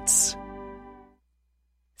athletes.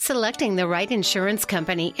 Selecting the right insurance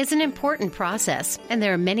company is an important process, and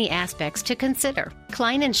there are many aspects to consider.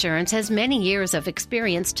 Klein Insurance has many years of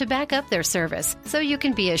experience to back up their service, so you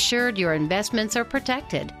can be assured your investments are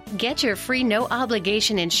protected. Get your free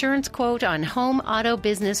no-obligation insurance quote on home, auto,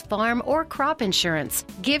 business, farm, or crop insurance.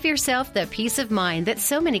 Give yourself the peace of mind that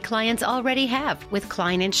so many clients already have with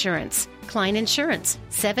Klein Insurance. Klein Insurance,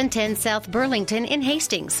 710 South Burlington in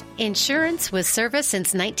Hastings. Insurance with service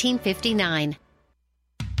since 1959.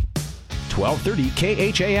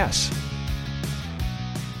 1230 KHAS.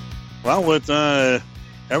 Well, with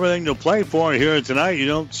everything to play for here tonight, you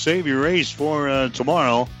don't save your race for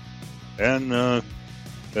tomorrow. And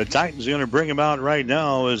the Titans are going to bring him out right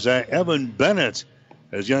now as Evan Bennett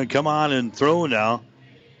is going to come on and throw now.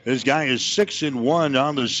 This guy is 6-1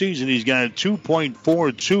 on the season. He's got a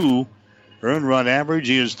 2.42 earned run average.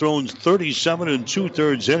 He has thrown 37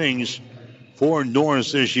 2/3 innings for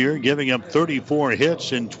Norris this year, giving up 34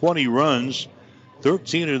 hits and 20 runs.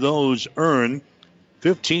 13 of those earned,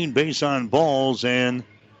 15 base on balls, and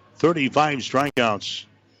 35 strikeouts.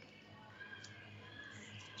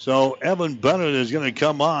 So Evan Bennett is going to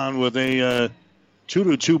come on with a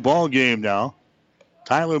 2-2 ball game now.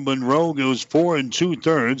 Tyler Monroe goes 4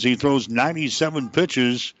 2/3. He throws 97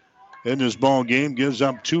 pitches in this ball game, gives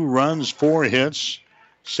up 2 runs, 4 hits,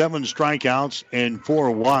 7 strikeouts, and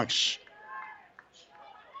 4 walks.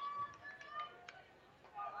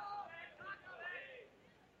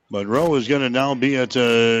 Monroe is going to now be at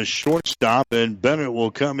shortstop, and Bennett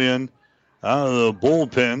will come in out of the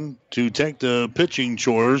bullpen to take the pitching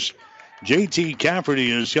chores. J.T.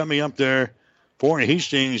 Cafferty is coming up there for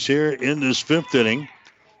Hastings here in this 5th inning.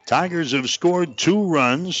 Tigers have scored 2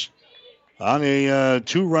 runs on a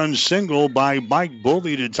 2-run single by Mike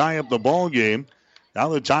Bovey to tie up the ball game. Now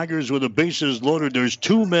the Tigers with the bases loaded. There's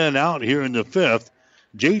 2 men out here in the 5th.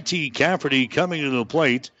 J.T. Cafferty coming to the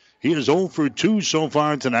plate. He is 0 for 2 so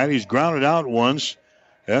far tonight. He's grounded out once,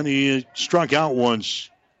 and he struck out once.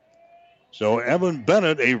 So Evan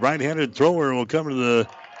Bennett, a right-handed thrower, will come to the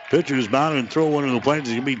pitcher's mound and throw one of the plate. He's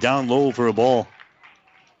going to be down low for a ball.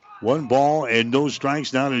 1 ball and no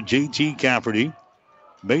strikes now to J.T. Cafferty.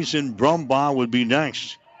 Mason Brumbaugh would be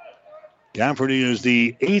next. Cafferty is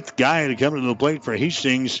the 8th guy to come to the plate for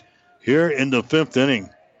Hastings here in the 5th inning.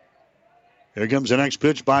 Here comes the next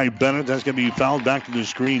pitch by Bennett. That's going to be fouled back to the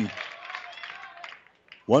screen.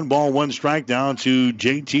 1 ball, 1 strike down to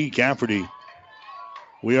J.T. Cafferty.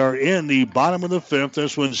 We are in the bottom of the 5th.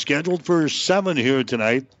 This one's scheduled for 7 here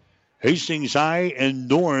tonight. Hastings High and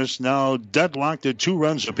Norris now deadlocked at 2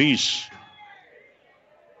 runs apiece.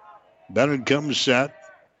 Bennett comes set.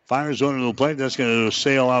 Fires one to the plate. That's going to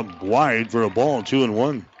sail out wide for a ball,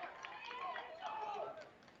 2-1.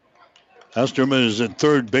 Hesterman is at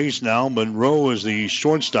third base now. Monroe is the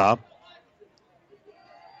shortstop.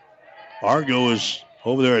 Argo is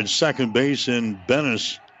over there at second base, and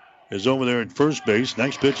Bennis is over there at first base.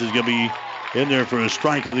 Next pitch is going to be in there for a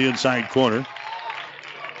strike to the inside corner.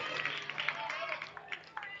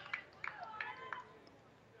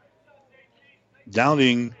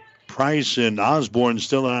 Downing, Price, and Osborne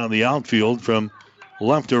still out of the outfield from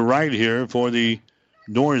left to right here for the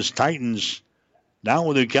Norris Titans. Now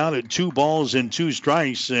with a count at 2 balls and 2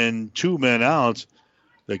 strikes and 2 men out,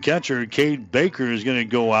 the catcher, Cade Baker, is going to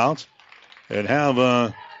go out and have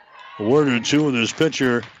a word or two with his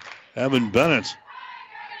pitcher, Evan Bennett.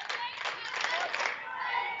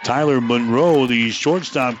 Tyler Monroe, the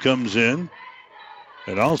shortstop, comes in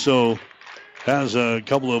and also has a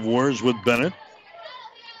couple of words with Bennett.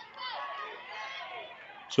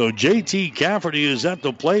 So J.T. Cafferty is at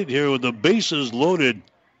the plate here with the bases loaded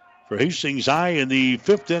for Hastings High in the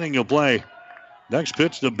 5th inning of play. Next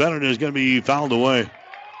pitch to Bennett is going to be fouled away.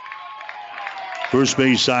 First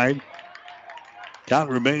base side. Count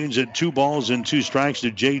remains at 2 balls and 2 strikes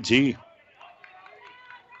to J.T.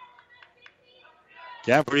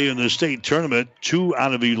 Cafferty in the state tournament, 2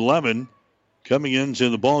 out of 11 coming into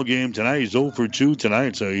the ball game tonight. He's 0 for 2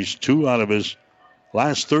 tonight, so he's 2 out of his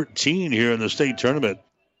last 13 here in the state tournament.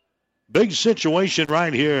 Big situation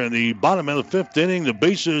right here in the bottom of the 5th inning. The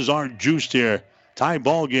bases aren't juiced here. Tie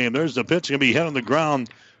ball game. There's the pitch. Going to be hit on the ground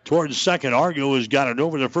towards second. Argo has got it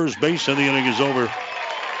over the first base, and the inning is over.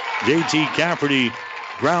 J.T. Cafferty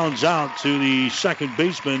grounds out to the second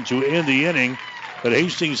baseman to end the inning. But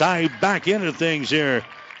Hastings High back into things here.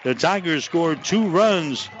 The Tigers scored 2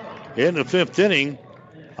 runs in the 5th inning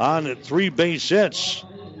on 3 base hits.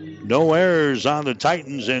 No errors on the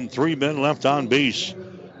Titans and 3 men left on base.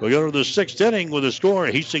 We go to the 6th inning with a score: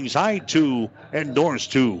 Hastings High 2 and Norris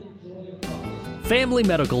 2. Family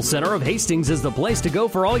Medical Center of Hastings is the place to go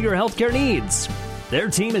for all your healthcare needs. Their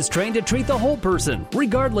team is trained to treat the whole person,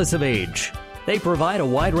 regardless of age. They provide a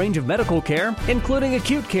wide range of medical care, including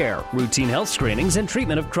acute care, routine health screenings, and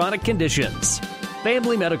treatment of chronic conditions.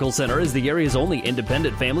 Family Medical Center is the area's only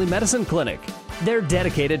independent family medicine clinic. They're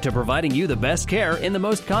dedicated to providing you the best care in the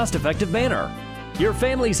most cost-effective manner. Your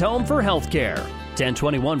family's home for health care.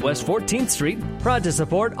 1021 West 14th Street, proud to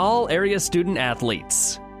support all area student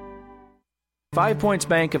athletes. 5 Points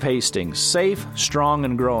Bank of Hastings, safe, strong,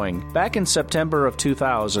 and growing. Back in September of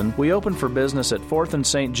 2000, we opened for business at 4th and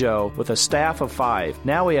St. Joe with a staff of 5.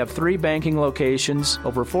 Now we have 3 banking locations,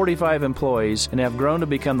 over 45 employees, and have grown to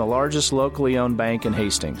become the largest locally owned bank in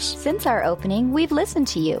Hastings. Since our opening, we've listened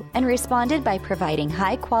to you and responded by providing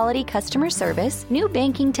high-quality customer service, new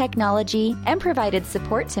banking technology, and provided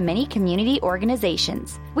support to many community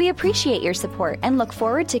organizations. We appreciate your support and look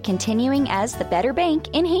forward to continuing as the better bank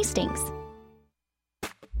in Hastings.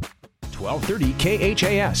 1230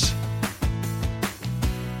 KHAS.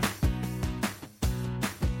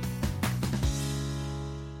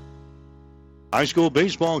 High school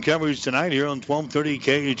baseball coverage tonight here on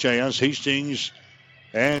 1230 KHAS. Hastings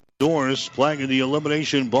and Norris playing in the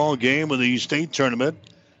elimination ball game of the state tournament.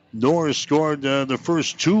 Norris scored the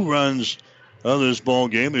first 2 runs of this ball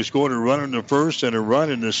game. They scored a run in the first and a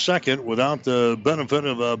run in the second without the benefit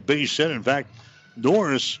of a base hit. In fact,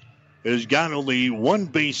 Norris has got only 1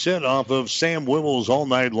 base hit off of Sam Wibbles all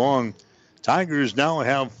night long. Tigers now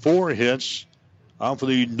have 4 hits off of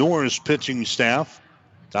the Norris pitching staff.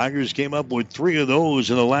 Tigers came up with 3 of those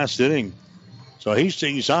in the last inning. So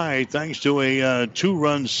Hastings High, thanks to a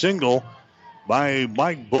 2-run single by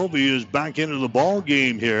Mike Bovey, is back into the ball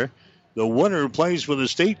game here. The winner plays for the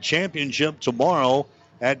state championship tomorrow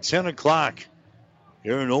at 10 o'clock.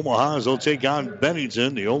 Here in Omaha, as they'll take on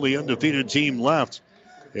Bennington, the only undefeated team left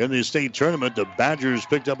in the state tournament. The Badgers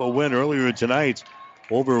picked up a win earlier tonight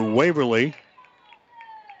over Waverly,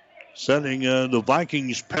 sending the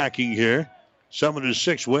Vikings packing here.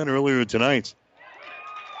 7-6 win earlier tonight.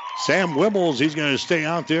 Sam Wibbles, he's going to stay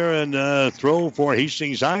out there and throw for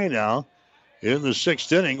Hastings High now. In the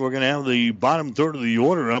 6th inning, we're going to have the bottom third of the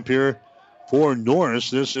order up here for Norris.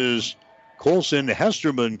 This is Colson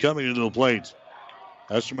Hesterman coming to the plate.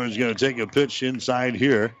 Hesterman's going to take a pitch inside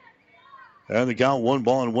here. And the count 1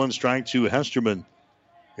 ball and 1 strike to Hesterman.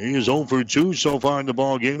 He is 0 for 2 so far in the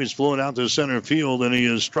ball game. He's flown out to center field, and he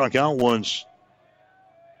has struck out once.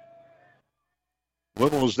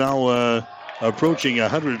 Whipple's now approaching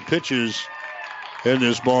 100 pitches in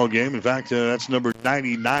this ball game. In fact, that's number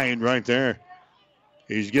 99 right there.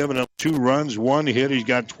 He's given up 2 runs, 1 hit. He's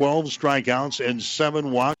got 12 strikeouts and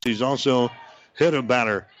 7 walks. He's also hit a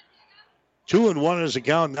batter. 2-1 is the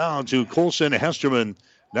count now to Colson Hesterman.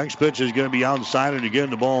 Next pitch is going to be outside, and again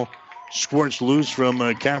the ball squirts loose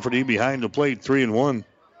from Cafferty behind the plate. 3-1.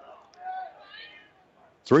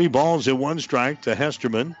 3 balls and 1 strike to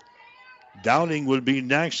Hesterman. Downing would be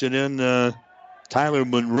next, and then Tyler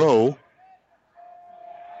Monroe.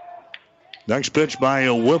 Next pitch by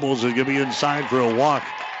Wibbles is going to be inside for a walk.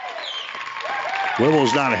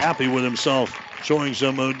 Wibbles not happy with himself, showing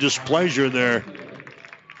some displeasure there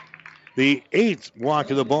the 8th walk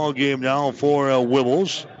of the ball game now for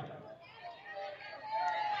Wibbles.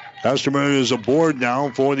 Customer is aboard now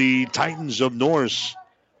for the Titans of Norris.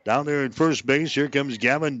 Down there at first base, here comes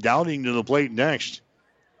Gavin Dowding to the plate next.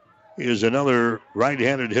 Is another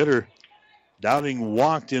right-handed hitter. Dowding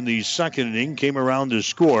walked in the second inning, came around to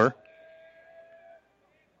score.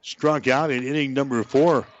 Struck out in inning number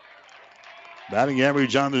 4. Batting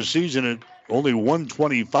average on the season at only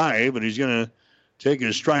 125, and he's going to take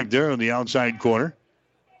a strike there on the outside corner.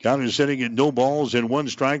 Count is sitting at no balls and 1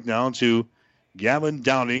 strike now to Gavin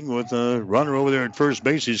Dowding with a runner over there at first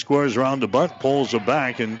base. He squares around the butt, pulls it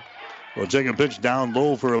back, and will take a pitch down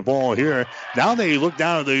low for a ball here. Now they look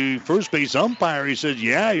down at the first base umpire. He says,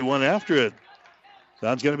 yeah, he went after it.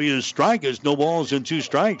 That's going to be a strike. It's no balls and 2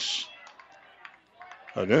 strikes.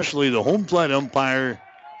 Initially, the home plate umpire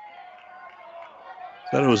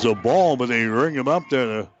said it was a ball, but they ring him up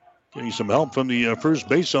there, getting some help from the first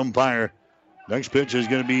base umpire. Next pitch is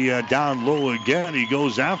going to be down low again. He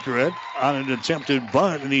goes after it on an attempted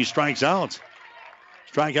bunt, and he strikes out.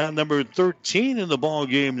 Strikeout number 13 in the ball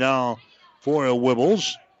game now for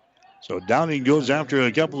Wibbles. So Downing goes after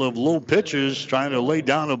a couple of low pitches, trying to lay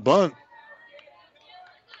down a bunt.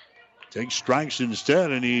 Takes strikes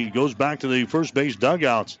instead, and he goes back to the first base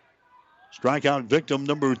dugout. Strikeout victim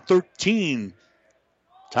number 13.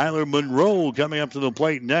 Tyler Monroe coming up to the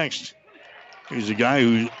plate next. He's a guy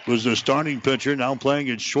who was the starting pitcher, now playing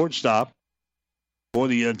at shortstop for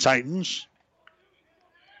the Titans.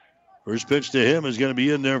 First pitch to him is going to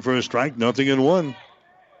be in there for a strike, 0-1.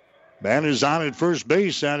 Man is on at first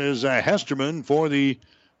base. That is Hesterman for the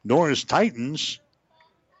Norris Titans.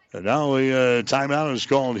 And now a timeout is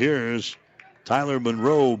called here as Tyler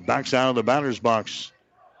Monroe backs out of the batter's box.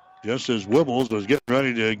 Just as Wibbles was getting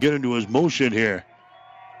ready to get into his motion here.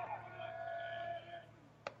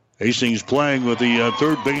 Hastings playing with the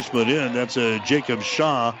third baseman in. That's Jacob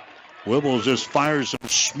Shaw. Wibbles just fires some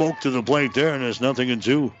smoke to the plate there, and it's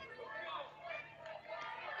 0-2.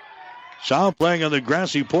 Shaw playing on the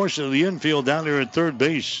grassy portion of the infield down there at third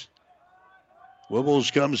base.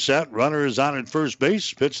 Wibbles comes set. Runner is on at first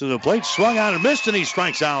base. Pitch to the plate. Swung out and missed, and he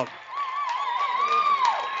strikes out.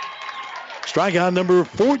 Strikeout number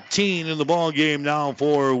 14 in the ball game now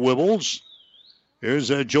for Wibbles. Here's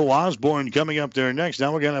Joe Osborne coming up there next.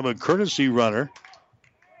 Now we're going to have a courtesy runner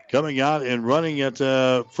coming out and running at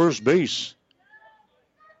first base.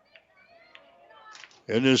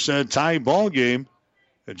 In this tie ball game,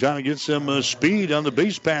 trying to get some speed on the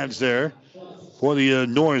base pads there for the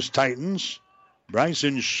Norris Titans.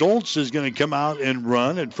 Bryson Schultz is going to come out and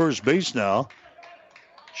run at first base now.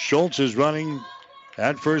 Schultz is running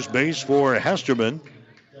at first base for Hesterman.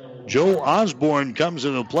 Joe Osborne comes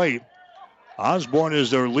to the plate. Osborne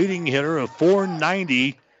is their leading hitter, a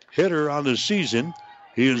 .490 hitter on the season.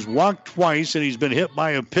 He has walked twice, and he's been hit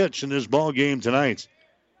by a pitch in this ball game tonight.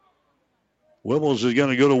 Wibbles is going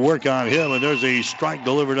to go to work on him, and there's a strike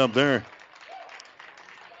delivered up there.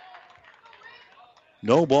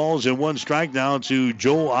 No balls and 1 strike now to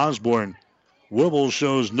Joe Osborne. Wibbles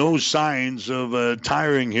shows no signs of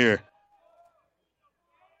tiring here.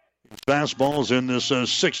 Fastballs in this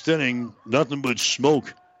 6th inning, nothing but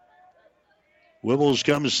smoke. Wibbles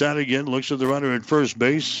comes set again, looks at the runner at first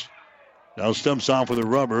base. Now stumps off with a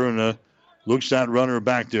rubber and looks that runner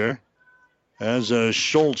back there. As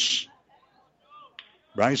Schultz,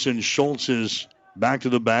 Bryson Schultz is back to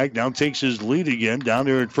the bag. Now takes his lead again down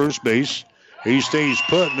there at first base. He stays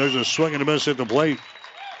put, and there's a swing and a miss at the plate.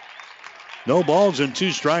 No balls and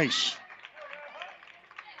 2 strikes.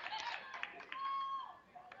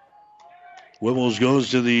 Wibbles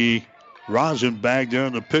goes to the rosin bag there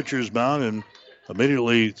on the pitcher's mound and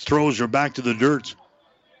immediately throws her back to the dirt.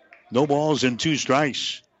 No balls and 2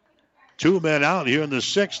 strikes. 2 men out here in the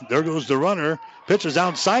 6th. There goes the runner. Pitches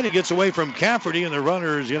outside. It gets away from Cafferty, and the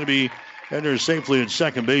runner is going to be in there safely at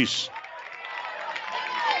second base.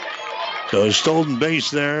 So a stolen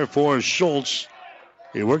base there for Schultz.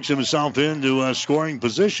 He works himself into a scoring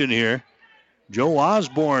position here. Joe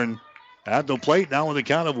Osborne at the plate now with a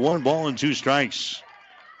count of 1 ball and 2 strikes.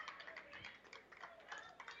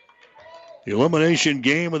 The elimination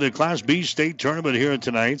game of the Class B state tournament here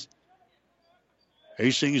tonight.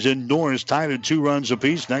 Hastings and Norris tied at 2 runs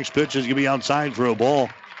apiece. Next pitch is going to be outside for a ball.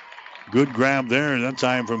 Good grab there, that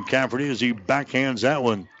time from Cafferty as he backhands that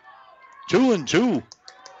one. 2-2.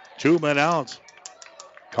 2 men out.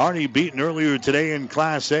 Kearney beaten earlier today in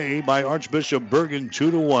Class A by Archbishop Bergen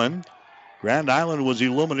 2-1. Grand Island was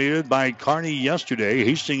eliminated by Kearney yesterday.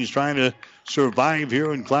 Hastings trying to survive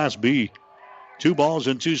here in Class B. 2 balls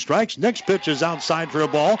and 2 strikes. Next pitch is outside for a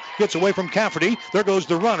ball. Gets away from Cafferty. There goes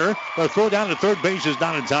the runner. The throw down to third base is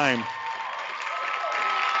not in time.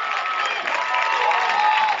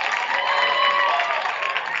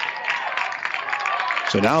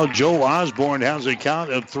 So now Joe Osborne has a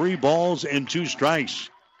count of 3 balls and 2 strikes.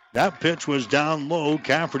 That pitch was down low.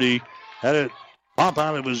 Cafferty had it pop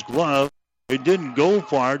out of his glove. It didn't go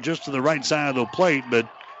far, just to the right side of the plate,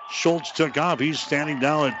 but Schultz took off. He's standing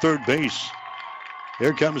down at third base.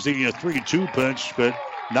 Here comes the 3-2 pitch, but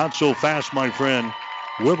not so fast, my friend.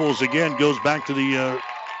 Wibbles again goes back to the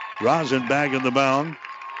rosin bag on the mound.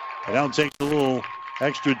 And now takes a little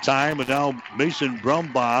extra time, and now Mason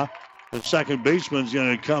Brumbaugh, the second baseman, is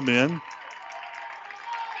going to come in.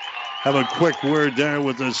 Have a quick word there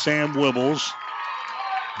with Sam Wibbles.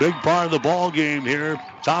 Big part of the ball game here.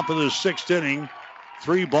 Top of the 6th inning.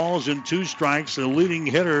 3 balls and 2 strikes. The leading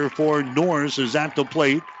hitter for Norris is at the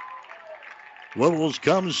plate. Wibbles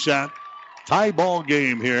comes set. Tie ball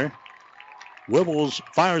game here. Wibbles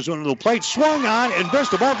fires into the plate. Swung on and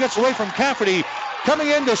missed. The ball gets away from Cafferty. Coming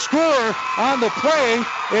in to score on the play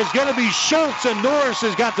is going to be Schultz, and Norris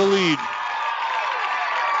has got the lead.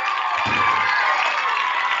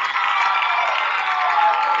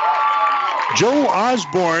 Joe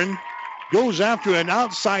Osborne goes after an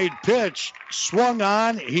outside pitch. Swung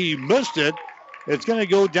on. He missed it. It's going to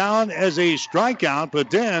go down as a strikeout,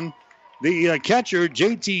 but then the catcher,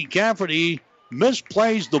 J.T. Cafferty,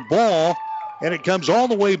 misplays the ball, and it comes all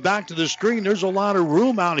the way back to the screen. There's a lot of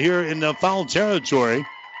room out here in the foul territory.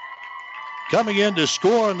 Coming in to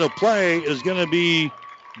score on the play is going to be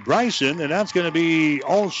Bryson, and that's going to be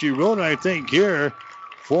all she wrote, I think, here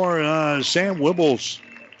for Sam Wibbles.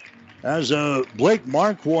 As Blake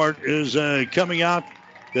Marquardt is coming out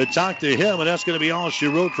to talk to him, and that's going to be all she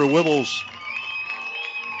wrote for Wibbles.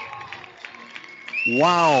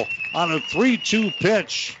 Wow. On a 3-2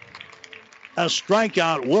 pitch, a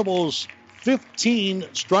strikeout. Wibbles 15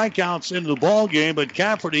 strikeouts in the ball game, but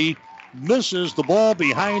Cafferty misses the ball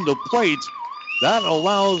behind the plate. That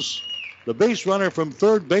allows the base runner from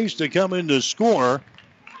third base to come in to score.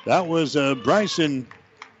 That was Bryson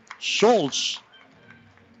Schultz.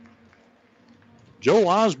 Joe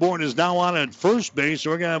Osborne is now on at first base,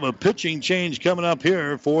 so we're going to have a pitching change coming up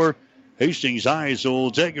here for Hastings High. So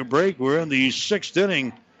we'll take a break. We're in the 6th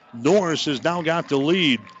inning. Norris has now got the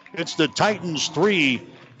lead. It's the Titans 3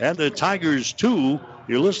 and the Tigers 2.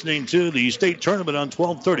 You're listening to the state tournament on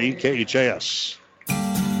 1230 KHAS.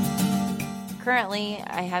 Currently,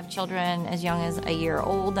 I have children as young as a year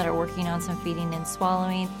old that are working on some feeding and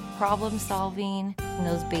swallowing, problem solving, and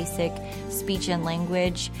those basic speech and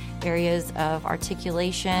language areas of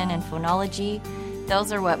articulation and phonology.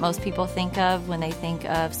 Those are what most people think of when they think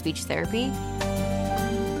of speech therapy.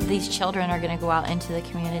 These children are going to go out into the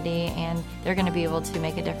community and they're going to be able to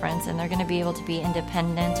make a difference, and they're going to be able to be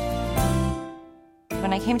independent.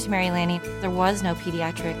 When I came to Mary Lanning, there was no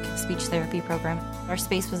pediatric speech therapy program. Our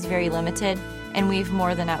space was very limited, and we've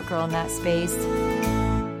more than outgrown that space.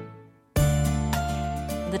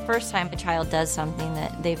 The first time a child does something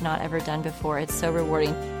that they've not ever done before, it's so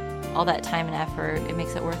rewarding. All that time and effort, it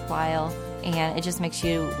makes it worthwhile, and it just makes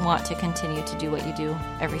you want to continue to do what you do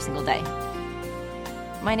every single day.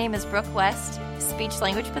 My name is Brooke West,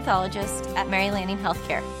 speech-language pathologist at Mary Lanning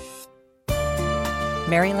Healthcare.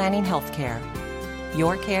 Mary Lanning Healthcare.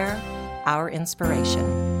 Your care, our inspiration.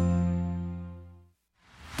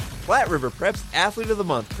 Platte River Prep's Athlete of the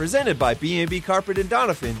Month, presented by B&B Carpet and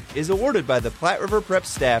Donovan, is awarded by the Platte River Prep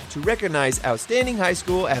staff to recognize outstanding high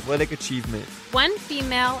school athletic achievement. 1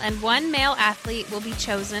 female and 1 male athlete will be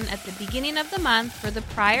chosen at the beginning of the month for the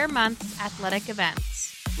prior month's athletic events.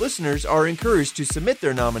 Listeners are encouraged to submit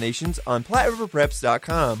their nominations on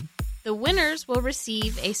PlatteRiverPreps.com. The winners will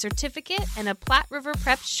receive a certificate and a Platte River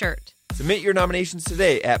Prep shirt. Submit your nominations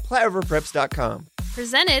today at PlatteRiverPreps.com.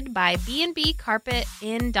 Presented by B&B Carpet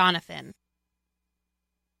in Donovan.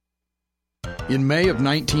 In May of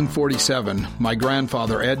 1947, my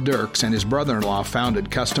grandfather Ed Dirks and his brother-in-law founded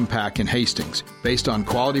Custom Pack in Hastings. Based on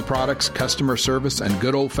quality products, customer service, and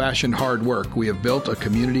good old-fashioned hard work, we have built a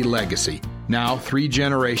community legacy. Now, 3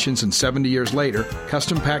 generations and 70 years later,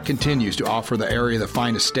 Custom Pack continues to offer the area the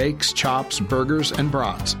finest steaks, chops, burgers, and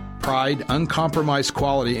brats. Pride, uncompromised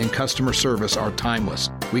quality, and customer service are timeless.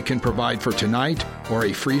 We can provide for tonight or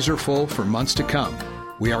a freezer full for months to come.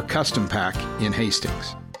 We are Custom Pack in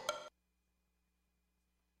Hastings.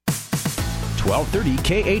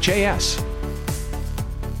 1230 KHAS.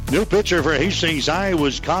 New pitcher for Hastings High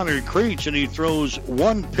was Connor Creech, and he throws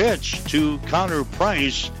 1 pitch to Connor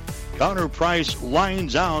Price. Connor Price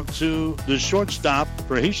lines out to the shortstop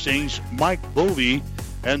for Hastings, Mike Bovey,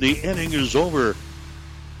 and the inning is over.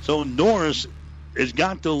 So Norris has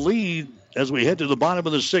got the lead as we head to the bottom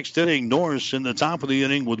of the 6th inning. Norris in the top of the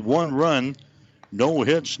inning with 1 run, no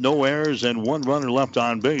hits, no errors, and 1 runner left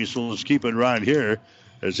on base. So let's keep it right here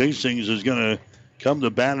as Hastings is going to come to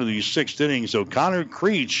bat in the sixth inning. So Connor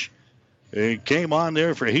Creech came on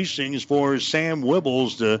there for Hastings for Sam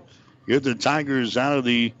Wibbles to get the Tigers out of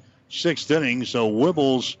the sixth inning. So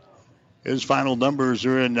Wibbles, his final numbers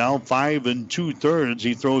are in now, 5 2/3.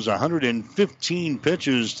 He throws 115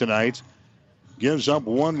 pitches tonight, gives up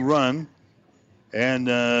 1 run, and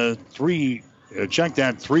 3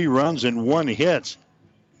 runs and 1 hit.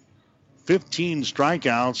 15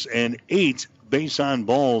 strikeouts and 8 base on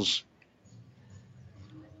balls.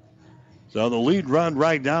 So the lead run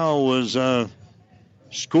right now was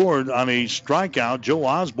scored on a strikeout. Joe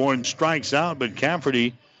Osborne strikes out, but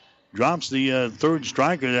Cafferty drops the third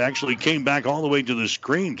striker that actually came back all the way to the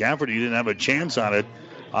screen. Cafferty didn't have a chance on it.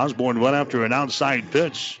 Osborne went after an outside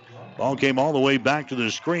pitch. Ball came all the way back to the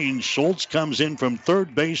screen. Schultz comes in from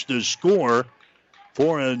third base to score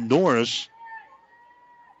for Norris.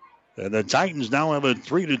 And the Titans now have a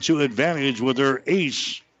 3-2 advantage with their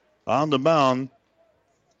ace on the mound.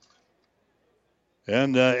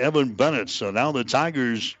 And Evan Bennett. So now the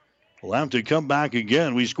Tigers will have to come back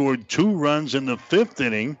again. We scored 2 runs in the 5th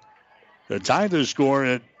inning. The Tigers score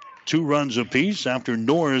at 2 runs apiece after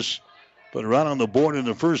Norris put a run on the board in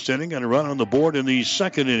the first inning and a run on the board in the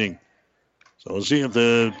second inning. So we'll see if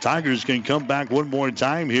the Tigers can come back one more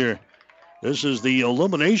time here. This is the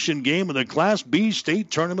elimination game of the Class B state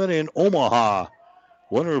tournament in Omaha.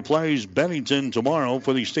 Winner plays Bennington tomorrow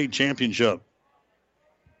for the state championship.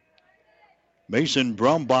 Mason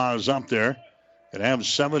Brumbaugh is up there and have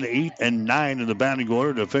 7, 8, and 9 in the batting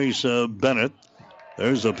order to face Bennett.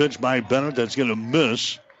 There's the pitch by Bennett that's going to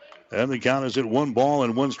miss. And the count is at 1 ball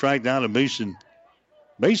and 1 strike down to Mason.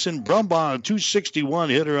 Mason Brumbaugh, a .261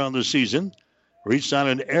 hitter on the season. Reached on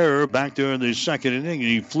an error back there in the second inning, and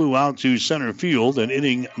he flew out to center field in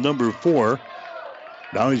inning number 4.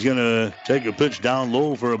 Now he's going to take a pitch down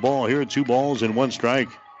low for a ball here. 2 balls and 1 strike.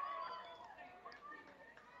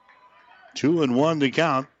 2-1 to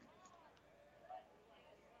count.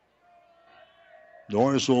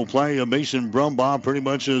 Norris will play a Mason Brumbaugh pretty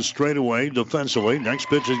much straight away defensively. Next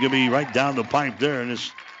pitch is going to be right down the pipe there, and it's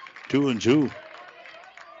 2-2.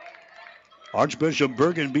 Archbishop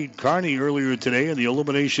Bergen beat Kearney earlier today in the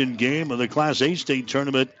elimination game of the Class A state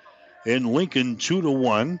tournament in Lincoln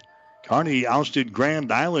 2-1. Kearney ousted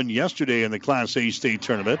Grand Island yesterday in the Class A state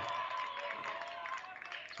tournament.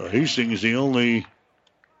 So Hastings the only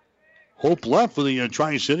hope left for the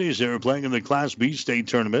Tri-Cities. They were playing in the Class B state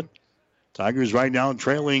tournament. Tigers right now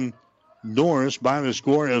trailing Norris by the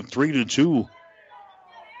score of 3-2.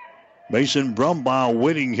 Mason Brumbaugh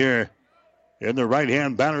waiting here in the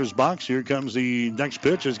right-hand batter's box. Here comes the next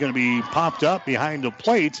pitch. It's going to be popped up behind the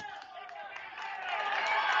plate.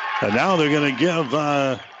 And now they're going to give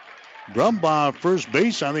Brumbaugh first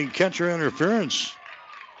base. I think catcher interference.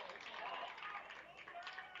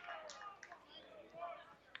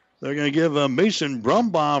 They're going to give Mason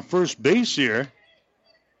Brumbaugh first base here.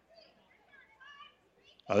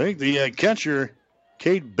 I think the catcher,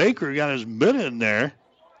 Cade Baker, got his mitt in there.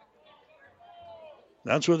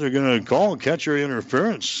 That's what they're going to call catcher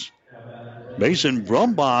interference. Mason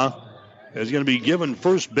Brumbaugh is going to be given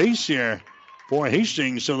first base here for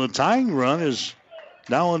Hastings. So the tying run is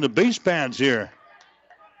now on the base pads here.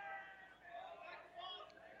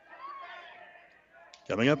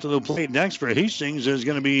 Coming up to the plate next for Hastings is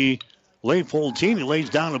going to be Leif Holteen. He lays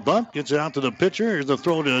down a bunt, gets it out to the pitcher. Here's the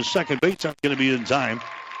throw to second base. That's going to be in time.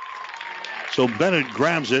 So Bennett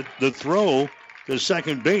grabs it. The throw to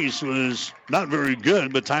second base was not very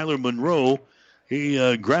good, but Tyler Monroe,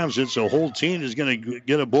 he grabs it. So Holteen is going to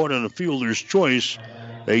get aboard on a fielder's choice.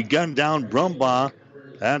 They gun down Brumbaugh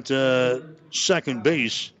at second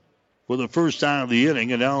base for the first time of the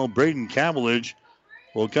inning. And now Braden Cavillage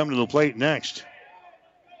will come to the plate next.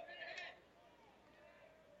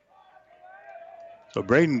 So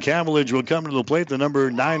Braden Cavillage will come to the plate, the number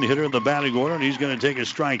 9 hitter in the batting order, and he's going to take a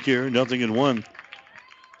strike here. 0-1.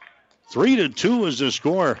 3-2 is the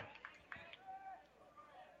score.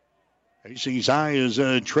 Hastings High is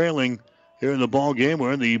trailing here in the ball game.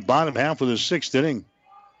 We're in the bottom half of the 6th inning.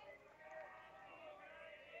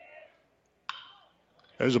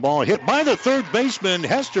 There's a ball hit by the third baseman,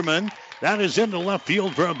 Hesterman. That is into left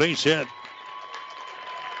field for a base hit.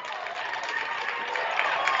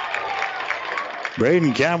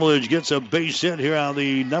 Braden Cavillage gets a base hit here on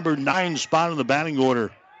the number 9 spot in the batting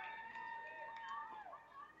order.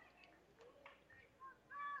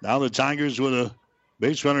 Now the Tigers with a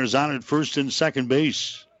base runners on at first and second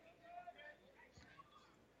base.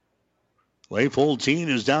 Leif Holteen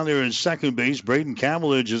is down there in second base. Braden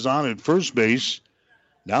Cavillage is on at first base.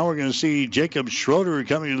 Now we're going to see Jacob Schroeder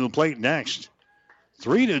coming to the plate next.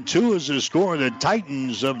 3-2 is the score. The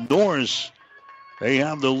Titans of Norris They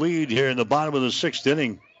have the lead here in the bottom of the 6th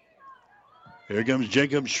inning. Here comes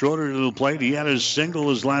Jacob Schroeder to the plate. He had his single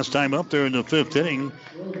his last time up there in the 5th inning.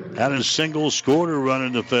 Had a single, scored a run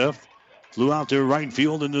in the 5th. Flew out to right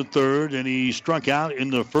field in the 3rd, and he struck out in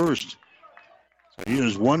the 1st. So he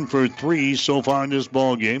is 1 for 3 so far in this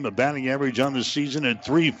ball game. A batting average on the season at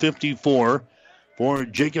 .354 for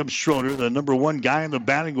Jacob Schroeder, the number 1 guy in the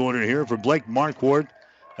batting order here for Blake Marquardt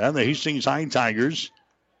and the Hastings High Tigers.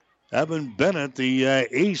 Evan Bennett, the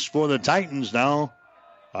ace for the Titans now,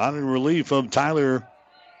 on in relief of Tyler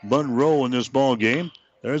Monroe in this ball game.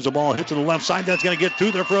 There's the ball hit to the left side. That's going to get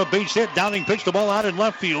through there for a base hit. Downing picks the ball out in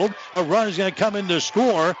left field. A run is going to come in to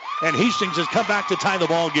score, and Hastings has come back to tie the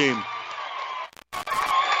ball game.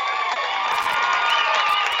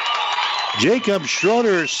 Jacob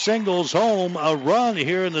Schroeder singles home a run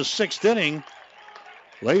here in the 6th inning.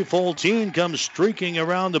 Leigh Foltine comes streaking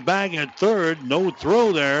around the bag at 3rd. No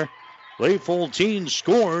throw there. Leigh Foltine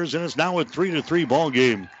scores, and it's now a 3-3 ball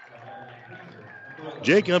game.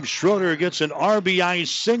 Jacob Schroeder gets an RBI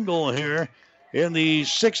single here in the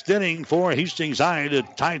 6th inning for Hastings High to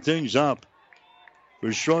tie things up.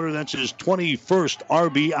 For Schroeder, that's his 21st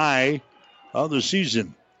RBI of the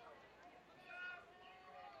season.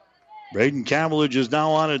 Braden Cavillage is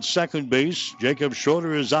now on at second base. Jacob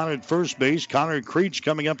Schroeder is on at first base. Connor Creech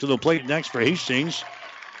coming up to the plate next for Hastings.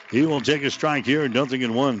 He will take a strike here,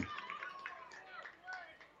 0-1.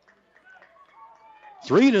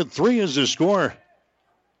 3-3 is the score.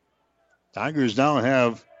 Tigers now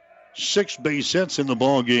have 6 base hits in the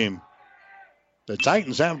ball game. The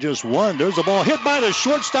Titans have just 1. There's a ball hit by the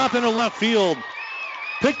shortstop into left field.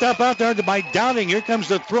 Picked up out there by Downing. Here comes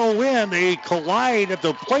the throw in. They collide at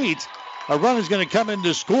the plate. A run is going to come in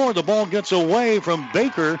to score. The ball gets away from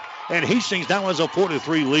Baker, and Hastings now has a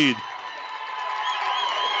 4-3 lead.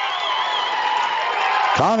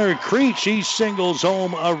 Connor Creech, he singles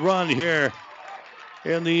home a run here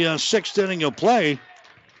in the 6th inning of play.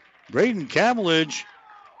 Braden Cavillage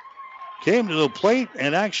came to the plate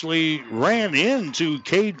and actually ran into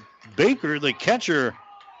Cade Baker, the catcher,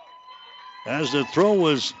 as the throw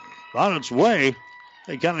was on its way.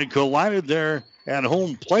 They kind of collided there at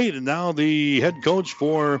home plate, and now the head coach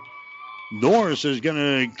for Norris is going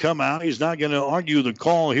to come out. He's not going to argue the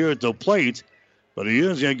call here at the plate, but he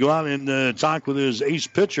is going to go out and talk with his ace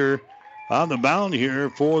pitcher on the mound here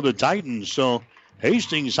for the Titans. So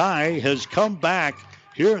Hastings High has come back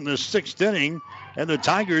here in the 6th inning, and the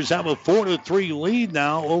Tigers have a 4-3 lead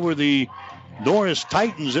now over the Norris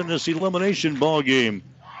Titans in this elimination ball game.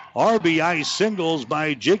 RBI singles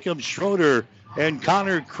by Jacob Schroeder and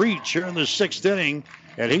Connor Creech here in the 6th inning,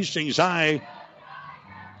 and Hastings High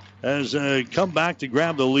has come back to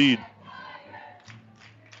grab the lead.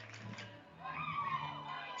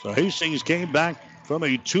 So Hastings came back from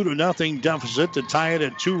a 2-0 deficit to tie it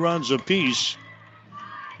at 2 runs apiece.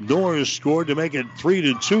 Norris scored to make it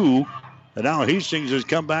 3-2, and now Hastings has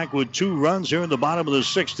come back with 2 runs here in the bottom of the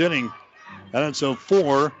 6th inning, and it's a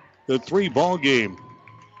 4-3 ball game.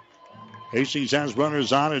 Hastings has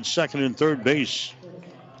runners on at second and third base.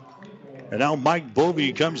 And now Mike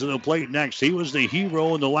Bovee comes to the plate next. He was the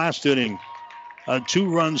hero in the last inning. A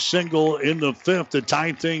 2-run single in the 5th to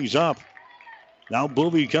tie things up. Now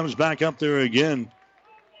Bovee comes back up there again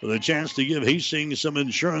with a chance to give Hastings some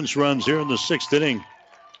insurance runs here in the 6th inning.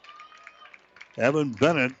 Evan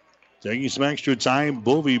Bennett taking some extra time.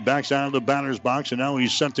 Bovee backs out of the batter's box, and now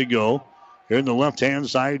he's set to go. Here in the left-hand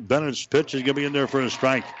side, Bennett's pitch is going to be in there for a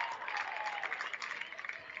strike.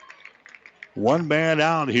 1 man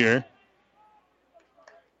out here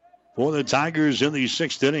for the Tigers in the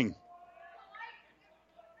 6th inning.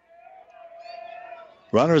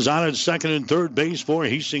 Runners on at second and third base for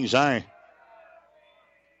Hastings High.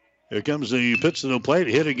 Here comes the pitch to the plate.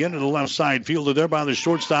 Hit again to the left side. Fielded there by the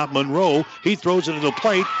shortstop, Monroe. He throws it to the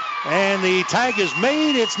plate, and the tag is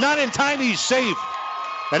made. It's not in time. He's safe.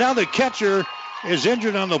 And now the catcher is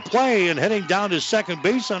injured on the play, and heading down to second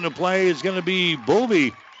base on the play is going to be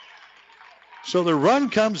Bovee. So the run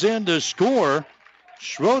comes in to score.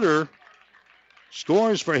 Schroeder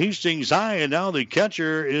scores for Hastings High, and now the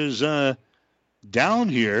catcher is down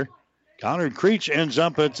here. Connor Creech ends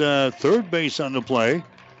up at third base on the play.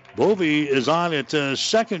 Bovee is on at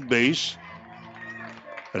second base.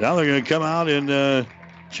 And now they're going to come out and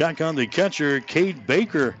check on the catcher, Cade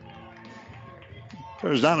Baker.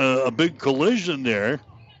 There's not a big collision there.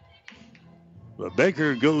 But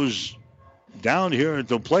Baker goes down here at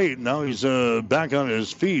the plate. Now he's back on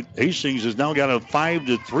his feet. Hastings has now got a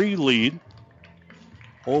 5-3 lead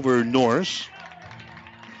over Norris.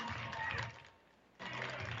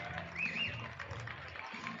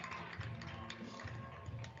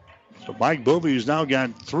 So Mike Bovey's now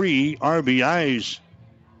got 3 RBIs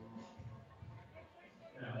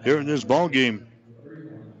here in this ball game.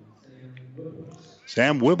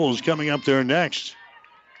 Sam Wibbles coming up there next.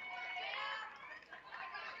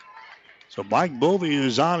 So Mike Bovey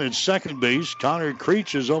is on at second base. Connor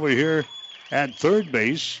Creech is over here at third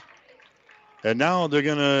base. And now they're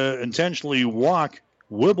going to intentionally walk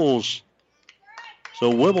Wibbles.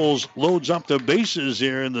 So Wibbles loads up the bases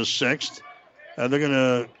here in the 6th. And they're going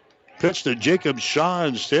to pitch to Jacob Shaw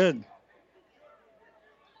instead.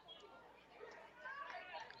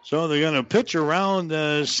 So they're going to pitch around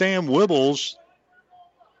Sam Wibbles.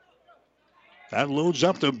 That loads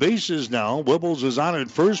up the bases now. Wibbles is on at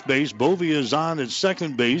first base. Bovey is on at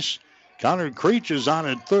second base. Connor Creech is on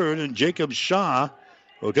at third. And Jacob Shaw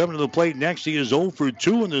will come to the plate next. He is 0 for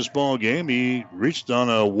 2 in this ball game. He reached on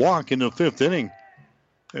a walk in the 5th inning.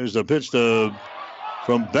 There's the pitch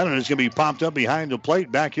from Bennett. It's going to be popped up behind the plate.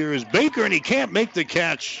 Back here is Baker, and he can't make the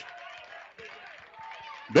catch.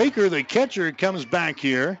 Baker, the catcher, comes back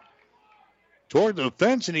here toward the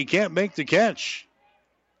fence, and he can't make the catch.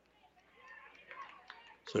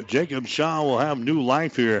 So Jacob Shaw will have new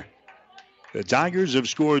life here. The Tigers have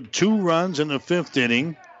scored 2 runs in the 5th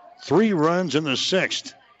inning, 3 runs in the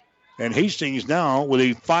 6th. And Hastings now with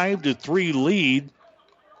a 5-3 lead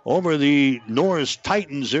over the Norris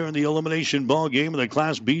Titans there in the elimination ball game of the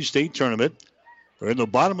Class B state tournament. We're in the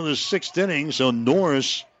bottom of the 6th inning, so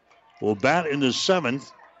Norris will bat in the 7th.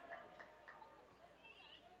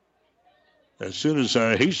 As soon as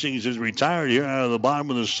Hastings is retired here out of the bottom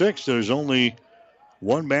of the 6th, there's only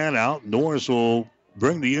 1 man out. Norris will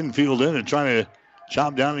bring the infield in and try to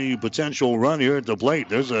chop down any potential run here at the plate.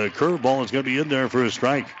 There's a curveball that's going to be in there for a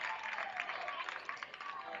strike.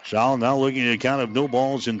 Shaw now looking at a count of no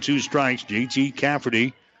balls and 2 strikes. JT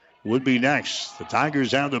Cafferty would be next. The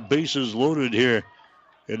Tigers have the bases loaded here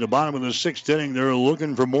in the bottom of the 6th inning. They're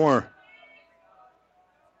looking for more.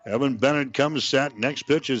 Evan Bennett comes set. Next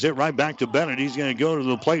pitch is hit right back to Bennett. He's going to go to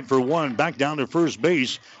the plate for 1. Back down to first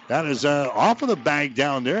base. That is off of the bag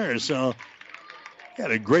down there. So had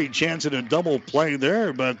a great chance at a double play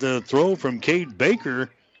there. But the throw from Cade Baker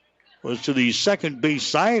was to the second base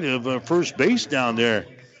side of first base down there.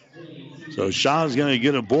 So Shaw's going to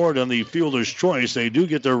get aboard on the fielder's choice. They do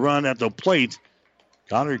get their run at the plate.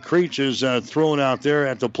 Connor Creech is thrown out there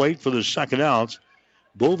at the plate for the second out.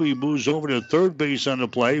 Bovey moves over to third base on the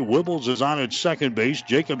play. Wibbles is on at second base.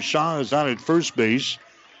 Jacob Shaw is on at first base.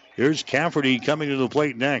 Here's Cafferty coming to the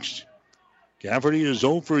plate next. Cafferty is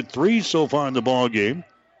 0 for 3 so far in the ball game.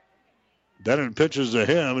 Bennett pitches to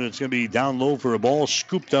him, and it's going to be down low for a ball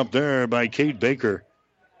scooped up there by Cade Baker.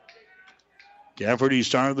 Cafferty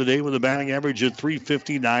started the day with a batting average of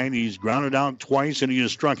 .359. He's grounded out twice, and he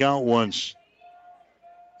has struck out once.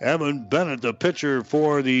 Evan Bennett, the pitcher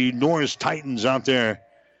for the Norris Titans out there.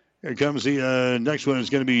 Here comes the next one. Is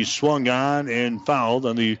going to be swung on and fouled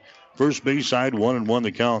on the first base side. 1-1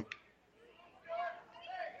 the count.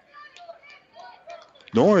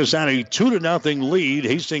 Norris had a 2-0 lead.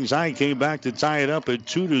 Hastings High came back to tie it up at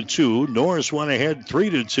 2-2. Norris went ahead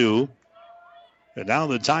 3-2. And now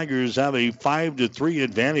the Tigers have a 5-3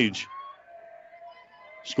 advantage.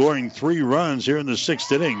 Scoring 3 runs here in the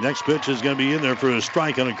 6th inning. Next pitch is going to be in there for a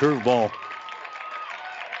strike on a curveball.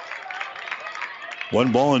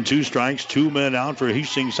 1 ball and 2 strikes. 2 men out for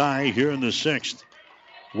Hastings High here in the 6th.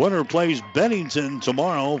 Winner plays Bennington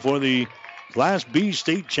tomorrow for the Class B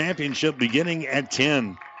state championship beginning at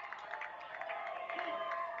 10.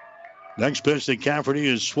 Next pitch to Cafferty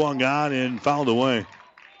is swung on and fouled away.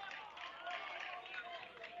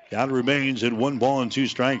 Count remains at 1 ball and 2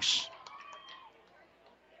 strikes.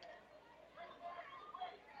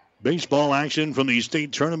 Baseball action from the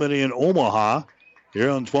state tournament in Omaha. Here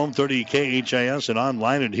on 1230 KHIS and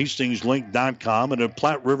online at hastingslink.com and at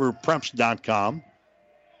PlatteRiverPreps.com.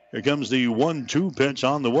 Here comes the 1-2 pitch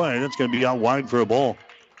on the way. That's going to be out wide for a ball.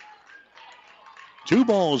 2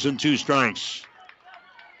 balls and 2 strikes.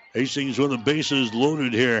 Hastings with the bases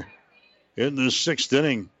loaded here in the 6th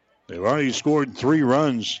inning. They've already scored 3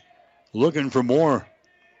 runs. Looking for more.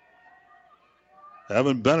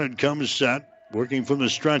 Evan Bennett comes set. Working from the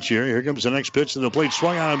stretch here. Here comes the next pitch to the plate.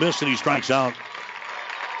 Swung on a miss, and he strikes out.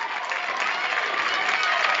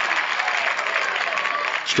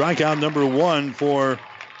 Strikeout number 1 for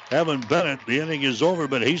Evan Bennett. The inning is over,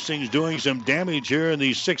 but Hastings doing some damage here in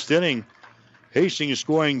the 6th inning. Hastings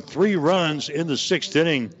scoring 3 runs in the 6th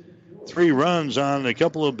inning. 3 runs on a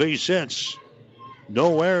couple of base hits.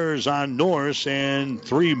 No errors on Norris, and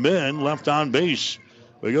 3 men left on base.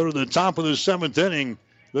 We go to the top of the 7th inning.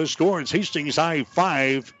 The score is Hastings High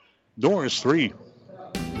 5, Norris 3.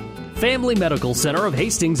 Family Medical Center of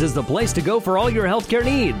Hastings is the place to go for all your healthcare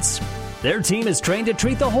needs. Their team is trained to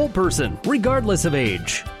treat the whole person, regardless of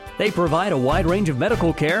age. They provide a wide range of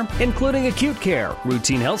medical care, including acute care,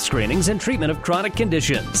 routine health screenings, and treatment of chronic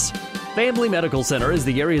conditions. Family Medical Center is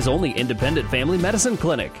the area's only independent family medicine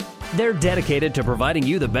clinic. They're dedicated to providing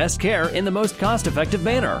you the best care in the most cost-effective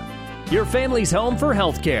manner. Your family's home for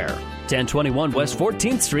health care. 1021 West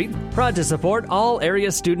 14th Street, proud to support all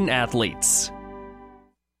area student athletes.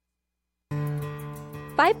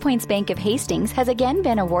 5 Points Bank of Hastings has again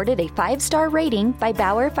been awarded a 5-star rating by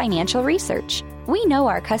Bauer Financial Research. We know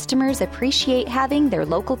our customers appreciate having their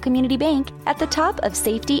local community bank at the top of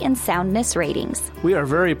safety and soundness ratings. We are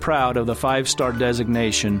very proud of the 5-star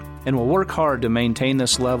designation and will work hard to maintain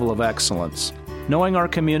this level of excellence. Knowing our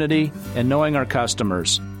community and knowing our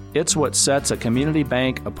customers, it's what sets a community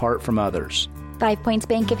bank apart from others. 5 Points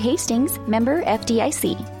Bank of Hastings, member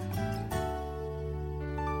FDIC.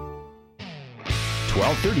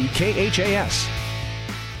 1230 KHAS.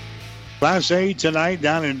 Class A tonight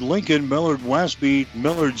down in Lincoln. Millard West beat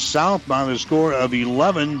Millard South by a score of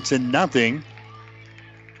 11-0.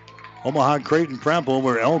 Omaha Creighton Prep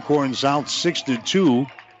over Elkhorn South 6-2.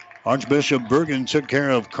 Archbishop Bergen took care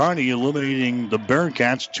of Kearney, eliminating the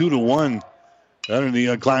Bearcats 2-1. That in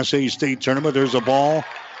the Class A state tournament. There's a ball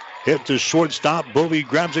hit to shortstop. Bovee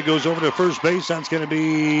grabs it, goes over to first base. That's going to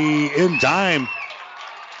be in time.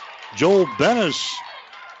 Joel Bennis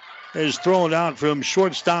is thrown out from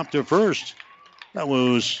shortstop to first. That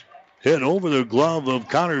was hit over the glove of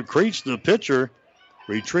Connor Creech, the pitcher.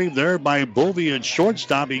 Retrieved there by Bovee at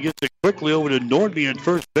shortstop. He gets it quickly over to Nordby at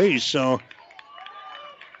first base. So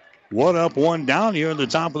 1 up, 1 down here in the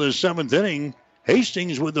top of the 7th inning.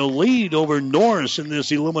 Hastings with the lead over Norris in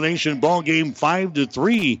this elimination ball game,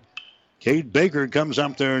 5-3. Cade Baker comes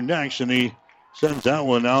up there next, and he sends that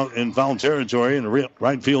one out in foul territory in the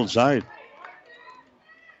right field side.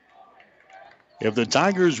 If the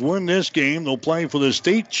Tigers win this game, they'll play for the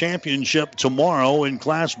state championship tomorrow in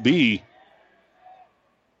Class B.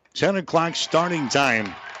 10 o'clock starting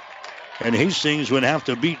time. And Hastings would have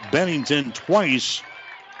to beat Bennington twice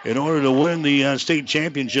in order to win the state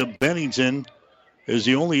championship. Bennington is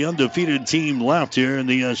the only undefeated team left here in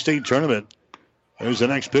the state tournament. There's the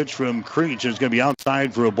next pitch from Creech. It's going to be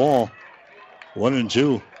outside for a ball.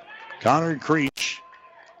 1-2. Connor Creech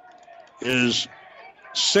is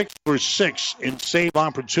 6 for 6 in save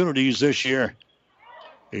opportunities this year.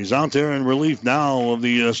 He's out there in relief now of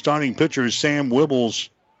the starting pitcher, Sam Wibbles,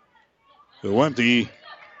 who went the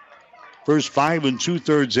first 5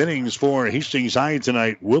 2/3 innings for Hastings High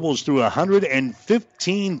tonight. Wibbles threw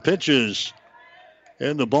 115 pitches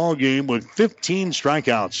in the ball game with 15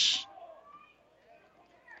 strikeouts.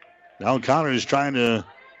 Now Connor is trying to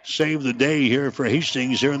save the day here for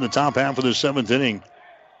Hastings here in the top half of the 7th inning.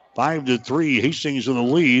 5-3, Hastings in the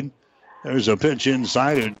lead. There's a pitch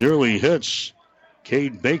inside. It nearly hits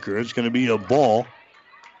Cade Baker. It's going to be a ball.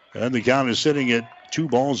 And the count is sitting at 2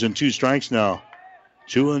 balls and 2 strikes now.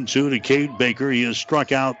 2-2 to Cade Baker. He has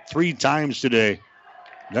struck out 3 times today.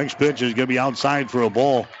 Next pitch is going to be outside for a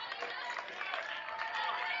ball.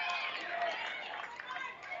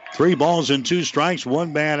 3 balls and 2 strikes,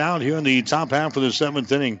 1 man out here in the top half of the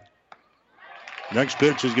 7th inning. Next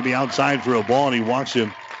pitch is going to be outside for a ball, and he walks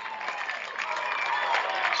him.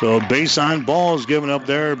 So base on ball is given up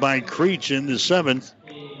there by Creech in the 7th.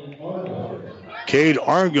 Cade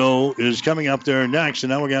Argo is coming up there next,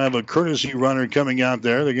 and now we're going to have a courtesy runner coming out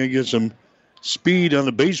there. They're going to get some speed on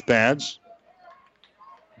the base pads.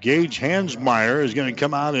 Gage Hansmeyer is going to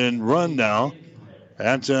come out and run now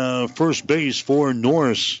at first base for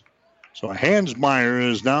Norris. So Hansmeyer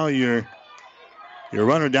is now your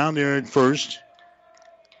runner down there at first.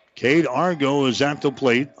 Cade Argo is at the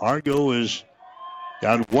plate. Argo has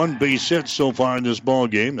got 1 base hit so far in this ball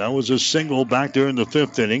game. That was a single back there in the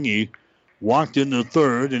 5th inning. He walked in the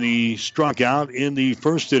 3rd, and he struck out in the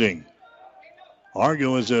 1st inning.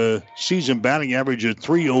 Argo has a season batting average of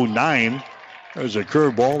 .309. There's a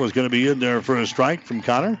curveball that's going to be in there for a strike from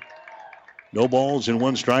Connor. No balls and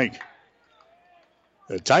 1 strike.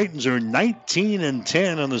 The Titans are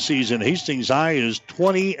 19-10 on the season. Hastings High is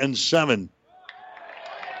 20-7.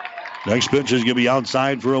 Next pitch is going to be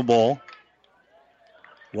outside for a ball.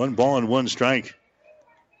 1 ball and 1 strike.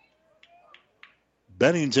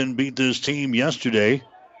 Bennington beat this team yesterday,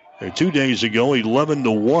 or 2 days ago,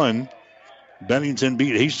 11-1. Bennington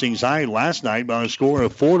beat Hastings High last night by a score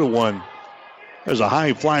of 4-1. There's a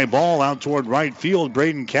high fly ball out toward right field.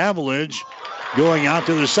 Braden Cavillage going out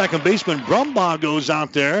to the second baseman. Brumbaugh goes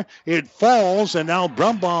out there. It falls, and now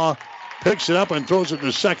Brumbaugh picks it up and throws it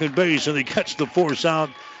to second base, and they catch the force out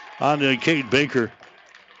on Cade Baker.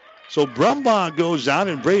 So Brumbaugh goes out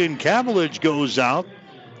and Braden Cavillage goes out.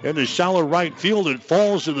 In the shallow right field, it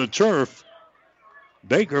falls to the turf.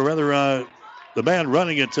 Baker, the man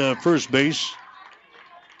running at first base,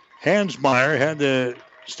 Hansmeyer, had to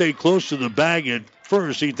stay close to the bag at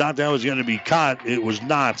first. He thought that was going to be caught. It was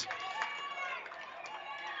not.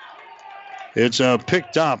 It's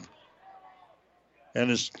picked up. And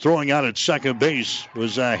is throwing out at second base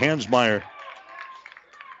was Hansmeyer.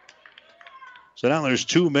 So now there's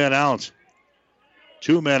 2 men out.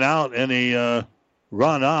 2 men out and a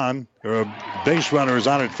run on, or a base runner is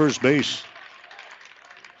on at first base.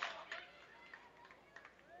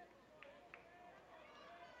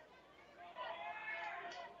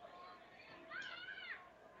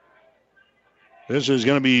 This is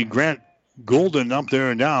going to be Grant Golden up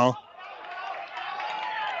there now.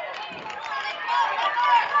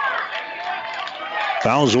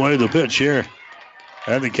 Fouls away the pitch here.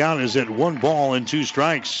 And the count is at 1 ball and 2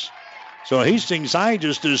 strikes. So Hastings High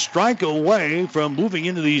just a strike away from moving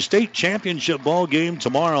into the state championship ball game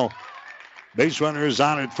tomorrow. Base runner is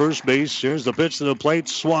on at first base. Here's the pitch to the plate.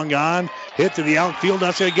 Swung on. Hit to the outfield.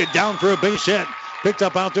 That's going to get down for a base hit. Picked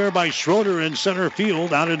up out there by Schroeder in center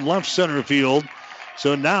field, out in left center field.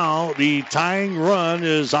 So now the tying run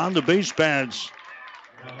is on the base pads.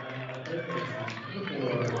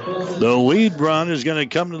 The lead run is going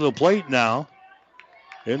to come to the plate now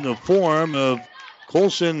in the form of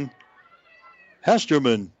Colson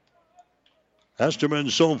Hesterman.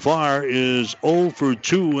 Hesterman so far is 0 for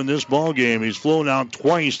 2 in this ball game. He's flown out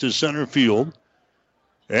twice to center field,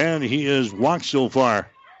 and he has walked so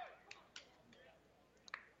far.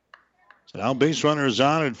 So now base runner is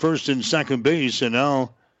on at first and second base, and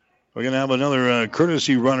now we're going to have another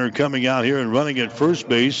courtesy runner coming out here and running at first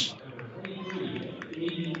base.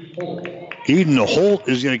 Eden Holt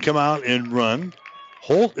is going to come out and run.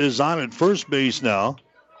 Holt is on at first base now.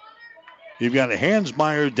 You've got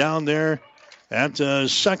Hansmeyer down there at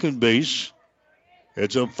second base.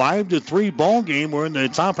 It's a 5-3 ball game. We're in the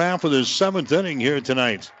top half of the 7th inning here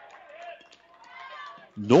tonight.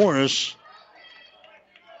 Norris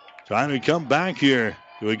trying to come back here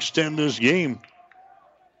to extend this game.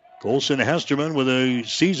 Colson Hesterman with a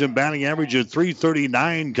season batting average of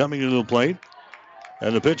 .339 coming to the plate.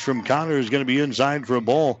 And the pitch from Connor is going to be inside for a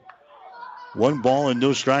ball. 1 ball and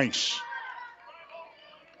no strikes.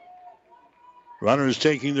 Runners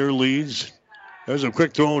taking their leads. There's a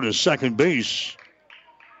quick throw to second base.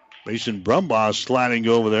 Mason Brumbaugh sliding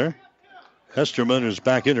over there. Hesterman is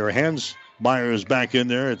back in there. Hansmeyer is back in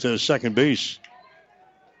there at second base.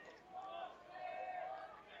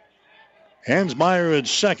 Hansmeyer at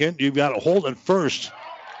second. You've got Holt at first.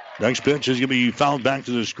 Next pitch is going to be fouled back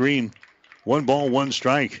to the screen. 1 ball, 1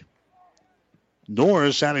 strike.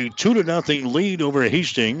 Norris had a 2-0 lead over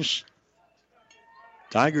Hastings.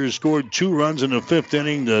 Tigers scored 2 runs in the 5th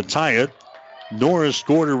inning to tie it. Norris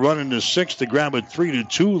scored a run in the 6th to grab a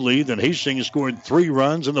 3-2 lead. Then Hastings scored 3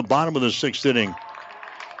 runs in the bottom of the 6th inning.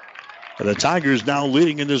 And the Tigers now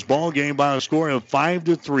leading in this ball game by a score of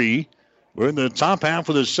 5-3. We're in the top half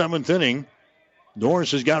of the 7th inning.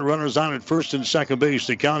 Norris has got runners on at first and second base.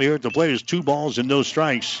 The count here at the plate is 2 balls and no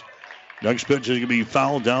strikes. Next pitch is going to be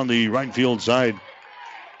fouled down the right field side.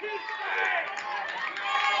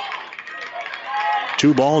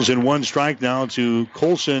 2 balls and 1 strike now to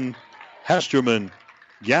Colson Hesterman.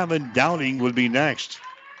 Gavin Downing would be next.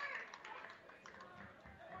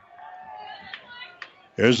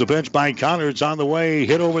 Here's the pitch by Connor. It's on the way.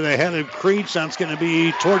 Hit over the head of Creech. That's going to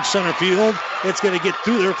be towards center field. It's going to get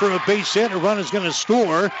through there for a base hit. A run is going to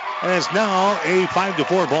score. And it's now a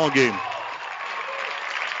 5-4 ball game.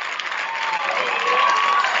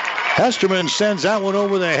 Hesterman sends that one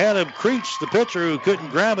over the head of Creech, the pitcher who couldn't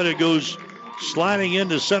grab it. It goes sliding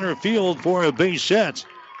into center field for a base hit.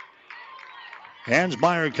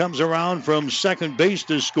 Hansmeyer comes around from second base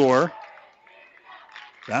to score.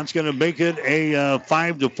 That's going to make it a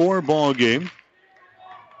 5-4 ball game.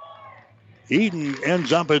 Eden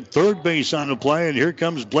ends up at third base on the play, and here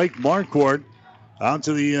comes Blake Marquardt out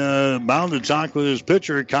to the mound to talk with his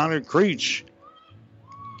pitcher, Connor Creech.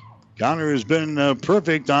 Connor has been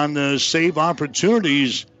perfect on the save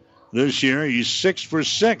opportunities this year. He's 6 for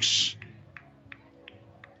 6.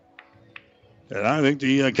 And I think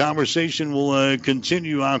the conversation will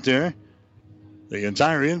continue out there. The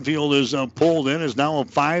entire infield is pulled in. It's now a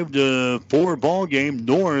 5-4 ball game.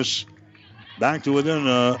 Norris back to within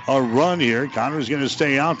a run here. Connor's going to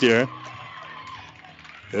stay out there.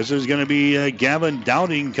 This is going to be Gavin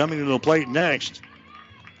Downing coming to the plate next.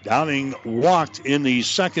 Downing walked in the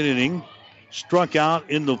 2nd inning, struck out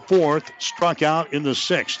in the 4th, struck out in the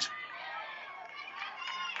 6th.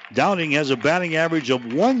 Downing has a batting average of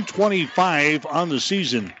 125 on the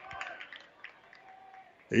season.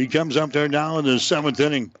 He comes up there now in the 7th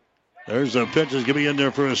inning. There's a pitch that's going to be in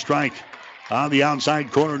there for a strike. On the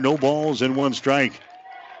outside corner, no balls and 1 strike.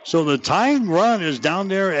 So the tying run is down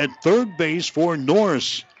there at third base for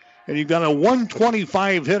Norris. And you've got a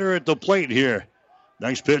 125 hitter at the plate here.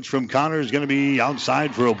 Next pitch from Connor is going to be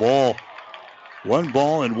outside for a ball. 1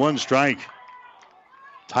 ball and 1 strike.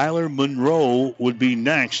 Tyler Monroe would be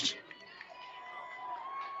next.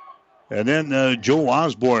 And then Joe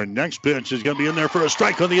Osborne. Next pitch is going to be in there for a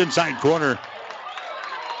strike on the inside corner.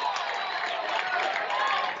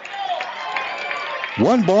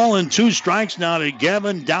 1 ball and 2 strikes now to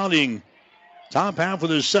Gavin Downing. Top half of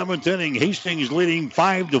the 7th inning. Hastings leading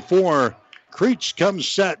 5-4. Creech comes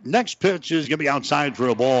set. Next pitch is going to be outside for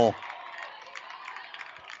a ball.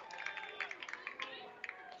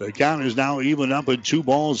 The count is now even up at 2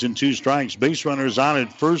 balls and 2 strikes. Base runners on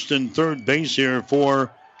at first and third base here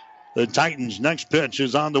for the Titans. Next pitch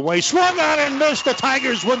is on the way. Swung on and missed. The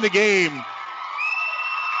Tigers win the game.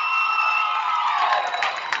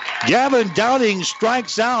 Gavin Downing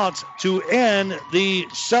strikes out to end the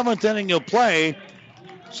 7th inning of play.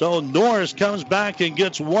 So Norris comes back and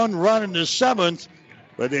gets 1 run in the 7th,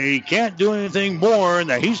 but they can't do anything more. And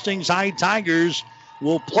the Hastings High Tigers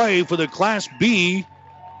will play for the Class B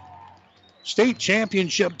state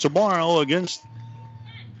championship tomorrow against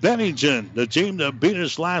Bennington, the team that beat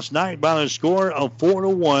us last night by a score of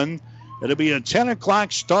 4-1. It'll be a 10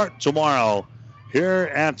 o'clock start tomorrow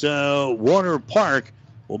here at Warner Park.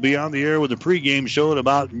 We'll be on the air with the pregame show at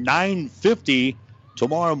about 9:50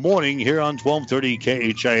 tomorrow morning here on 1230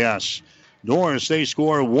 KHAS. Norris, they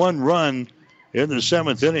score 1 run in the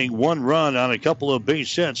 7th inning, 1 run on a couple of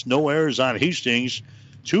base hits, no errors on Hastings,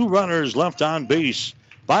 2 runners left on base.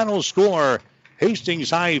 Final score,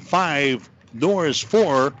 Hastings High 5, Norris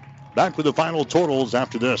 4. Back with the final totals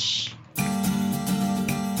after this.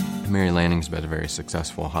 Mary Lanning's been a very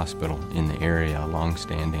successful hospital in the area, a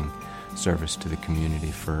long-standing service to the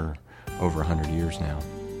community for over 100 years now.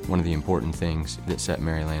 One of the important things that set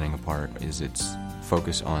Mary Lanning apart is its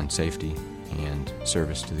focus on safety and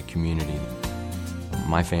service to the community.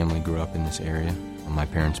 My family grew up in this area. My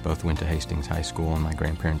parents both went to Hastings High School, and my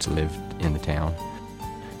grandparents lived in the town.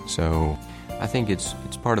 So I think it's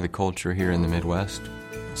part of the culture here in the Midwest.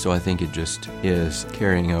 So I think it just is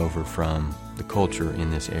carrying over from the culture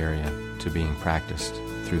in this area to being practiced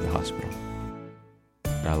through the hospital.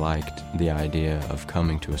 I liked the idea of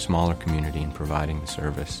coming to a smaller community and providing the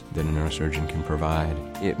service that a neurosurgeon can provide.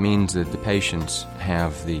 It means that the patients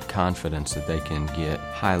have the confidence that they can get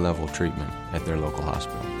high-level treatment at their local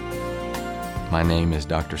hospital. My name is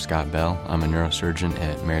Dr. Scott Bell. I'm a neurosurgeon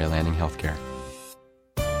at Mary Lanning Healthcare.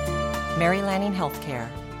 Mary Lanning Healthcare.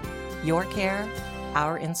 Your care,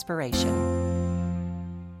 our inspiration.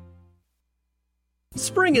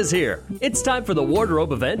 Spring is here. It's time for the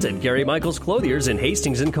wardrobe event at Gary Michaels Clothiers in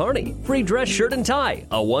Hastings and Kearney. Free dress shirt and tie,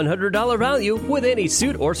 a $100 value with any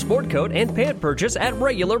suit or sport coat and pant purchase at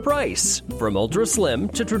regular price. From ultra slim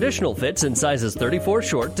to traditional fits in sizes 34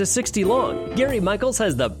 short to 60 long, Gary Michaels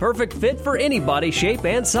has the perfect fit for any body shape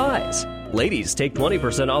and size. Ladies, take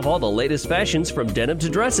 20% off all the latest fashions from denim to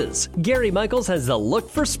dresses. Gary Michaels has the look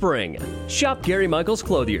for spring. Shop Gary Michaels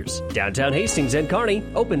Clothiers, downtown Hastings and Kearney,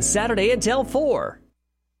 open Saturday until 4.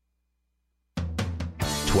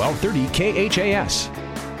 1230 KHAS.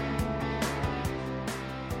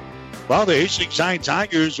 Well, the Hastings High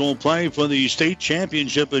Tigers will play for the state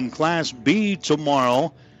championship in Class B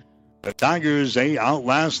tomorrow. The Tigers, they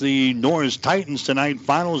outlast the Norris Titans tonight.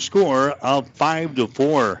 Final score of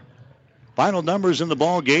 5-4. Final numbers in the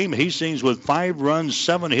ball game. Hastings with 5 runs,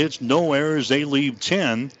 7 hits, no errors. They leave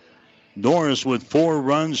 10. Norris with 4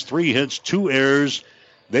 runs, 3 hits, 2 errors.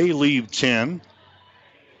 They leave 10.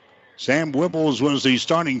 Sam Whipples was the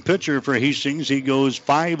starting pitcher for Hastings. He goes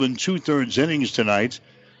 5 2/3 innings tonight.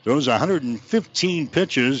 Throws 115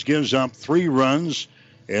 pitches, gives up 3 runs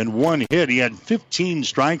and 1 hit. He had 15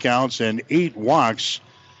 strikeouts and 8 walks.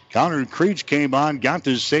 Connor Creech came on, got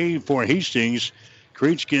the save for Hastings.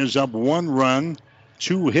 Creech gives up 1 run,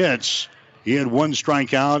 2 hits. He had 1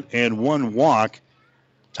 strikeout and 1 walk.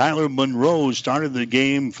 Tyler Monroe started the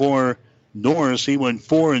game for Norris. He went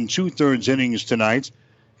 4 2/3 innings tonight.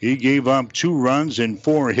 He gave up 2 runs and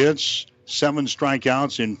 4 hits, 7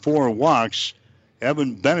 strikeouts and 4 walks.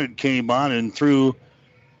 Evan Bennett came on and threw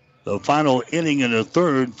the final inning in the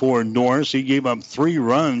 3rd for Norris. He gave up 3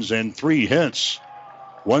 runs and 3 hits,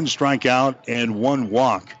 1 strikeout and 1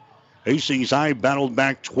 walk. Hastings High battled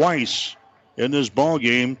back twice in this ball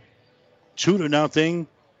game, 2-0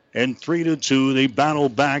 and 3-2. They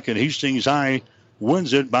battled back, and Hastings High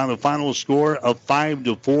wins it by the final score of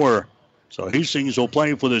 5-4. So Hastings will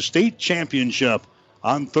play for the state championship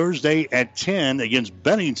on Thursday at 10 against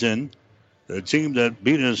Bennington, the team that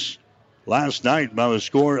beat us last night by the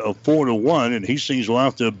score of 4-1. And Hastings will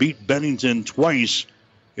have to beat Bennington twice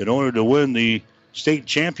in order to win the state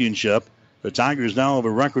championship. The Tigers now have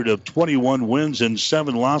a record of 21 wins and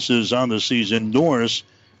 7 losses on the season. Norris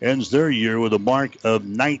ends their year with a mark of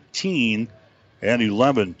 19-11.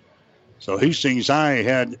 So Hastings High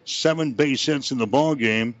had 7 base hits in the ball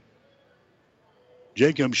game.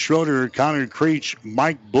 Jacob Schroeder, Connor Creech,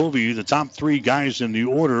 Mike Bovey, the top 3 guys in the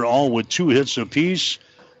order, all with 2 hits apiece.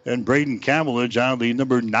 And Braden Cavillage out of the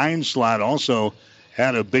number 9 slot also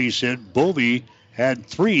had a base hit. Bovey had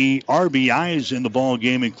 3 RBIs in the ball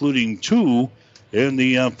game, including 2 in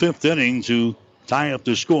the 5th inning to tie up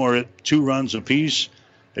the score at 2 runs apiece.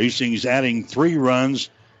 Hastings adding 3 runs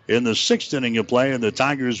in the 6th inning of play, and the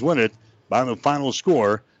Tigers win it by the final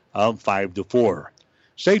score of 5-4.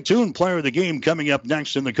 Stay tuned. Player of the game coming up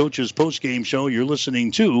next in the Coach's Postgame Show. You're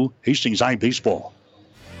listening to Hastings High Baseball.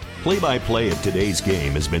 Play-by-play of today's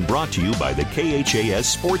game has been brought to you by the KHAS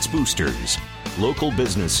Sports Boosters. Local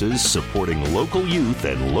businesses supporting local youth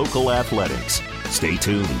and local athletics. Stay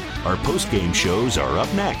tuned. Our post-game shows are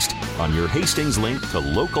up next on your Hastings link to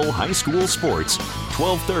local high school sports,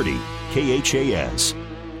 1230 KHAS.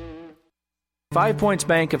 5 Points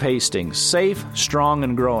Bank of Hastings, safe, strong,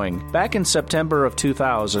 and growing. Back in September of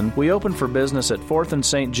 2000, we opened for business at 4th and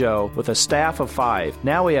St. Joe with a staff of 5.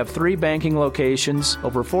 Now we have 3 banking locations,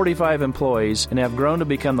 over 45 employees, and have grown to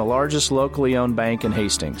become the largest locally owned bank in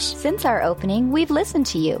Hastings. Since our opening, we've listened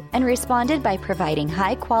to you and responded by providing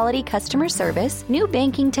high-quality customer service, new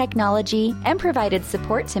banking technology, and provided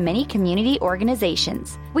support to many community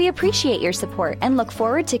organizations. We appreciate your support and look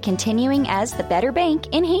forward to continuing as the better bank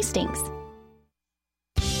in Hastings.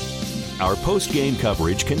 Our post-game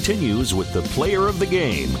coverage continues with the player of the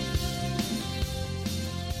game.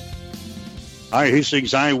 All right,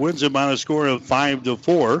 Hastings High wins it by a score of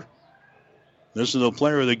 5-4. This is the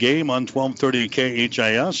player of the game on 1230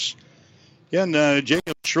 KHIS. And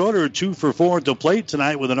Jacob Schroeder, 2 for 4 at the plate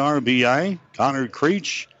tonight with an RBI. Connor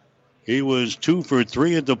Creech, he was 2 for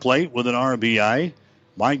 3 at the plate with an RBI.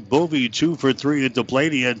 Mike Bovey, 2 for 3 at the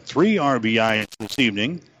plate. He had 3 RBIs this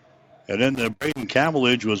evening. And then Braden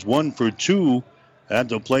Cavillage was 1 for 2 at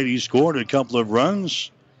the plate. He scored a couple of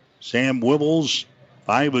runs. Sam Wibbles,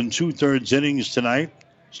 5 2/3 innings tonight.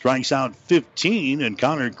 Strikes out 15. And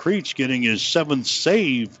Connor Creech getting his 7th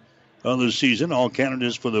save of the season. All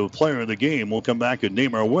candidates for the player of the game. We'll come back and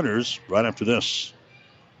name our winners right after this.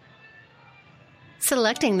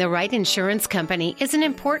 Selecting the right insurance company is an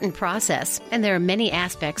important process, and there are many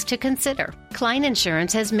aspects to consider. Klein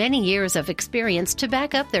Insurance has many years of experience to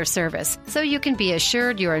back up their service, so you can be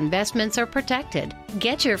assured your investments are protected.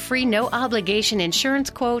 Get your free no-obligation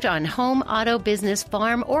insurance quote on home, auto, business,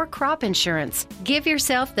 farm, or crop insurance. Give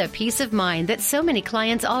yourself the peace of mind that so many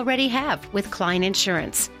clients already have with Klein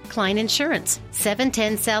Insurance. Klein Insurance,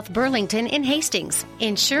 710 South Burlington in Hastings.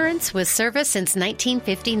 Insurance with service since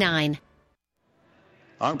 1959.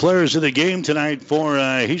 Our players of the game tonight for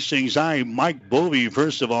Hastings High, Mike Bovey.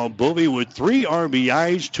 First of all, Bovey with 3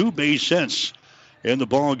 RBIs, 2 base hits in the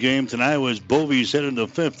ball game tonight. Was Bovey's hit in the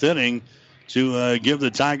 5th inning to give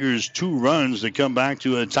the Tigers 2 runs to come back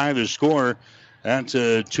to tie the score at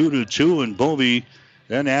 2-2. And Bovey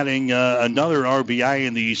then adding another RBI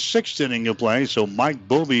in the 6th inning of play. So Mike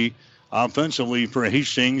Bovey offensively for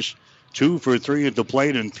Hastings, 2 for 3 at the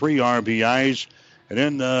plate and 3 RBIs.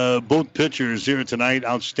 And then both pitchers here tonight,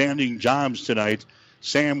 outstanding jobs tonight.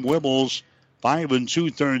 Sam Wibbles, 5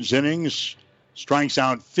 2/3 innings, strikes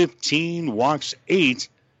out 15, walks 8,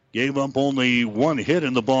 gave up only 1 hit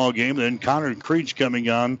in the ball game. Then Connor Creech coming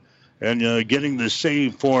on and getting the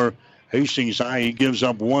save for Hastings High. He gives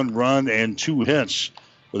up 1 run and 2 hits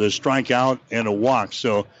with a strikeout and a walk.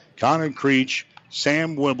 So Connor Creech,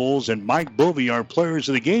 Sam Wibbles, and Mike Bovey are players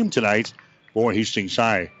of the game tonight for Hastings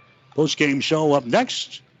High. Post-game show up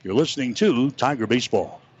next. You're listening to Tiger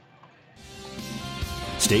Baseball.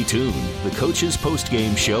 Stay tuned. The Coach's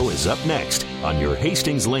Post-game show is up next on your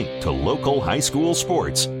Hastings link to local high school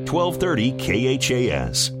sports, 1230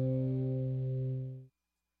 KHAS.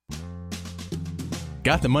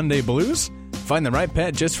 Got the Monday blues? Find the right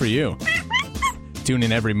pet just for you. Tune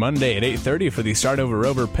in every Monday at 8:30 for the Start Over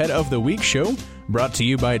Rover Pet of the Week show, brought to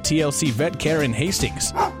you by TLC Vet Care in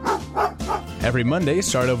Hastings. Every Monday,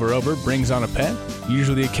 Start Over Rover brings on a pet,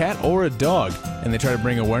 usually a cat or a dog, and they try to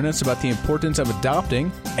bring awareness about the importance of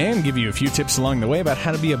adopting and give you a few tips along the way about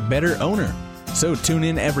how to be a better owner. So tune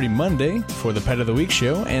in every Monday for the Pet of the Week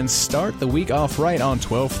show and start the week off right on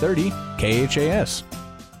 1230 KHAS.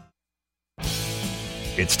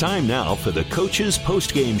 It's time now for the Coach's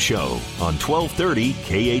Postgame Show on 1230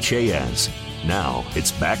 KHAS. Now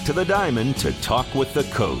it's back to the diamond to talk with the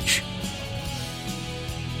coach.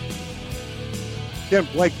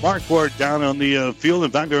 Get Blake Marquardt down on the field.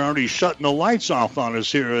 In fact, they're already shutting the lights off on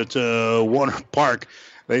us here at Warner Park.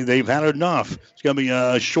 They've had enough. It's going to be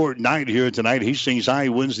a short night here tonight. Hastings High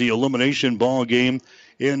wins the elimination ball game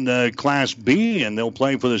in Class B, and they'll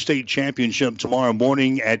play for the state championship tomorrow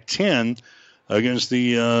morning at 10 against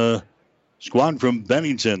the squad from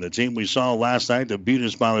Bennington, the team we saw last night that beat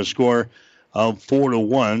us by the score of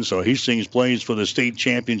 4-1. So Hastings plays for the state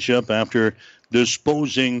championship after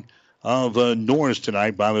disposing of Norris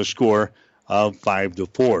tonight by the score of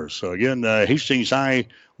 5-4. So again, Hastings High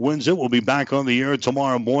wins it. We'll be back on the air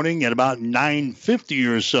tomorrow morning at about 9:50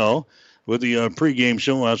 or so with the pregame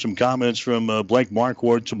show. We'll have some comments from Blake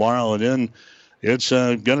Marquardt tomorrow, and then it's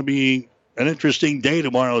going to be an interesting day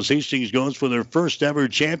tomorrow as Hastings goes for their first ever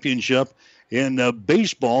championship in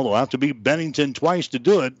baseball. They'll have to beat Bennington twice to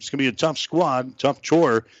do it. It's going to be a tough squad, tough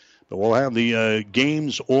chore, but we'll have the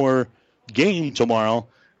game tomorrow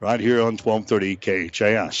right here on 1230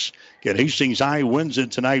 KHAS. Again, Hastings High wins it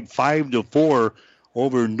tonight 5-4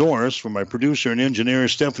 over Norris. For my producer and engineer,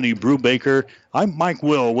 Stephanie Brubaker, I'm Mike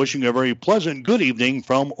Will, wishing a very pleasant good evening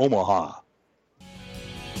from Omaha.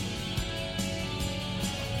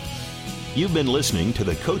 You've been listening to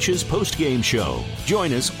the Coach's Postgame Show.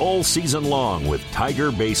 Join us all season long with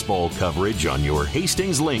Tiger baseball coverage on your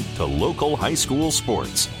Hastings link to local high school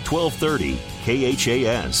sports. 1230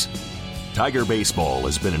 KHAS. Tiger baseball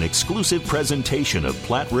has been an exclusive presentation of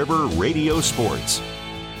Platte River Radio Sports.